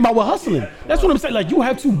opportunity, he came out with hustling. That's what I'm saying. Like you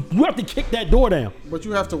have to kick that door down. But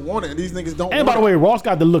you have to want it. And these niggas don't. And by the way, Ross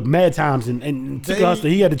got to look mad times and took us.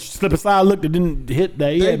 He had to slip a side look that didn't hit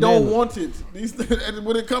that. They don't want it. These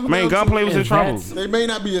when it comes. Man, Gunplay was in trouble. They may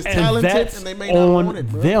not be as talented, and they may not want it.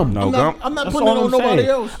 Bro. Them. No, I'm not putting it on nobody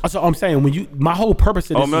else. That's what I'm saying. My whole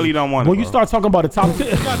purpose of this. Millie don't want it. When you start talking about the top,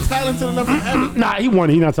 you got talented enough to have it. Nah, he won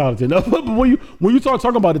it. He not talented enough. But when you start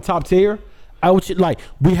talking about the top tier, I would like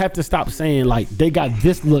we have to stop saying like they got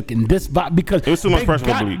this look and this vibe because it was too much pressure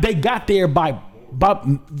for Bleak. They got there by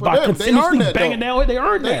continuously banging down. They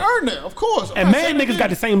earned that. They earned that, of course. And Mad niggas got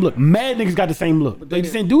the same look. Mad niggas got the same look. They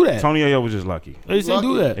just didn't do that. Tony Yayo was just lucky. They just didn't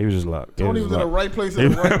do that. He was just lucky. Tony was in the right place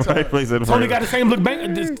at the right time. Tony got the same look.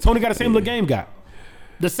 Tony got the same look. Game got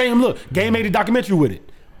the same look. Game made a documentary with it.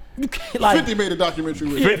 Like, 50 made a documentary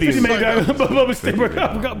with it. 50 made a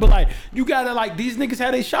but like you gotta like these niggas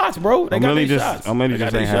had their shots, bro. They got their shots. I'm really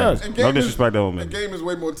just saying no disrespect to him. The Game is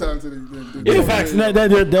way more talented than yeah, facts.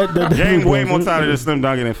 Game way more talented than Slim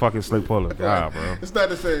Duncan and fucking Slick Puller. Nah, bro. It's not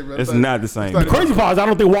the same, man. It's not the same. The crazy part is I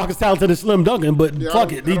don't think Walker's talented than Slim Duncan, but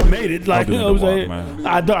fuck it, he made it. Like you know what I'm saying?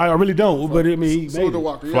 I really don't, but I mean he made it.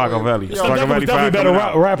 Flocko Valley. Slim Duncan was definitely a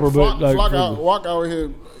better rapper, but like Walk out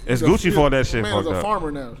here. It's Gucci for that shit. Man, he's a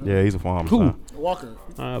farmer now. Yeah, he's a farmer. Who? Walker.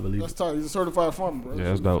 I believe that's tight. He's a certified farmer, bro. Yeah,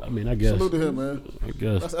 that's dope. I mean, I guess. Salute to him, man. I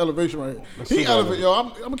guess. That's elevation right here. He elevate, yo. I'm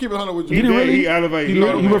gonna keep it 100 with you. He really? He elevate. He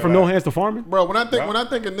went from no hands to farming, bro. When I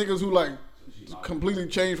think of niggas who like completely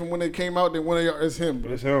changed from when they came out, then when they are, it's him.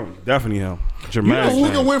 It's him. Definitely him. Dramatic. You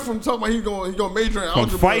know, he went from talking about he going major in algebra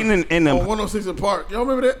from fighting in the 106 in Park. Y'all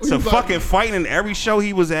remember that? To fucking like, fighting in every show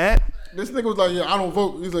he was at. This nigga was like, yeah, I don't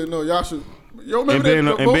vote. He's like, no, y'all should. Yo, and being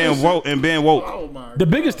woke. Oh my! The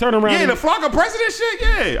biggest turnaround. Yeah, the Flocko president shit.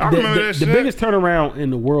 Yeah, I remember that shit. The biggest turnaround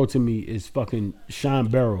in the world to me is fucking Sean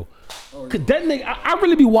Barrow. Cause that nigga, I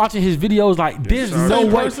really be watching his videos. Like, there's no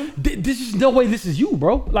way. This is no way. This is you,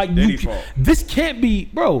 bro. Like, this can't be,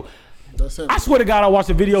 bro. I swear to God, I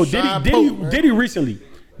watched a video. Diddy recently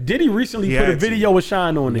put a video with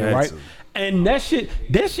Sean on there, right? And that shit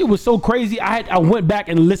was so crazy. I went back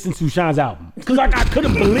and listened to Sean's album because I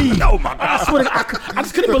couldn't believe. Oh my God! I swear to God, I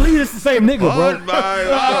just couldn't believe it's the same nigga, bro.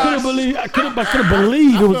 I couldn't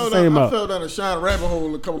believe it was the same. I fell down a Sean rabbit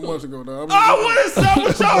hole a couple months ago, dog. What is up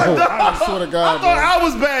with y'all, dog? I swear to God, I thought I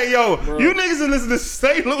was bad, yo. Bro. You niggas are listening to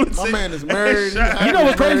Stay Lunatic. My man is married. You know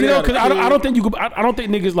what's crazy though? Because I don't think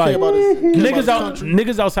niggas like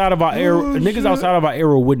niggas outside of our era. Niggas outside of our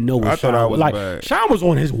era wouldn't know what Sean was like. Sean was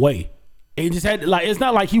on his way. He just had like it's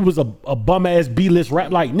not like he was a bum ass B-list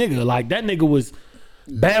rap like nigga. Like that nigga was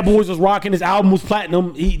Bad Boys was rocking, his album was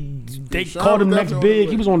platinum. They called him next big.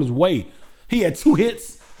 He was on his way. He had 2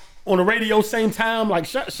 hits on the radio same time. Like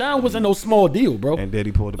Sean wasn't no small deal, bro. And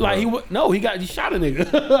Diddy pulled the like he shot a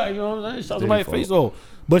nigga. You know what I'm saying? Shot somebody's face off.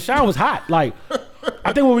 But Sean was hot. Like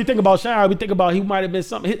I think when we think about Sean, we think about he might have been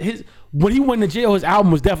something. When he went to jail, his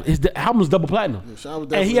album was double platinum,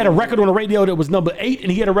 and he had a record on the radio that was number 8,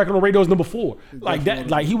 and he had a record on the radio that was number 4. Like that,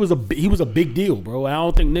 like he was a big deal, bro. I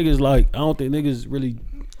don't think niggas really.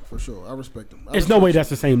 For sure, I respect him. It's no way that's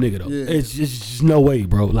the same nigga though. Yeah. It's just no way,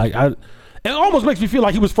 bro. Like it almost makes me feel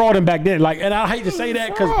like he was frauding back then. Like, and I hate to say that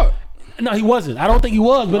because no, he wasn't. I don't think he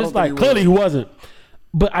was, but it's like clearly he wasn't.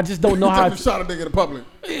 But I just don't know how. Shot a nigga in public,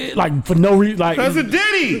 like for no reason. Like because of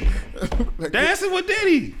Diddy, dancing with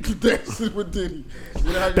Diddy. Dancing with Diddy.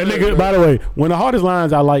 That nigga. By the way, one of the hardest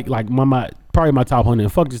lines I like probably my top 100.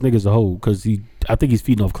 And fuck this nigga as a whole because I think he's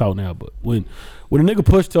feeding off clout now. But when the nigga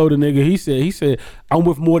Push told the nigga, he said I'm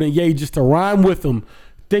with more than Ye just to rhyme with him.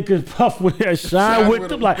 Think of Puff with that shine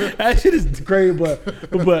with him. Like that shit is great,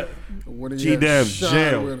 but G-Dab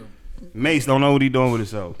jail. Mace don't know what he doing with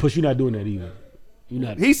himself. Push, you not doing that either.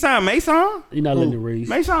 He signed Mason? You're not letting it raise.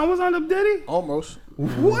 Mason was under Diddy? Almost.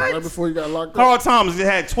 What? Right before he got locked up. Carl Thomas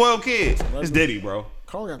had 12 kids. It's Diddy, bro.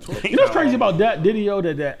 Carl got 12. You know what's crazy about that Diddy, yo,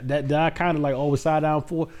 that I kind of like always side down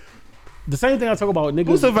for? The same thing I talk about niggas.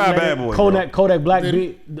 Who survived Bad Boy? Kodak Black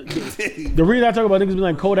being the reason I talk about niggas being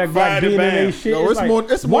like Kodak Black being in their shit. No,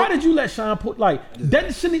 it's more. Why did you let Sean put like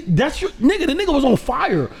that? That's your nigga. The nigga was on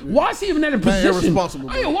fire. Why is he even in that position? Irresponsible.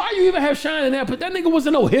 Why you even have Shine in that? But that nigga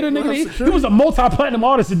wasn't no hitter, nigga. He was a multi-platinum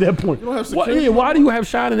artist at that point. Why do you have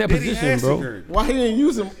Shine in that position, bro? Why he ain't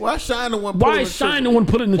using? Why Shine the one? Why is Shine the one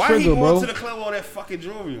putting the trigger, bro? Why he going to the club with all that fucking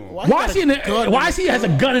jewelry on? Why is he in the? Why is he has a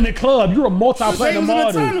gun in the club? You're a multi-platinum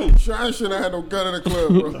artist. Shine shouldn't have had no gun in the club,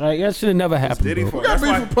 bro. Like, that should have never happened. Bro. You got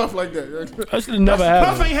beef with Puff like that. That should have never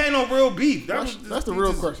happened. Puff ain't had no real beef. That's the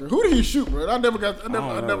real question. Who did he shoot, bro? I never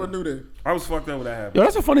knew that. I was fucked up with that happened. Yo,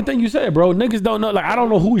 that's a funny thing you said, bro. Niggas don't know. Like, I don't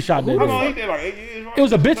know who he shot. How long he did? Like 8 years. It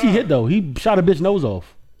was a bitch he hit though. He shot a bitch nose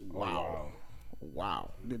off. Wow.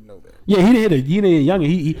 Didn't know that. Yeah, he didn't hit a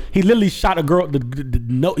youngin. He literally shot a girl.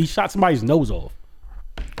 He shot somebody's nose off.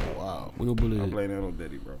 Wow. We don't believe. I'm blaming that on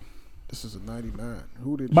Diddy, bro. This is a 99.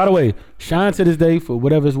 Who did? By the way, Shine to this day, for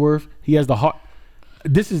whatever it's worth, he has the heart.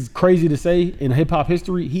 This is crazy to say in hip hop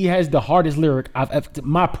history. He has the hardest lyric I've ever.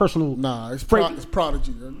 My personal. Nah, it's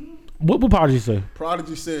Prodigy. What Prodigy say?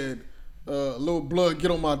 Prodigy said, "Little blood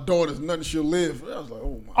get on my daughters, nothing she'll live." I was like,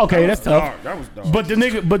 oh my. Okay, that's tough. That was dark. But the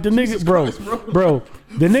nigga, bro,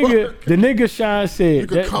 the nigga Shine said, "You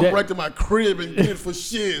could come right to my crib and get it for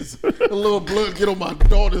shiz. A little blood get on my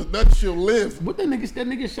daughters, nothing she'll live." What that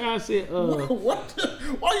nigga Shine said? What?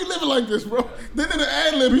 Why you living like this, bro? Then in the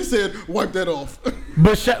ad lib, he said, "Wipe that off."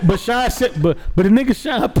 But Shine said, but the nigga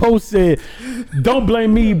Shine post said, "Don't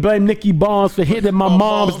blame me, blame Nicky Barnes for hitting my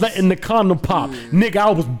mom's letting the condom pop. Nigga, I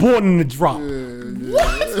was born in the drop." What?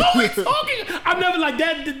 Who we talking? I'm never like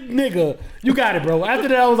that nigga. You got it, bro. After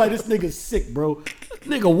that, I was like, this nigga's sick, bro.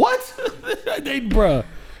 Nigga, what? Bruh,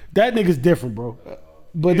 that nigga's different, bro.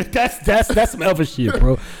 But that's some other shit,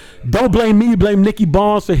 bro. Don't blame me, blame Nicky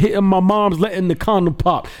Barnes for hitting my mom's letting the condom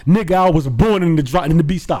pop. Nigga, I was born in the drop, and the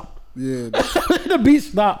beat stopped. Yeah. The beat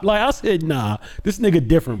stopped. Like, I said, nah, this nigga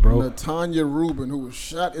different, bro. Tanya Rubin, who was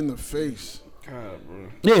shot in the face. God, bro.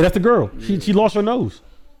 Yeah, that's the girl. Yeah. She lost her nose.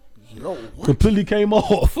 Yo, what? Completely came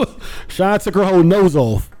off. Shine took her whole nose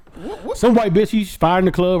off. What? Some white bitch, she's fired in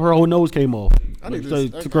the club, her whole nose came off. I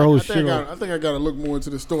think I gotta look more into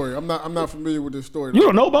the story. I'm not familiar with this story. You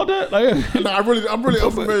don't know about that? Like, no, I'm really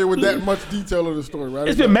unfamiliar with that much detail of the story. Right?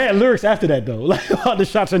 It's been mad lyrics after that though, like about the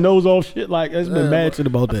shots her nose off shit. Like it's been mad shit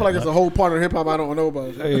about that. I feel like it's a whole part of hip hop I don't know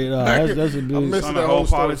about. Hey, that's a big. I'm missing the whole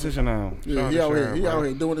politician now. Yeah, he out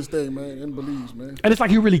here doing his thing, man, in Belize, man. And it's like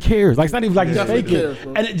he really cares. Like it's not even like he's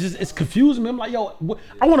faking. And it's confusing me. I'm like, yo,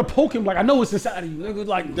 I want to poke him. Like I know it's inside of you, nigga.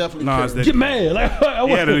 Like definitely get mad. Like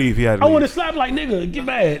he had to leave. I want to slap like nigga, get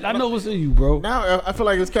mad. I know what's in you, bro. Now I feel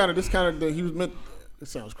like it's kind of he was meant. It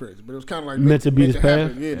sounds crazy, but it was kind of like meant to be his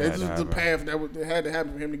path. Yeah, that's just the path that had to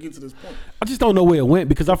happen for him to get to this point. I just don't know where it went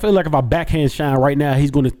because I feel like if I backhand Shine right now, he's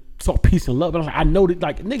gonna talk peace and love. But I know that,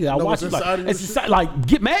 like nigga, I watch it like it's inside, like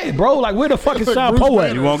get mad, bro. Like where the fuck is Sean Poe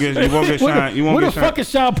at? You won't get Shine. Where the fuck is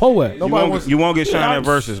Sean Poe at? You won't get Shine at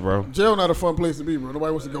verses, bro. Jail not a fun place to be, bro.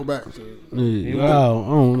 Nobody wants to go back. So. Yeah, I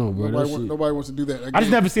don't know, bro. Nobody wants to do that. I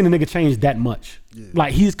just never seen a nigga change that much. Yeah.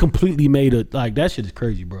 Like he's completely made a like that shit is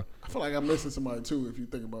crazy, bro. I feel like I'm missing somebody too. If you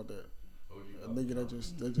think about that, a nigga that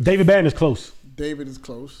just David Bannon is close. David is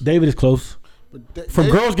close. But from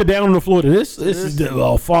girls get down on the floor to this is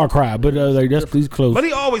a far cry. But like he's close. But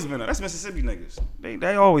he always been that's Mississippi niggas.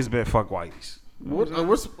 They always been fuck whiteys.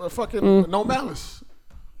 What's fucking No Malice?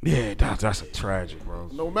 Yeah, that's a tragic, bro.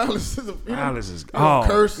 No Malice is Malice is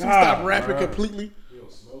curse. He stopped rapping completely.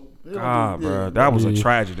 God, bro, that was a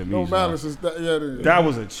tragedy to me. No Malice is that. Yeah, that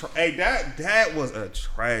was a that was a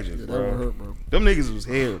tragedy, bro. That hurt, bro. Them niggas was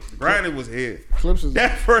here. Brandon was here. Clips is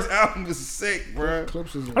that first album was sick, bro.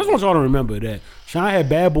 Clips is. I just want y'all to remember that Sean had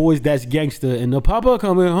Bad Boys, That's Gangsta, and the Papa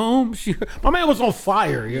Coming Home. My man was on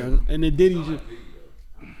fire, yeah. And then Diddy just.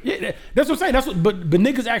 Yeah, that's what I'm saying. That's what, but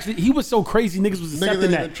niggas actually, he was so crazy. Niggas was accepting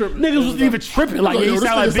that. Niggas wasn't even tripping. Like, he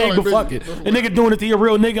sound like big, but fuck it. And nigga doing it to your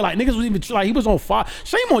real nigga. Like, niggas was even like, he was on fire.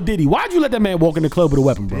 Shame on Diddy. Why'd you let that man walk in the club with a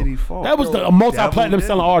weapon, bro? That was a multi-platinum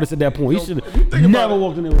selling artist at that point. He should have never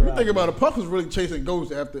walked in there with a weapon. Think about it. Puff was really chasing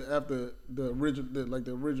ghosts after the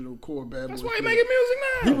original core Bad Boys. That's why he making music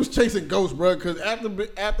now. He was chasing ghosts, bro. Because after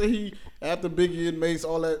Biggie and Mace,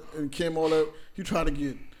 all that, and Kim, all that, he tried to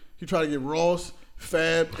get Ross,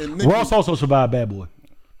 Fab, and Nicki. Ross also survived Bad Boy.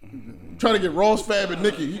 Trying to get Ross, Fab, and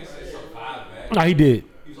Nicki. Nah, he did.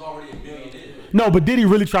 He was already a millionaire. No, but did he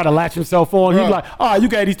really try to latch himself on? He was like, all right, you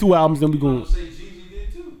got these 2 albums, then we going. Jeezy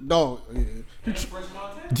did too. No, yeah.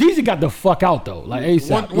 Jeezy got the fuck out though, like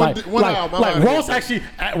ASAP. One album, like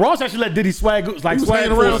Ross actually let Diddy swag. Like he was swag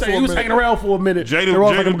hanging around he was hanging around for a minute. And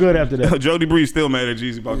Ross like, I'm good after that. Jody Breeze still mad at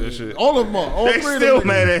Jeezy about that shit. All of them are. All they three still of them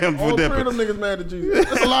mad at him for all dipping. All 3 of them niggas mad at Jeezy.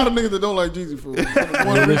 There's a lot of niggas that don't like Jeezy for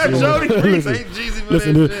Jody Breeze ain't Jeezy for that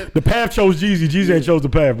shit. The path chose Jeezy. Jeezy ain't chose the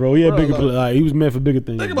path, bro. He had bigger. Like, he was meant for bigger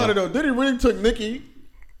things. Think about it though. Diddy really took Nicki.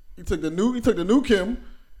 He took the new Kim.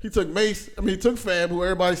 He took Mace. I mean, he took Fab, who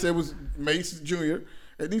everybody said was Mace Jr.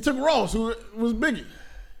 And he took Ross, who was Biggie.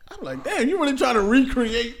 I'm like, damn, you really trying to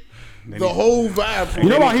recreate the whole vibe. You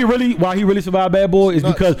know why he really survived Bad Boy is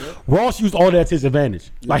because Ross used all that to his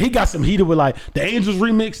advantage. Yeah. Like, he got some heated with like the Angels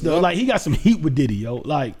remix. Like, he got some heat with Diddy, yo.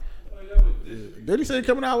 Like, Diddy said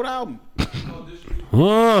coming out with an album.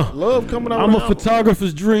 Love coming out. I'm a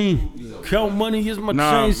photographer's dream. Count money is my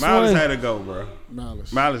chain swing. Malice had to go, bro.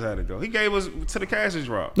 Malice had to go. He gave us to the Cashes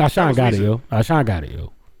drop. Nah, Sean got it, yo. Sean got it,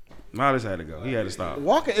 yo. Malice had to go. He had to stop.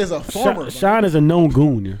 Walker is a farmer. Sean is a known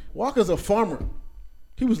goon, yeah. Walker's a farmer.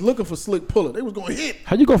 He was looking for Slick Puller. They was going to hit.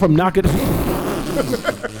 How you go from knocking? He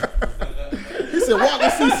said, Walker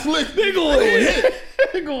see Slick. They going to hit.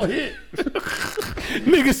 They going to hit.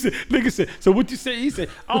 Nigga said, so what you say? He said,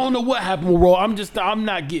 I don't know what happened with Raw. I'm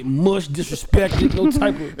not getting mushed, disrespected, no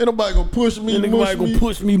type of. Ain't nobody going to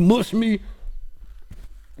push me, mush me.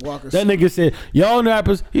 Walker that nigga said, y'all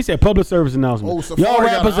rappers, he said public service announcement. Y'all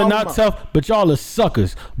rappers are not tough, but y'all are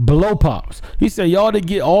suckers. Blow pops. He said, y'all that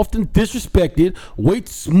get often disrespected, wait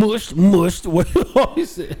mushed. He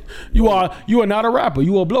said, you are not a rapper,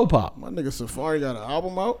 you are a blow pop. My nigga Safari got an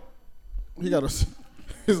album out. He got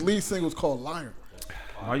his lead single's called Liar.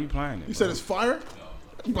 How you playing it? He said it's fire?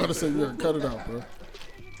 I'm about to say, yeah, cut it out, bro.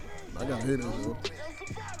 I got haters, bro.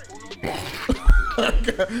 I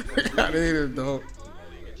got haters, dog.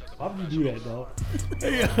 Why would you do that, dog?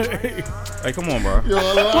 Hey, come on, bro. You're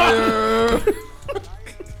a liar.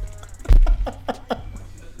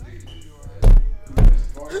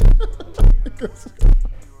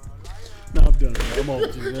 No, I'm done. I'm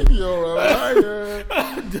off, man. You're a liar.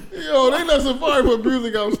 Yo, they let Safari put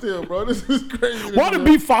music out still, bro. This is crazy. Why the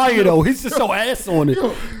beat fire, though? He's just so ass on it.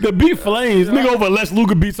 The beat flames. Nigga over Les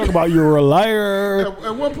Luger beat talking about you're a liar.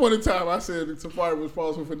 At one point in time, I said Safari was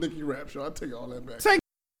responsible for Nicki Rap Show. I take all that back.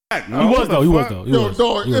 He was though. Yo,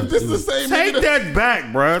 dog, if this is the same take that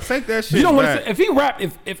back, bro. Take that shit. You don't back. Want to if he rap,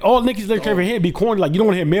 if all Nicki's lyrics ever hear be corny, like you don't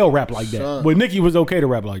want to hear male rap like that. But Nicki was okay to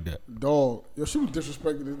rap like that. Dog, yo, she was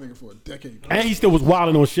disrespecting this nigga for a decade. And he still was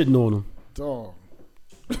wilding on shitting on him. Dog,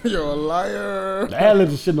 you're a liar. The ad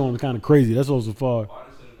libs and shitting on him kind of crazy. That's also far.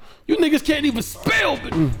 You niggas can't even spell.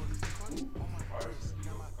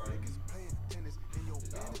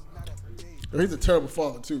 But, he's a terrible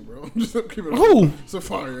father too, bro. Just keep it Who?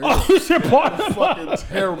 Safari. Oh, he's your partner. Fucking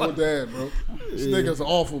terrible dad, bro. This nigga's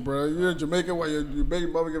awful, bro. You're in Jamaica while your baby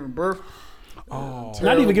mother giving birth. Oh,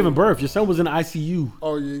 not even giving birth. Your son was in the ICU.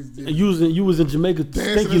 Oh yeah. You was in Jamaica.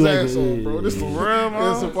 Dancing his ass off, bro. This is real,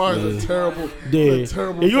 man. Safari's a terrible. Yeah,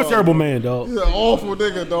 terrible. You're a terrible man, dog. He's an awful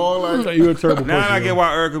nigga, dog. Like you're a terrible. Now person, I get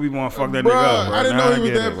why Erica be want to fuck that nigga up, bro. I didn't know he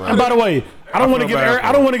was that. And by the way, I don't want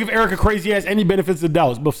to give Erica crazy ass any benefits of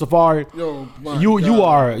doubt. But Safari, yo, you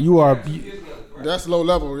are. That's low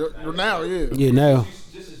level now, yeah. Yeah, now.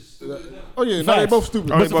 Oh yeah, now they both stupid.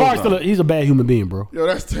 But Safari's he's a bad human being, bro. Yo,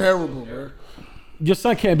 that's terrible, bro. Your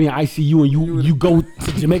son can't be in ICU and you go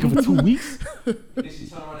to Jamaica for 2 weeks.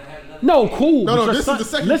 No, cool. No, this is the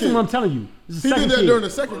second Listen kid. What I'm telling you. He did that during the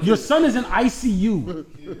second kid. Your son is in ICU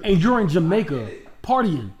and you're in Jamaica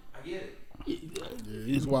partying. Yeah,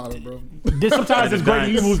 He's wild, bro. Sometimes it's great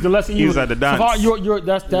evils, the lesser evils. He was at the dance.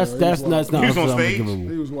 That's not. He was on stage?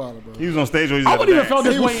 He was wild, bro. He was on stage or he was I at the wouldn't even dance? felt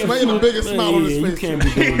this He was way. smiling the biggest smile on his You face. can't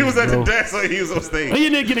be doing He was at the bro. dance or he was on stage. He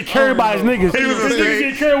didn't get carried by his niggas. He was on His niggas stage.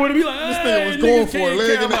 get carried with him. He like, This nigga was going for it,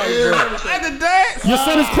 leg in the air. At the dance? Your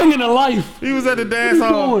son is clinging to life. He was at the What dance you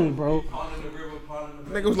hall. doing, bro?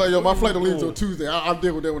 Nigga was like, yo, my flight don't leave till Tuesday. I'll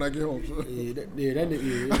deal with that when I get home. So. Yeah, that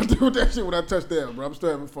nigga. I'll deal with that shit when I touch down, bro. I'm still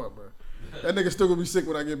having fun, bro. That nigga still gonna be sick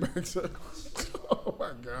when I get back. So. Oh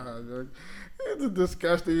my god, yo. It's a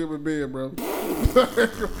disgusting human being, bro. Shit,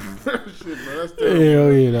 bro. That's terrible.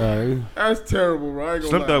 Hell yeah, dog. That's terrible, bro. I ain't gonna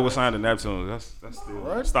Slim lie. Thug was signed to Neptune. That's still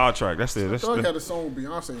Right? Star Trek. That's still. Thug had a song with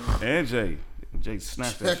Beyonce in it. And Jay. Jay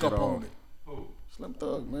snatched that Check shit up off. on it. Slim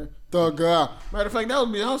Thug, man. Thug. Matter of fact, that was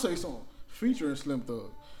Beyonce's song featuring Slim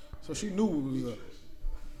Thug. So she knew it was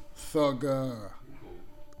Thug.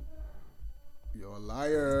 You're a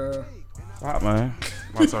liar. Stop, man.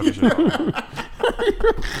 I'm talking shit.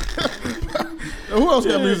 Who else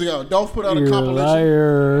got music out? Dolph put out a You're a compilation.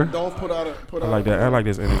 liar. Dolph put out. I like that. I like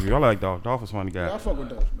this interview. I like Dolph. Dolph is a funny I guy. fuck with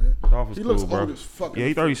Dolph, man. Dolph is He cool, looks bro. old as fuck. Yeah,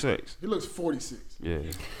 he's 36. He looks 46. Yeah.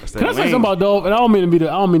 That's that Can I say lean. something about Dolph? And I don't mean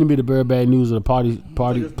to be the very bad news of the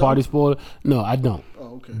party spoiler. No, I don't.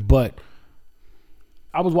 Oh, okay. But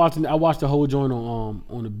I watched the whole joint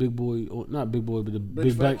on the Big Boy, or not Big Boy, but the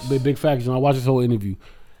Big Facts. I watched this whole interview.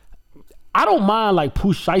 I don't mind like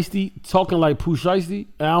Pooh Shiesty talking like Pooh Shiesty,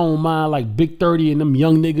 and I don't mind like Big 30 and them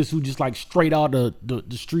young niggas who just like straight out the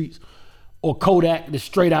streets, or Kodak that's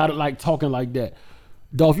straight out of like talking like that.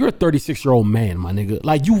 Dolph, you're a 36-year-old man, my nigga.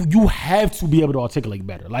 Like you have to be able to articulate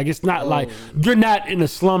better. Like it's not like you're not in the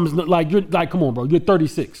slums. Like you're like, come on, bro. You're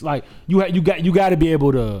 36. Like you got to be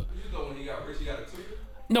able to.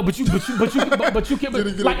 No, but you can.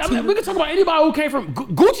 Like I mean, we can talk about anybody who came from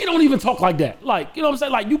Gucci. Don't even talk like that. Like you know what I'm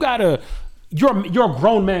saying. Like you gotta. You're a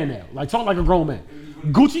grown man now. Like talk like a grown man.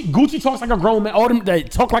 Gucci talks like a grown man. All them they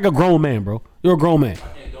talk like a grown man, bro. You're a grown man.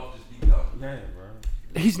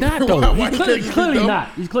 He's not though. Why He's clearly not.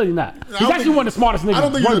 He's clearly not. He's actually one of the smartest niggas. I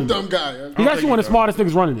don't think he's a running dumb it. guy. He's actually one of the smartest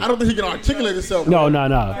niggas running it. I don't think he can articulate himself. No.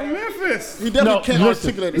 Memphis. He definitely can't listen,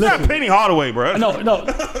 articulate He's himself. not Penny Hardaway, bro. No.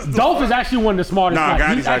 Dolph is actually one of the smartest. Nah, like, God,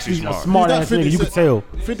 he's he's actually a smart. smart He's not ass nigga. You can 50 tell.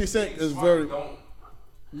 50 Cent is very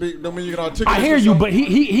big. Don't mean you can articulate. I hear you, himself. but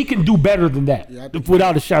he can do better than that. Yeah, I think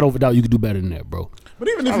Without a shadow of a doubt, you can do better than that, bro. But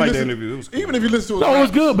even if I you like listen, that interview. It was cool. even if you listen to it, No, it was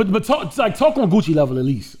good, but talk on Gucci level at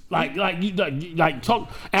least. Like talk.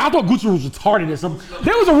 And I thought Gucci was retarded or something.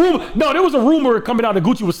 There was a rumor. No, there was a rumor coming out that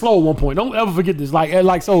Gucci was slow at one point. Don't ever forget this.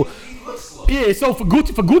 Like so. Yeah, so for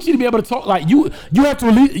Gucci to be able to talk, like you have to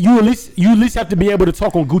at least have to be able to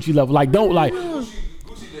talk on Gucci level. Like don't like. Gucci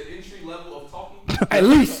the entry level of talking. At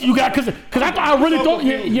least you got because I really thought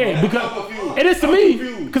because it is to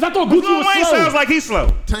me because I thought Gucci Lil was Wayne slow. sounds like he's slow.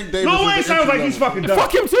 Tank Davis Lil is Wayne the sounds entry like he's level. fucking dumb.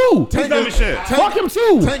 Fuck him too. He's dumb as shit. Fuck him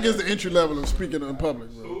too. Tank is the entry level of speaking in public,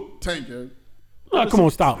 bro. Tank, yo. Oh, come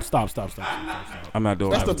on, stop. I'm not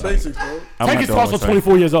doing That's the basics, bro. Tank is also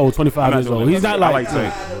 24 years old, 25 years old. He's not I like, like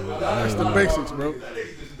Tank. That's the basics, bro.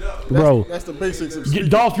 bro. That's the basics of speaking.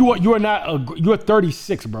 Dolph, you are not. You're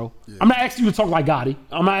 36, bro. I'm not asking you to talk like Gotti.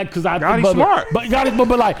 I'm not because Gotti's but, smart. But Gotti,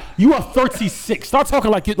 but like you are 36. Start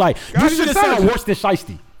talking like you like. You Gotti's should have sounded intelligent. worse than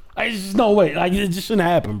Shiesty. Like, there's just no way. Like it just shouldn't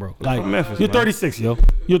happen, bro. Like from Memphis, you're man. 36, yo.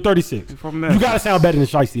 You're 36. from You Memphis. gotta sound better than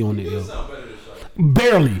Shiesty on there, yo.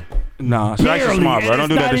 Barely. Nah, Shicey's Barely, smart, bro. and Don't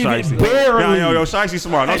do it's that to not even Shicey. barely. Yo, Shicey's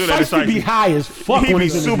smart. Don't do that to Shiesty be Shicey. high as fuck. He when be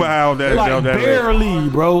he's in super the- high on that. Like on that barely,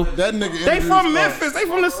 bro. That nigga. They interviews from are- Memphis. They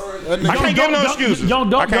from this. That nigga- I can't give no excuses.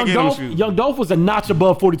 Young I can't give no excuses. Dolph was a notch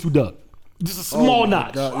above 42 Doug. Just a small Oh my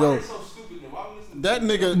notch. God, yo. That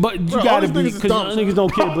nigga. But you bro, gotta all be these niggas is because dumb. niggas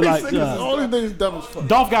don't care. But like, All these niggas dumb as fuck.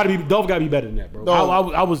 Dolph gotta be better than that, bro.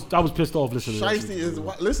 Dog. I was pissed off listening to that Shiesty shit. is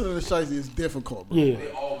listening to Shiesty is difficult, bro. Yeah,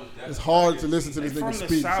 It's hard to listen to this From nigga the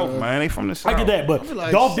speak. South, son. man. They from the South. I get that, but I be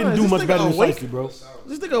like, Dolph son, didn't is do this much nigga better than awake? Shiesty, bro.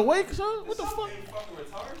 This nigga awake, son? What the fuck?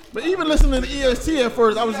 But even listening to EST at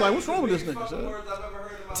first, I was like, what's wrong with this nigga,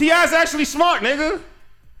 son? T.I.'s actually smart, nigga.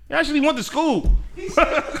 He actually went to school. He said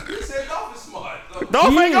Dolph is smart. Dolph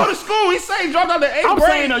ain't is. go to school. He said he dropped out the 8th I'm grade.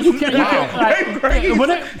 saying though, you can't like, Eighth grade.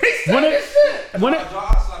 when it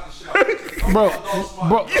bro,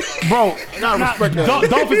 I respect that.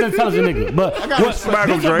 Dolph is an intelligent nigga, but respect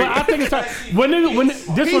him, Drake. I think it's like when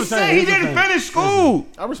this He was said he didn't finish school.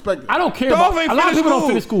 I respect it. I don't care Dolph about ain't a lot of finished people don't school.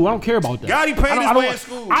 finish school. I don't care about that. Gotti paid his I way don't- in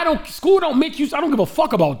school. School don't make you. I don't give a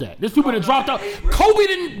fuck about that. There's people that dropped out. Kobe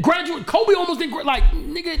didn't graduate. Kobe almost didn't like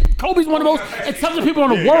nigga. Kobe's one of the most intelligent people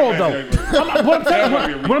in the world though.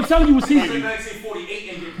 What I'm telling you is he's.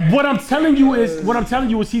 1948 and What I'm telling you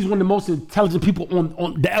is he's one of the most intelligent people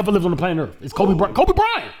on that ever lived on the planet Earth. It's Kobe Bryant. Kobe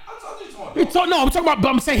Bryant. I'm talking about, but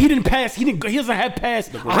I'm saying he didn't pass. He doesn't have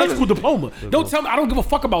passed a high school diploma. Don't tell me. I don't give a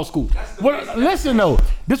fuck about school. Listen though,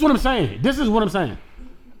 this is what I'm saying.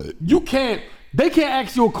 They can't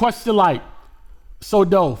ask you a question like, so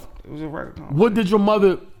Dolph, what did your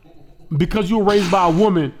mother, because you were raised by a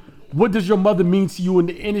woman, what does your mother mean to you in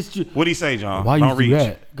the industry? What'd he say, John? Why you do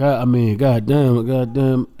that?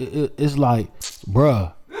 Goddamn, it's like,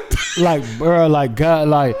 bruh.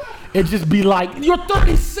 It just be like, you're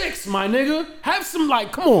 36, my nigga. Have some,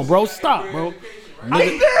 like, come on, bro. Stop, bro. I'm not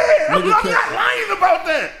lying about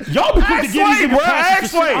that. Y'all be quick to get these niggas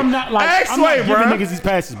passes. I'm not giving niggas these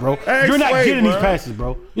passes, bro. You're not getting these passes,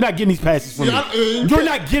 bro. You're not getting these passes from me. You're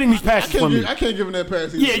not getting these passes from me. I can't give him that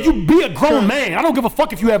pass either. Yeah, you be a grown man. I don't give a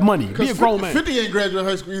fuck if you have money. Be a grown man. 50 ain't graduated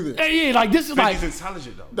high school either. Yeah, like this is like. He's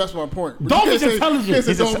intelligent though. That's my point. Dolph is intelligent. You can't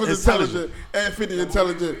say Dolph is intelligent and 50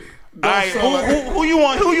 intelligent. Alright, who you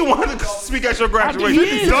want to speak at your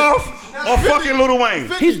graduation? Dolph or fucking Lil Wayne?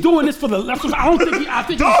 He's doing this for the. I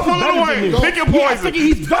think Dolph or Lil Wayne. Pick your poison. I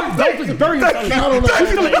think Dolph is very intelligent. He's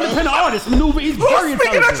still an independent artist. Maneuver. He's very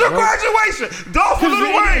intelligent. Speaking at your graduation, Dolph or Lil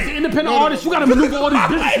Wayne. As an independent artist, you got to maneuver all these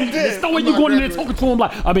business. There's no way you going in there talking to him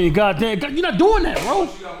like, I mean, goddamn, you're not doing that, bro.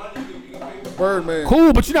 Birdman.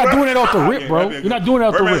 Cool, but you're not doing it off the rip, bro. You're not doing it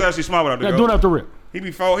off the rip. Birdman's actually smart without the You're not doing it off the rip. He be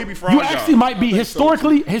fraud. You actually might be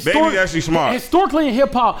historically actually smart. Historically in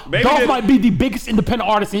hip hop, Dolph might be the biggest independent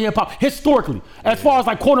artist in hip hop historically, as far as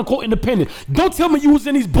like quote unquote independent. Don't tell me you was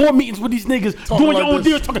in these board meetings with these niggas doing your own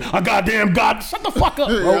deal, talking a goddamn god. Shut the fuck up,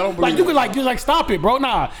 bro. Like you can stop it, bro.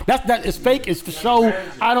 Nah, that is fake. It's for show.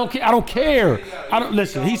 I don't care.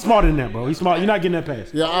 Listen. He's smarter than that, bro. He's smart. You're not getting that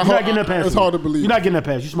pass. Yeah, you're not getting that pass. It's hard to believe. You're not getting that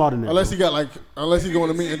pass. You're smarter than that. Unless he go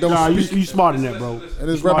in a meeting and don't speak. You smarter than that, bro.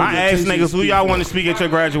 I asked niggas who y'all want to speak at your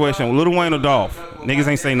graduation. Lil Wayne or Dolph? Niggas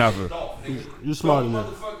ain't say nothing. You smarter than that.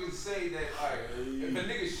 Motherfuckers say that, if a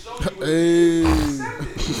nigga show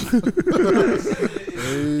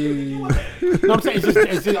you No, I'm saying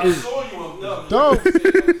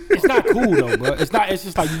it's not cool though, bro. It's not. It's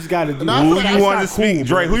just like you just gotta do. Who you want to speak,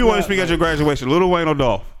 Dre? Who you want to speak at your graduation? Lil Wayne or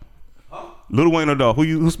Dolph? Lil Wayne or Dolph?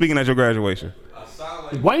 Who's speaking at your graduation?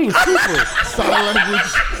 Wayne's super. Sign language.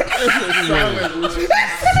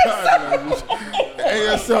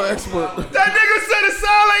 ASL expert. That nigga said a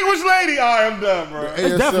sign language lady. All right, I'm done, bro.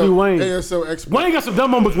 It's definitely Wayne. ASL expert. Wayne got some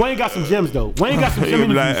dumb moments. Wayne got some gems though. Wayne got some gem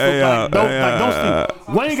interviews. Don't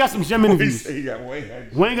sleep. Wayne got some gem interviews.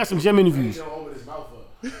 Wayne got some gem interviews.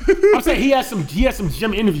 I'm saying he has some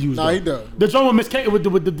gem interviews. Nah, though. he does. The joint with Miss K with the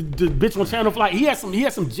bitch on Channel Fly. He has some. Wayne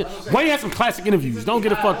has some classic interviews. Don't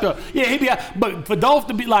get it fucked up. Yeah, he be. But for Dolph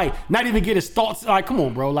to be like not even get his thoughts. Like, come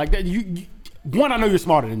on, bro. Like that. You one, I know you're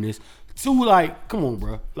smarter than this. Two, like, come on,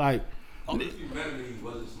 bro. Like, if you met him and he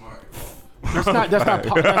wasn't smart. That's not.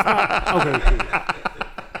 Okay.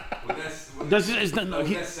 That's satisfying.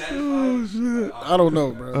 I don't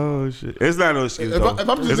know, bro. Oh shit! It's not no excuse.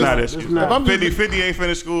 It's not an excuse. If I'm 50 ain't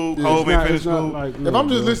finished school. Hov ain't finished school. Like, if I'm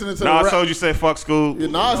just listening to Nas told you said fuck school. Yeah,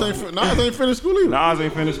 Nas ain't finished school either. Nas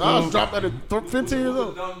ain't finished school. Nas dropped at 15 years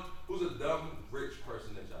old. Who's a dumb rich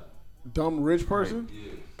person that y'all? Dumb rich person?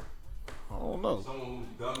 Yeah. I don't know. Someone who's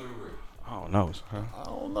dumb and rich. I don't know. I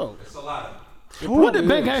don't know. It's a lot of them. What did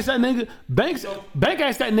Bank ask that nigga? Bank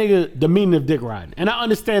asked that nigga the meaning of dick riding, and I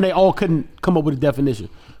understand they all couldn't come up with a definition.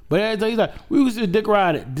 But he's like, we was a dick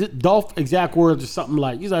riding. Dolph exact words or something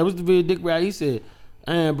like. He's like, what's the video dick ride? He said,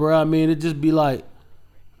 bro, I mean, it just be like,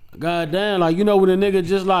 goddamn, like you know when a nigga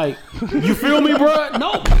just like, you feel me, bro?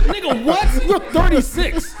 No, nigga, what? You're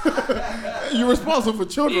 36. You're responsible for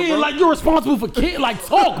children, Yeah, bro. like you're responsible for kids. Like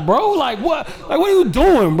talk, bro. Like what? Like what are you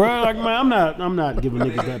doing, bro? Like man, I'm not giving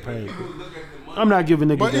niggas that pain. I'm not giving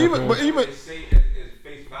niggas that pain. But even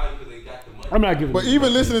I'm not giving. But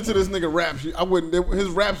even listening to this nigga raps, I wouldn't. His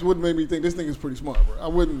raps wouldn't make me think this nigga's pretty smart, bro. I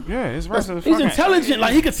wouldn't. Yeah, his raps. He's intelligent.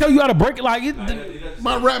 Like he could tell you how to break it. Like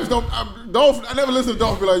my raps don't. Dolph. I never listen to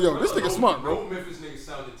Dolph be like, yo, this nigga smart, bro. No Memphis niggas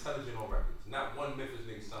sound intelligent on records. Not one Memphis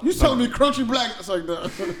nigga sound. You telling me Crunchy Black? It's like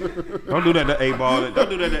that. Don't do that to A-Ball. Don't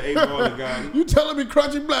do that to A-Ball, guy. You telling me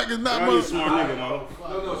Crunchy Black is not Gotti a smart nigga, man. No.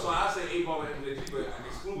 So I say A-Ball and MJG, but I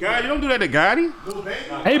exclude. Gotti, you don't do that to Gotti.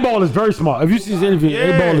 A-Ball is very smart. If you see his interview,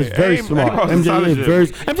 A-Ball is very smart. MJ is very.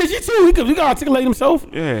 MJG too. He can articulate himself.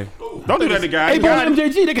 Yeah. Don't do that to Gotti. A-Ball and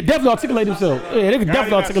MJG, they could definitely articulate themselves. Yeah, they could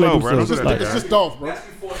definitely articulate themselves. It's just Dolph, bro.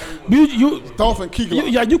 Dolph and Keegan.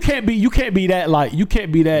 Yeah, you can't be that like you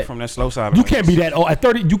can't be that from that slow side. You can't be that. Oh, at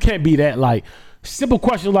 30, you can't be that like simple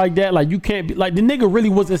question like that. Like you can't be like the nigga really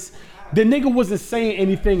wasn't. The nigga wasn't saying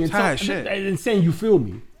anything and saying you feel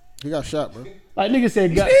me. He got shot, bro. Like nigga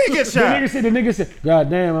said, God, did get shot. The nigga said, God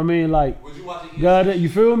damn, I mean, like, Would you watch it? God, you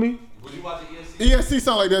feel me? Would you watch it? ESC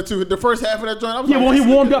sound like that too. The first half of that joint, I was Yeah, like, when he this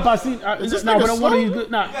warmed nigga- up, I see. Is this Nah, nigga but one of these slow? good.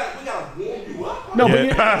 Nah, We gotta warm you up. no, but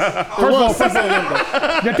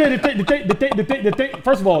the thing.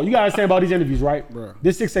 First of all, you gotta understand about these interviews, right? Bruh.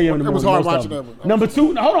 This 6 a.m. in the It was morning. hard most of watching them. that one. Number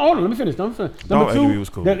two, hold on, let me finish. Number interview two, was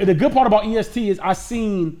cool. the good part about EST is I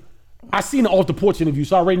seen the off the porch interview,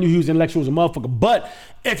 so I already knew he was intellectual as a motherfucker. But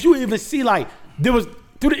if you even see, like, there was.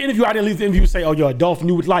 Through the interview, I didn't leave the interview say, "Oh, yo, Dolph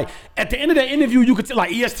knew it." Like at the end of that interview, you could tell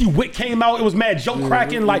like EST Wick came out. It was mad joke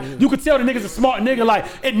cracking. Like you could tell the nigga's a smart nigga. Like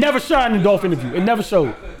it never showed in the Dolph interview. It never showed.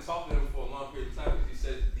 I couldn't talk to him for a long period of time because he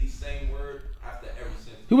said these same words after every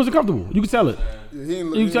sentence. He wasn't comfortable. You could tell it. Yeah, he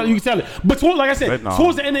ain't You can tell it. But like I said, But no.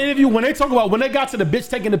 towards the end of the interview, when they got to the bitch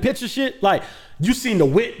taking the picture shit, like you seen the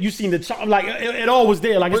wit, you seen the charm, like it all was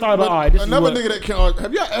there. Like it's not about all right. This another is nigga that can.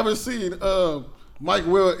 Have y'all ever seen Mike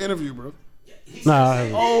Will interview, bro? Nah,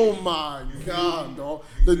 Oh my God, dog!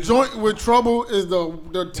 The joint with Trouble is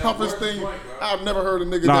the toughest thing I've never heard a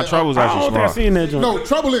nigga. Nah, that, Trouble's I actually don't think I smart. seen that joint. No,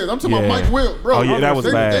 Trouble is. I'm talking about Yeah. Mike Will, bro. Oh, yeah, that was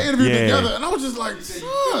they, bad. They interviewed Yeah. together, and I was just like,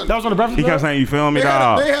 son. That was on the Breakfast He kept Club? saying, "You feel me, They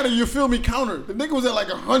dog?" had a you feel me counter. The nigga was at like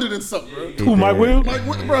 100 and something, bro. Who, Mike Will? Like,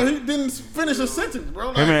 what, bro, he didn't finish a sentence,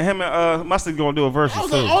 bro. Like, Him and Mustard gonna do a verse I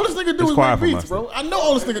was too. like, all this nigga do It's is quiet make for beats, Mustard. bro. I know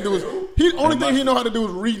all this nigga do is only thing he know how to do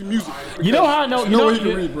is read music. You know how I know? There's no way he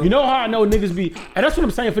can read, bro. You know how I know niggas be, and that's what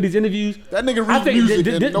I'm saying for these interviews. That nigga I reads think music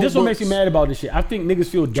and no this what makes me books. mad about this shit. I think niggas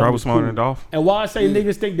feel dumb. Trouble is smarter cool. than Dolph? And why I say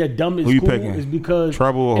niggas think that dumb is Who you cool picking? is because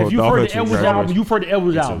Trouble or if you've Dolph heard or the two Edwards Jaguars? album, you've heard the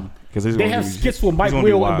Edwards too. album. 'Cause he's They gonna have be- skits with Mike he's gonna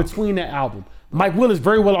be Will in wild. between that album. Mike Will is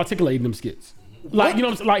very well articulating them skits. Like you know,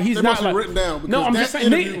 what I'm saying? Like he's They not must have like written down no. because I'm that just saying.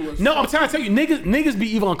 interview was No, I'm trying to tell you, niggas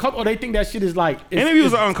be even uncomfortable. Or they think that shit is like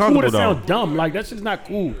Interviews are uncomfortable, cool to though. sound dumb. Like that shit's not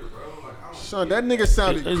cool. Son, that nigga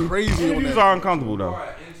sounded crazy on Interviews that. are uncomfortable though.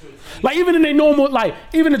 Like even in their normal, like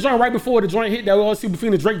even the joint right before the joint hit that we all see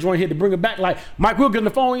between the Drake joint hit to bring it back. Like Mike will get on the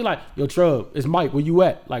phone, he like, yo Trub, it's Mike, where you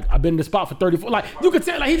at? Like I've been in the spot for 34. Like you could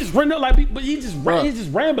tell, like he just running up, like but he's just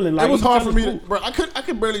rambling. Like It was he's hard for telling me, us to, bro. I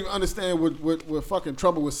could barely even understand what fucking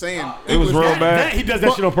Trouble was saying. It was real that bad. he does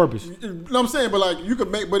that shit on purpose. You know what I'm saying? But like you could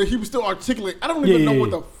make, but he was still articulate. I don't Yeah, even know yeah, what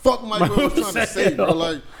yeah. the fuck Mike Will was trying to say, saying, bro. though.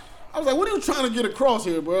 Like I was like, what are you trying to get across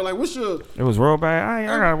here, bro? Like what's your It was real bad.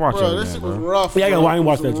 I gotta watch bro, it. that again, shit bro. was rough. Yeah, I bro. ain't It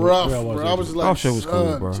watched was that joint. rough, Yeah, I watched bro. that I was just like, Dolph shit was cool,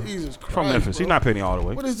 son, bro. Jesus Christ, From Memphis. bro. He's not Penny all the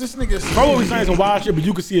way. What is this nigga? Bro was saying some wild shit, but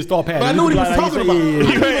you could see his thought pattern. But I knew what he was Like, talking said, about. yeah, I yeah, didn't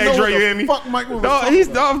yeah. even Hey, know Dre, what you the hear me? fuck Mike Will was Dog, talking he's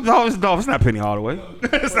about. Dolph. It's not Penny all the way.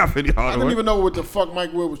 It's not Penny all I the didn't way. even know what the fuck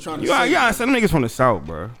Mike Will was trying to Yeah, say. I said them niggas from the South,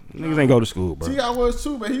 bro. Niggas ain't go to school, bro. T.I. was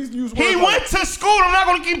too, but he's used words He like, went to school. I'm not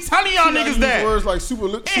gonna keep telling y'all T.I. niggas used that. words like super.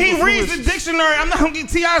 And he reads the dictionary. I'm not gonna get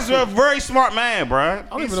T.I.'s a very smart man, bro. I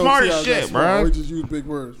don't He's even know smart if as T.I. shit, that smart, or bro. he just used big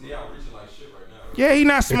words. Yeah, I'm reaching like shit right now. Yeah, he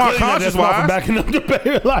not smart conscious wise. backing up the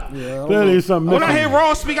baby. Like don't clearly know. something. When I hear missing.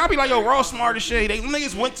 Raw speak, I'll be like, yo, Raw smart as shit. Them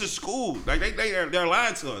niggas went to school. Like they're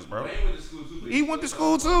lying to us, bro. They went to school too. He went to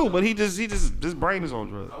school too, but he just his brain is on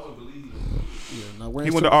drugs. I wouldn't believe it. Now, Wayne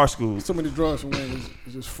He went took to our school. so many drugs from Wayne.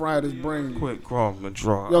 It just fried his brain. Quick draw, the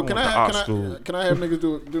draw. Yo, went can to I our have, school. can I have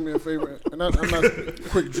niggas do me a favor? And I'm not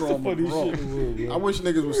quick draw, but raw. I wish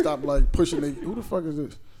niggas would stop like pushing. Who the fuck is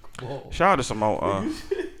this? Shout out to some more.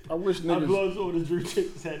 I wish I niggas. gloves over the Drew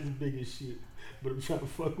Chicks had the biggest shit, but I'm trying to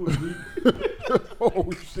fuck with me. Oh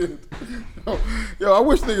shit. Yo, I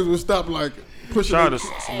wish niggas would stop like pushing. Shout out Their,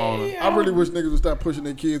 to some more. I really wish niggas would stop pushing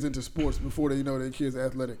their kids into sports before they know their kids are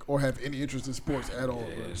athletic or have any interest in sports at all.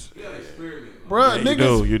 Bro, You niggas,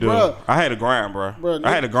 do, you do. Bruh, I had a grind, bro. Bruh,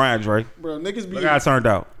 I had a grind, Dre. bro, niggas be Look how it turned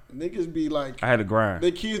out. niggas be like I had a grind.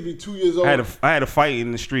 their kids be 2 years old. I had a fight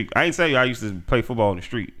in the street. I ain't tell you I used to play football in the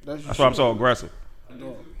street. That's That's why I'm so aggressive.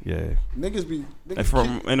 Dog. Yeah. Niggas be And niggas,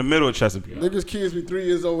 from in the middle of Chesapeake. niggas kids be 3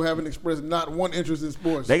 years old haven't expressed not one interest in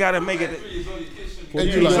sports. They gotta make it. and You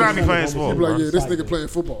you should not like, be playing you sport, be like, bro. yeah, this nigga playing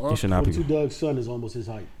football, huh? You should not be. 42 Doug's son is almost his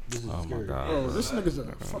height. This is Oh my scary. god. Bro, this nigga's a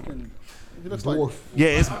fucking. He looks like. Dwarf.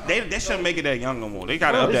 Yeah, they shouldn't make it that young no more. They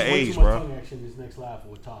gotta up This that is way age, too much bro. tongue action this next live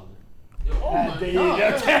for a toddler. God.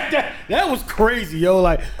 That was crazy, yo.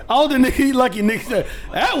 Like all the nigga, lucky niggas said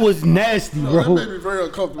that was nasty, That bro. made me very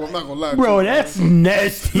uncomfortable. I'm not gonna lie. to Bro, you, that's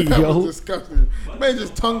nasty, that was yo. disgusting. Man,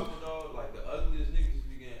 just tongue. Like the ugliest niggas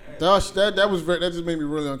be getting ass. That was very. That just made me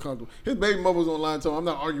really uncomfortable. His baby mother was online telling him,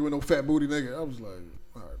 I'm not arguing with no fat booty nigga. I was like,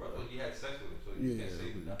 all right, bro. Bro, he had sex with him, so you Yeah, can't say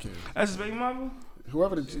you that. can't. That's his baby mama.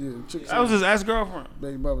 Whoever the chick That was his ex girlfriend.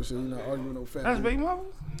 baby mother said, you're not arguing with no fat That's his booty. baby mama.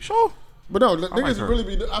 Sure. But no, niggas really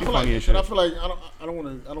be. I feel like I don't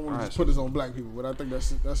want to just put this on black people, but I think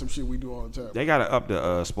that's some shit we do all the time. They gotta up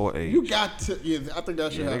the sport age. You got to, I think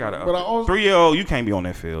that should happen. They gotta up. But I also 3-year-old, you can't be on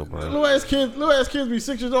that field, bro. little ass kids be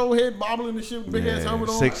 6 years old, head bobbling and shit, big ass helmet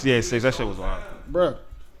on. 6. That shit was wild. Bruh.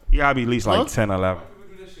 You gotta be at least like 10 or 11.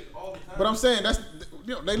 But I'm saying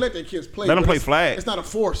they let their kids play. Let them play flag. It's not a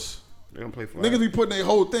force. They don't play flag. Niggas be putting their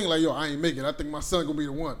whole thing like, yo, I ain't making it. I think my son gonna be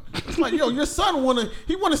the one. It's like, yo, your son wanna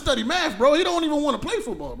study math, bro. He don't even want to play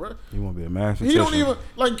football, bro. He wanna be a mathematician. He don't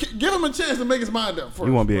even give him a chance to make his mind up first. He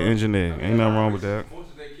wanna be an engineer. Ain't nothing wrong with that.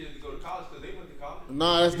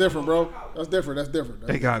 Nah, that's different, bro. That's different.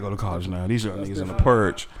 They gotta go to college now. These young niggas in the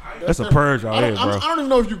purge. That's a purge out here, bro. I don't even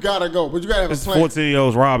know if you gotta go, but you gotta have a plan.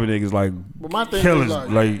 14-year-olds robbing niggas like killers,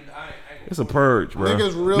 like. It's a purge, bro. Them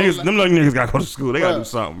young niggas gotta go to school. They gotta do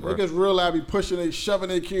something, bro. Niggas real life be shoving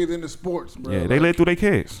their kids into sports, bro. Yeah, they live through their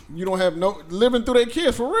kids. You don't have living through their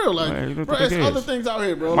kids for real, like, bro. There's other things out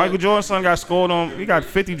here, bro. Michael Jordan's son got scored on. He got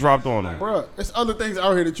 50 dropped on him, bro. It's other things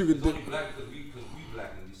out here that you can do,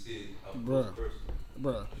 bro.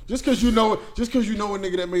 Bro, just cause you know a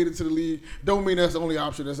nigga that made it to the league, don't mean that's the only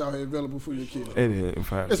option that's out here available for your kid. It is, in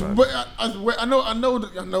fact. I know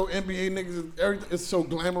NBA niggas. Everything is so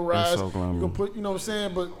glamorized. It's so glamour. You can put, you know what I'm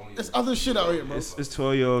saying, but it's other shit out here, bro. It's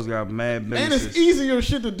 12-year-olds got mad businesses. And it's easier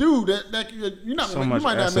shit to do that you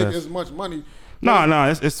might not make as much money. No,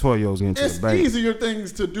 it's 12-year-olds getting to the bank. It's easier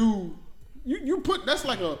things to do. You put that's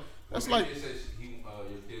like. Your kid said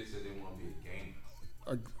they want to be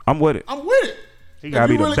a gamer. I'm with it. He gotta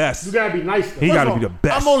be the best. You gotta be nice. He gotta be the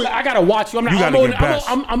best. I gotta watch you. I'm not. You gotta get best.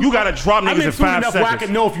 You gotta drop niggas in 5 seconds. Where I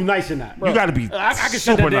can know if you're nice or not. You gotta be. I can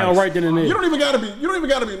shut that down right then and there. You don't even gotta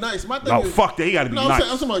be nice. My thing is, fuck that. He gotta be nice. I'm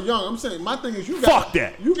talking about young. I'm saying my thing is fuck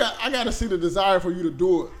that. I gotta see the desire for you to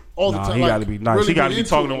do it all the time. He gotta be nice. Really he gotta be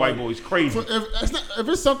talking to white boys crazy. If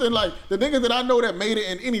it's something like the niggas that I know that made it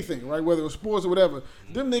in anything, right? Whether it was sports or whatever,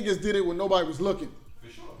 them niggas did it when nobody was looking.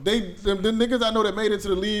 The niggas I know that made it to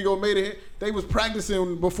the league or made it, they was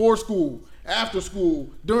practicing before school, after school,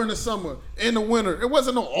 during the summer, in the winter. It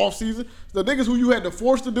wasn't no off season. The niggas who you had to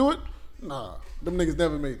force to do it, nah, them niggas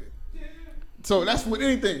never made it. So that's with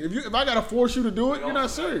anything. If I gotta force you to do it, you're not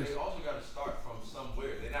serious. They also gotta start from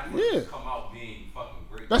somewhere. They're not gonna come out being fucking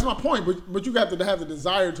great. That's my point. But you got to have the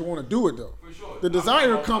desire to want to do it though. For sure. The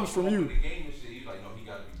desire comes from you.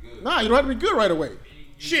 Nah, you don't have to be good right away.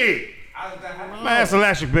 Shit. Man, that's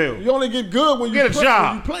electric bill. You only get good when you get a job.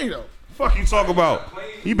 When you play though. Fuck you talk about?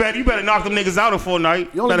 You better knock them niggas out in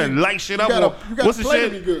Fortnite. You better light shit up. What's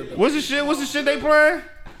the shit? What's the shit they playing?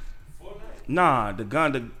 Nah, the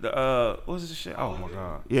gun. What's the shit? Oh my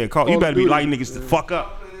god. Yeah, you better be lighting niggas the fuck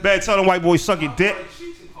up. Better tell them white boys suck your dick.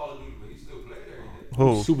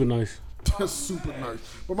 Who? Super nice. That's super nice.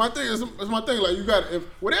 But my thing is, like you got if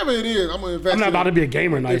whatever it is, I'm gonna invest. I'm not about to be a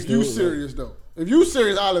gamer nice. If you serious though. If you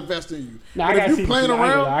serious, I'll invest in you. Nah, but if you playing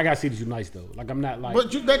around, I gotta see that you nice though. Like I'm not like. But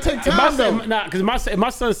that take time though. Nah, because if my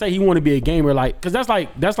son say he want to be a gamer, like, because that's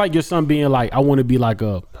like your son being like, I want to be like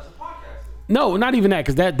a. That's a podcast. No, not even that,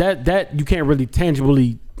 because that you can't really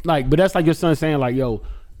tangibly like. But that's like your son saying like, yo,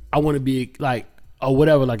 I want to be like or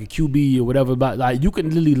whatever, like a QB or whatever. But like you can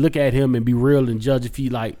literally look at him and be real and judge if he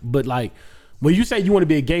like. But like when you say you want to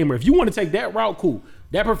be a gamer, if you want to take that route, cool.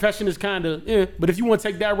 That profession is kind of, but if you want to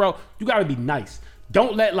take that route, you got to be nice.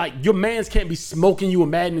 Don't let, like, your mans can't be smoking you in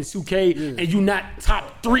Madden and 2K and you not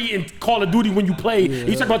top 3 in Call of Duty when you play. And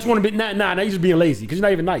you talk about you want to be, nah, now you just being lazy because you're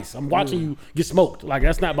not even nice. I'm watching you get smoked. Like,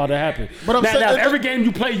 that's not about to happen. But I'm saying, every game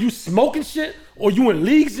you play, you smoking shit or you in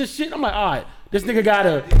leagues and shit, I'm like, all right, this nigga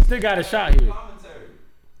got a shot here.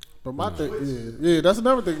 But my thing, that's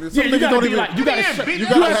another thing. Some you gotta be like, you gotta have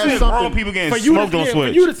something. People getting smoked on Switch.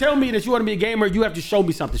 For you to tell me that you want to be a gamer, you have to show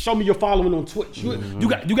me something. Show me your following on Twitch.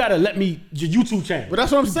 You gotta let me your YouTube channel. But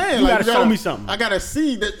that's what I'm saying. You gotta show me something. I gotta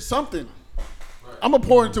see that something. I'm gonna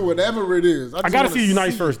pour into whatever it is. I gotta see you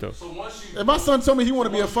nice first though. If my son told me he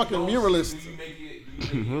want to be a fucking muralist,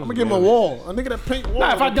 I'm gonna give him a wall. A nigga that paint walls.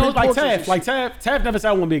 Nah, if I don't like Taff never said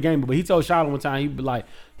I want to be a gamer, but he told Shiloh one time he'd be like,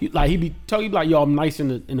 yo, I'm nice in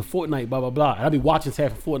the Fortnite, blah blah blah. And I'd be watching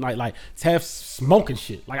Taff in Fortnite, like Taff smoking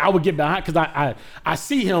shit. Like I would get behind because I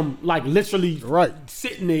see him like literally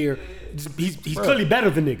sitting there. He's clearly better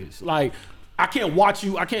than niggas. Like I can't watch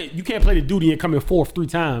you. You can't play the duty and come in fourth 3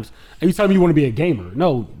 times. And you tell me you want to be a gamer?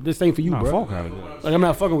 No, this ain't for you, bro. Like I'm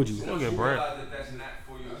not fucking with you. Still get bread. That's not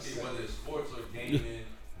for you. Whether it's sports or gaming,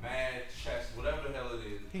 math, chess, whatever the hell it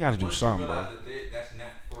is. You gotta do something, bro. That's not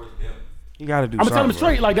for them. You gotta do. I'm gonna tell him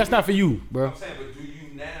straight, like that's not for you, bro. I'm saying, but do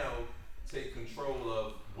you now take control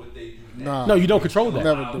of what they do? Nah. No, you don't control that.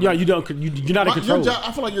 Never do. Yeah, you don't. You're not in control.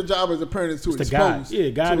 I feel like your job as a parent is to It's expose. to guide. Yeah,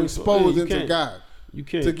 guide to expose and to guide. You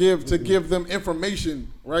can't. To give them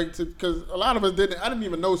information, right? Because a lot of us didn't. I didn't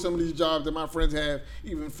even know some of these jobs that my friends have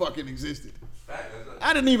even fucking existed.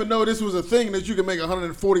 I didn't even know this was a thing that you could make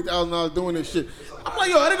 $140,000 doing this shit. I'm like,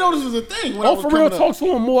 yo, I didn't know this was a thing. When I was for real, coming talk up. to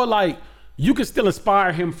him more like you can still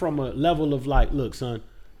inspire him from a level of like, look, son,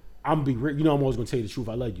 I'm be you know I'm always gonna tell you the truth.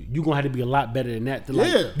 I love you. You're gonna have to be a lot better than that. To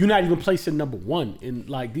like, Yeah. You're not even placing number one in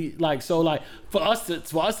like the like so like for us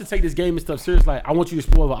to take this game and stuff serious. Like I want you to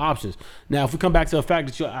explore the options. Now if we come back to the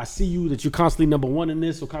fact that I see you that you're constantly number one in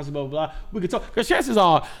this or constantly blah blah blah, we can talk. Because chances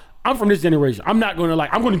are I'm from this generation. I'm not gonna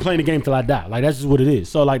I'm gonna be playing the game till I die. Like that's just what it is.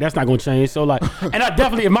 So like that's not gonna change. So like and I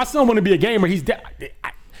definitely if my son want to be a gamer,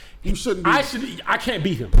 You shouldn't be. I can't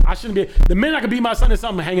beat him. I shouldn't be. The minute I can beat my son in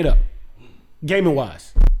something, hang it up. Gaming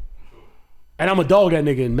wise. And I'm a dog that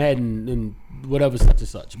nigga in Madden and whatever such and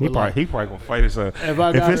such. He probably gonna fight his son.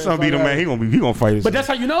 If his son beat him, man, he gonna fight his son. But that's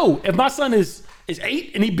how you know. If my son is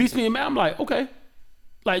 8 and he beats me in Madden, I'm like, okay.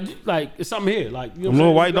 Like it's something here. Like you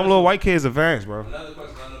know them little white kids advance, bro. Another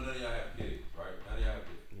question. I know none of y'all have kids, right? None of y'all have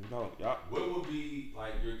kids. No, y'all. What would be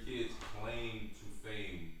like your kids' claim to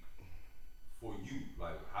fame for you?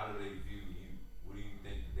 Like, how do they view you? What do you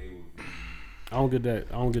think they would view you? I don't get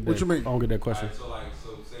that. What you mean? I don't get that question. Right,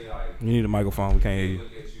 so say like You need a microphone. We can't hear you.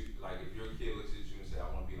 look at you, like if your kid looks at you and say,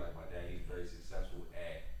 I want to be like my dad, he's very successful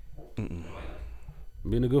at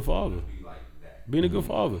Being a good father. be like that. Being a good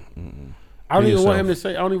father. I don't even want him to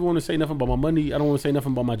say. I don't even want to say nothing about my money. I don't want to say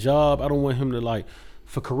nothing about my job. I don't want him to like.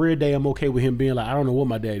 For career day, I'm okay with him being like, I don't know what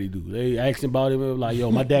my daddy do. They asking about him like,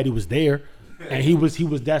 yo, my daddy was there, and he was.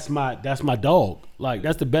 That's my dog. Like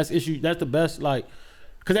that's the best issue. That's the best like,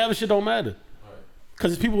 cause that other shit don't matter.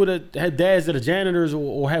 Because it's people that have dads that are janitors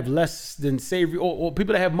or have less than savory, or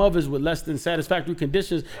people that have mothers with less than satisfactory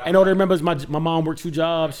conditions. And all they remember is my mom worked 2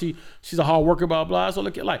 jobs. She's a hard worker, blah blah. So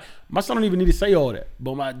look at like my son don't even need to say all that.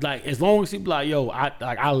 But as long as he be like, yo,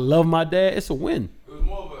 I love my dad, it's a win. It was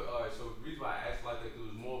more of a so the reason why I asked like that, it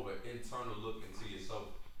was more of an internal look into yourself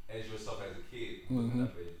as a kid, looking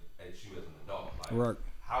up at you as an adult. Like, Right.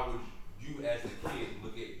 how would you as a kid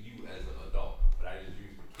look at you as an adult? But I just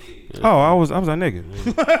used the kid. Oh, I was that nigga.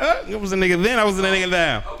 I was a nigga then. I was a nigga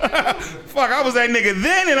now. Fuck, I was that nigga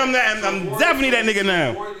then, and I'm definitely that nigga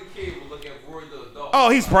now. Roy the kid would look at Roy the adult. Oh,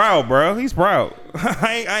 he's proud, bro. He's proud.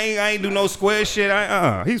 I ain't do no square shit.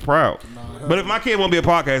 He's proud. But if my kid won't be a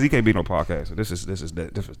podcast, he can't be no podcaster. This is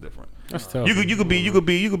different. That's tough. You could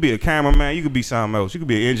be a cameraman. You could be something else. You could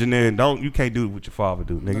be an engineer. You can't do what your father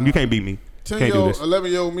do, nigga. You can't beat me. 10-year-old,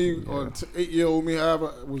 11-year-old me, or 8-year-old me,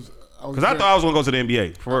 however, was. Because I thought I was gonna go to the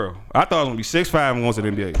NBA for real. I thought I was gonna be 6'5" and going to the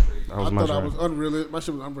NBA. I thought I was unrealistic. My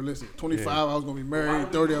shit was unrealistic. 25, I was gonna be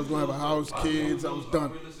married. 30, I was gonna have a house, kids. I was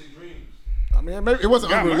done. I mean, maybe it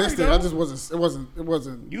wasn't unrealistic. I just wasn't. It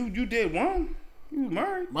wasn't. You did one. You was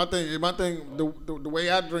married. My thing. The way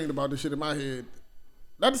I dreamed about this shit in my head.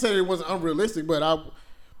 Not to say it wasn't unrealistic, but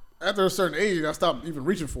after a certain age, I stopped even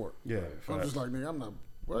reaching for it. Yeah. I'm just like, nigga, I'm not.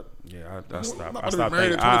 What? Yeah, I stopped. I'm I about to be stopped married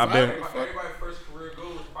thinking. at I've been. 25. Everybody's first career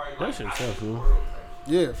goal is probably That like, shit I tough, see the man. world.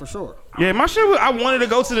 Yeah, for sure. Yeah, my shit was, I wanted to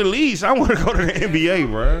go to the leagues. I wanted to go to the NBA,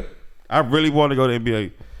 bro. I really wanted to go to the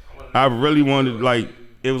NBA. I really wanted, like,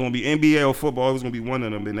 it was going to be NBA or football. It was going to be one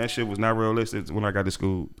of them. And that shit was not realistic when I got to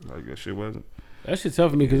school. Like, that shit wasn't. That shit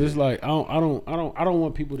tough for me because it's like I don't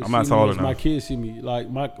want people to I'm see not me tall as my enough. kids see me. Like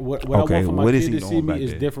what Okay, I want for my what is kid he to see doing me back is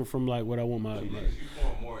there? different from like what I want my. Like, You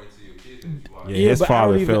form more into your kids than you are. Yeah, his but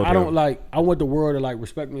father failed I don't him. like. I want the world to like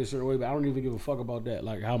respect me a certain way, but I don't even give a fuck about that.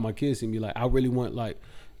 Like how my kids see me. Like I really want I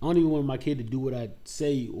don't even want my kid to do what I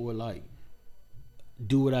say or like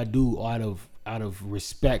do what I do out of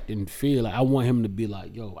respect and fear. Like I want him to be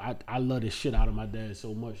like, yo, I love the shit out of my dad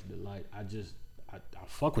so much that like I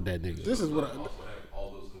fuck with that nigga. This is what I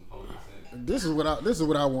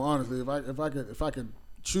want honestly. If I could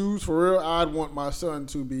choose for real, I'd want my son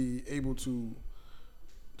to be able to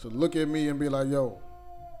look at me and be like, yo,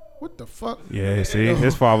 what the fuck? Yeah, see,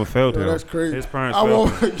 his father failed him. That's crazy. His parents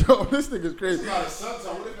failed him. Yo, this nigga's crazy.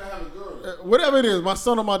 Whatever it is, my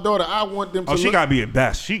son or my daughter, I want them to. Oh, she gotta be the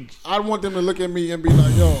best. I want them to look at me and be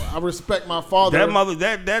like, yo, I respect my father. That mother,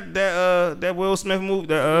 that Will Smith move,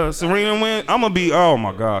 that Serena win. I'm gonna be. Oh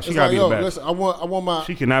my God, she It's gotta like, be the yo, best. listen, I want my.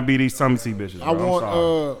 She cannot be these Tommy C bitches. Bro. I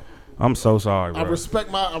want. I'm so sorry, bro. I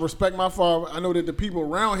respect my father. I know that the people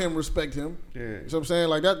around him respect him. Yeah. You know what I'm saying?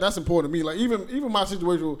 Like that's important to me. Like even my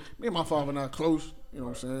situation, me and my father not close, you know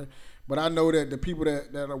what I'm saying? But I know that the people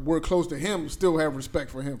that were close to him still have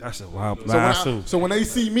respect for him. That's a wild. So when they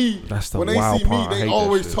see me, they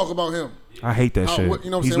always talk about him. I hate that shit. You know what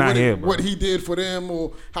I'm He's saying? not here, bro. What he did for them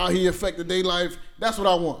or how he affected their life. That's what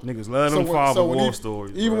I want. Niggas love them father war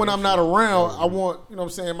stories. Even when I'm not around, I want, you know what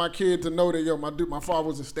I'm saying, my kid to know that, my father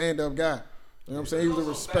was a stand-up guy. You know what I'm saying? He was a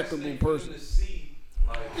respectable person.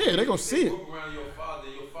 Yeah, they gonna see it. Around your father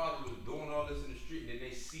was doing all this in the street, and then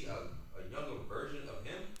they see a younger version of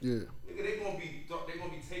him. Yeah. Nigga, they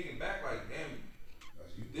gonna be taken back like, damn,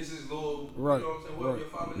 this is little. Right. You know what I'm saying? Whatever your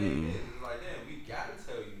father's name is, it's like, damn, we gotta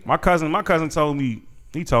tell you. My cousin told me.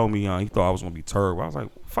 He told me he thought I was gonna be terrible. I was like,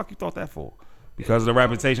 "Fuck, you thought that for?" Because of the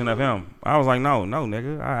reputation of him. I was like, no,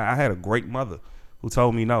 nigga. I had a great mother who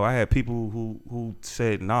told me no. I had people who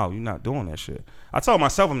said, no, you're not doing that shit. I told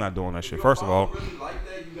myself I'm not doing that shit. First of all, if your father really like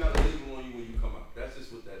that, you got a label on you when you come out. That's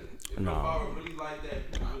just what that is. If your father really like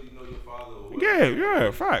that, you really know your father. Or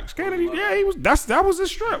yeah, facts. Kennedy, yeah, he was. That was his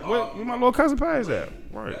strip. Where my little cousin Paz at.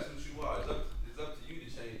 Right. That's what you are. It's up to you to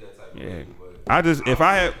change that type of label. But I was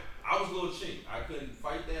a little chink. I couldn't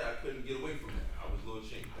fight that. I couldn't get away from that. I was a little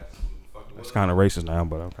chink. That's what the fuck it was. It's kind of racist now,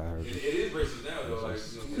 but okay. I heard you. It is racist now, though. Like,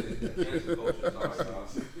 you know, cancel culture.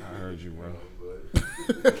 I heard you, bro.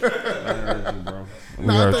 I heard you, bro.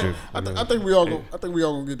 I think we all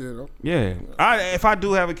gonna get there though. Yeah. If I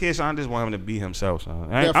do have a kid, son, I just want him to be himself, son.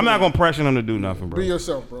 I'm not gonna pressure him to do nothing, bro. Be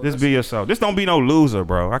yourself, bro. Just be yourself. Just don't be no loser,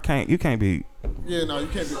 bro. You can't be. Yeah, no, you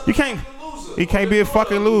can't be. You can't. He can't be a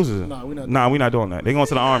fucking loser. Nah, we not doing that. They going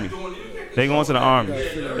to the army. They going to the army.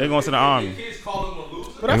 They going to the army.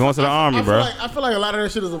 They going to the army, bro. I feel like a lot of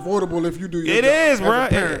that shit is avoidable if you do your job. It is, bro.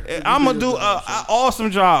 I'm gonna do an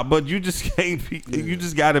awesome job, but you just can't be. Yeah. You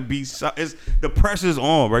just gotta be. The pressure's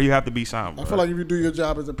on, bro. You have to be something. Bro. I feel like if you do your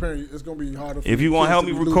job as a parent, it's gonna be harder. If you want to help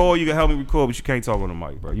me record, you can help me record, but you can't talk on the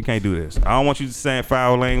mic, bro. You can't do this. I don't want you to saying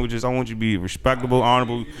foul languages. I want you to be a respectable,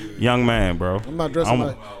 honorable young man, bro. I'm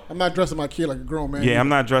not dressing my kid like a grown man. Yeah, I'm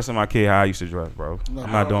not dressing my kid how I used to dress, bro. No,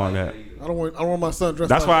 I'm not doing that. I don't want my son dressed.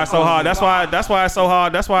 That's why it's so hard. That's why it's so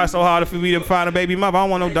hard. That's why it's so hard for me to find a baby mother. I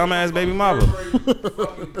don't want no dumbass baby mother.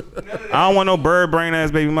 I don't want no bird brain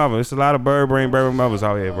ass baby mother. It's a lot of bird brain baby mothers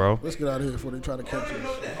out here, bro. Let's get out of here before they try to catch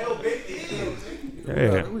us.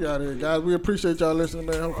 Yeah. We out here, guys. We appreciate y'all listening,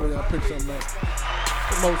 man. Hopefully y'all pick something up.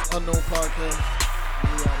 The most unknown podcast.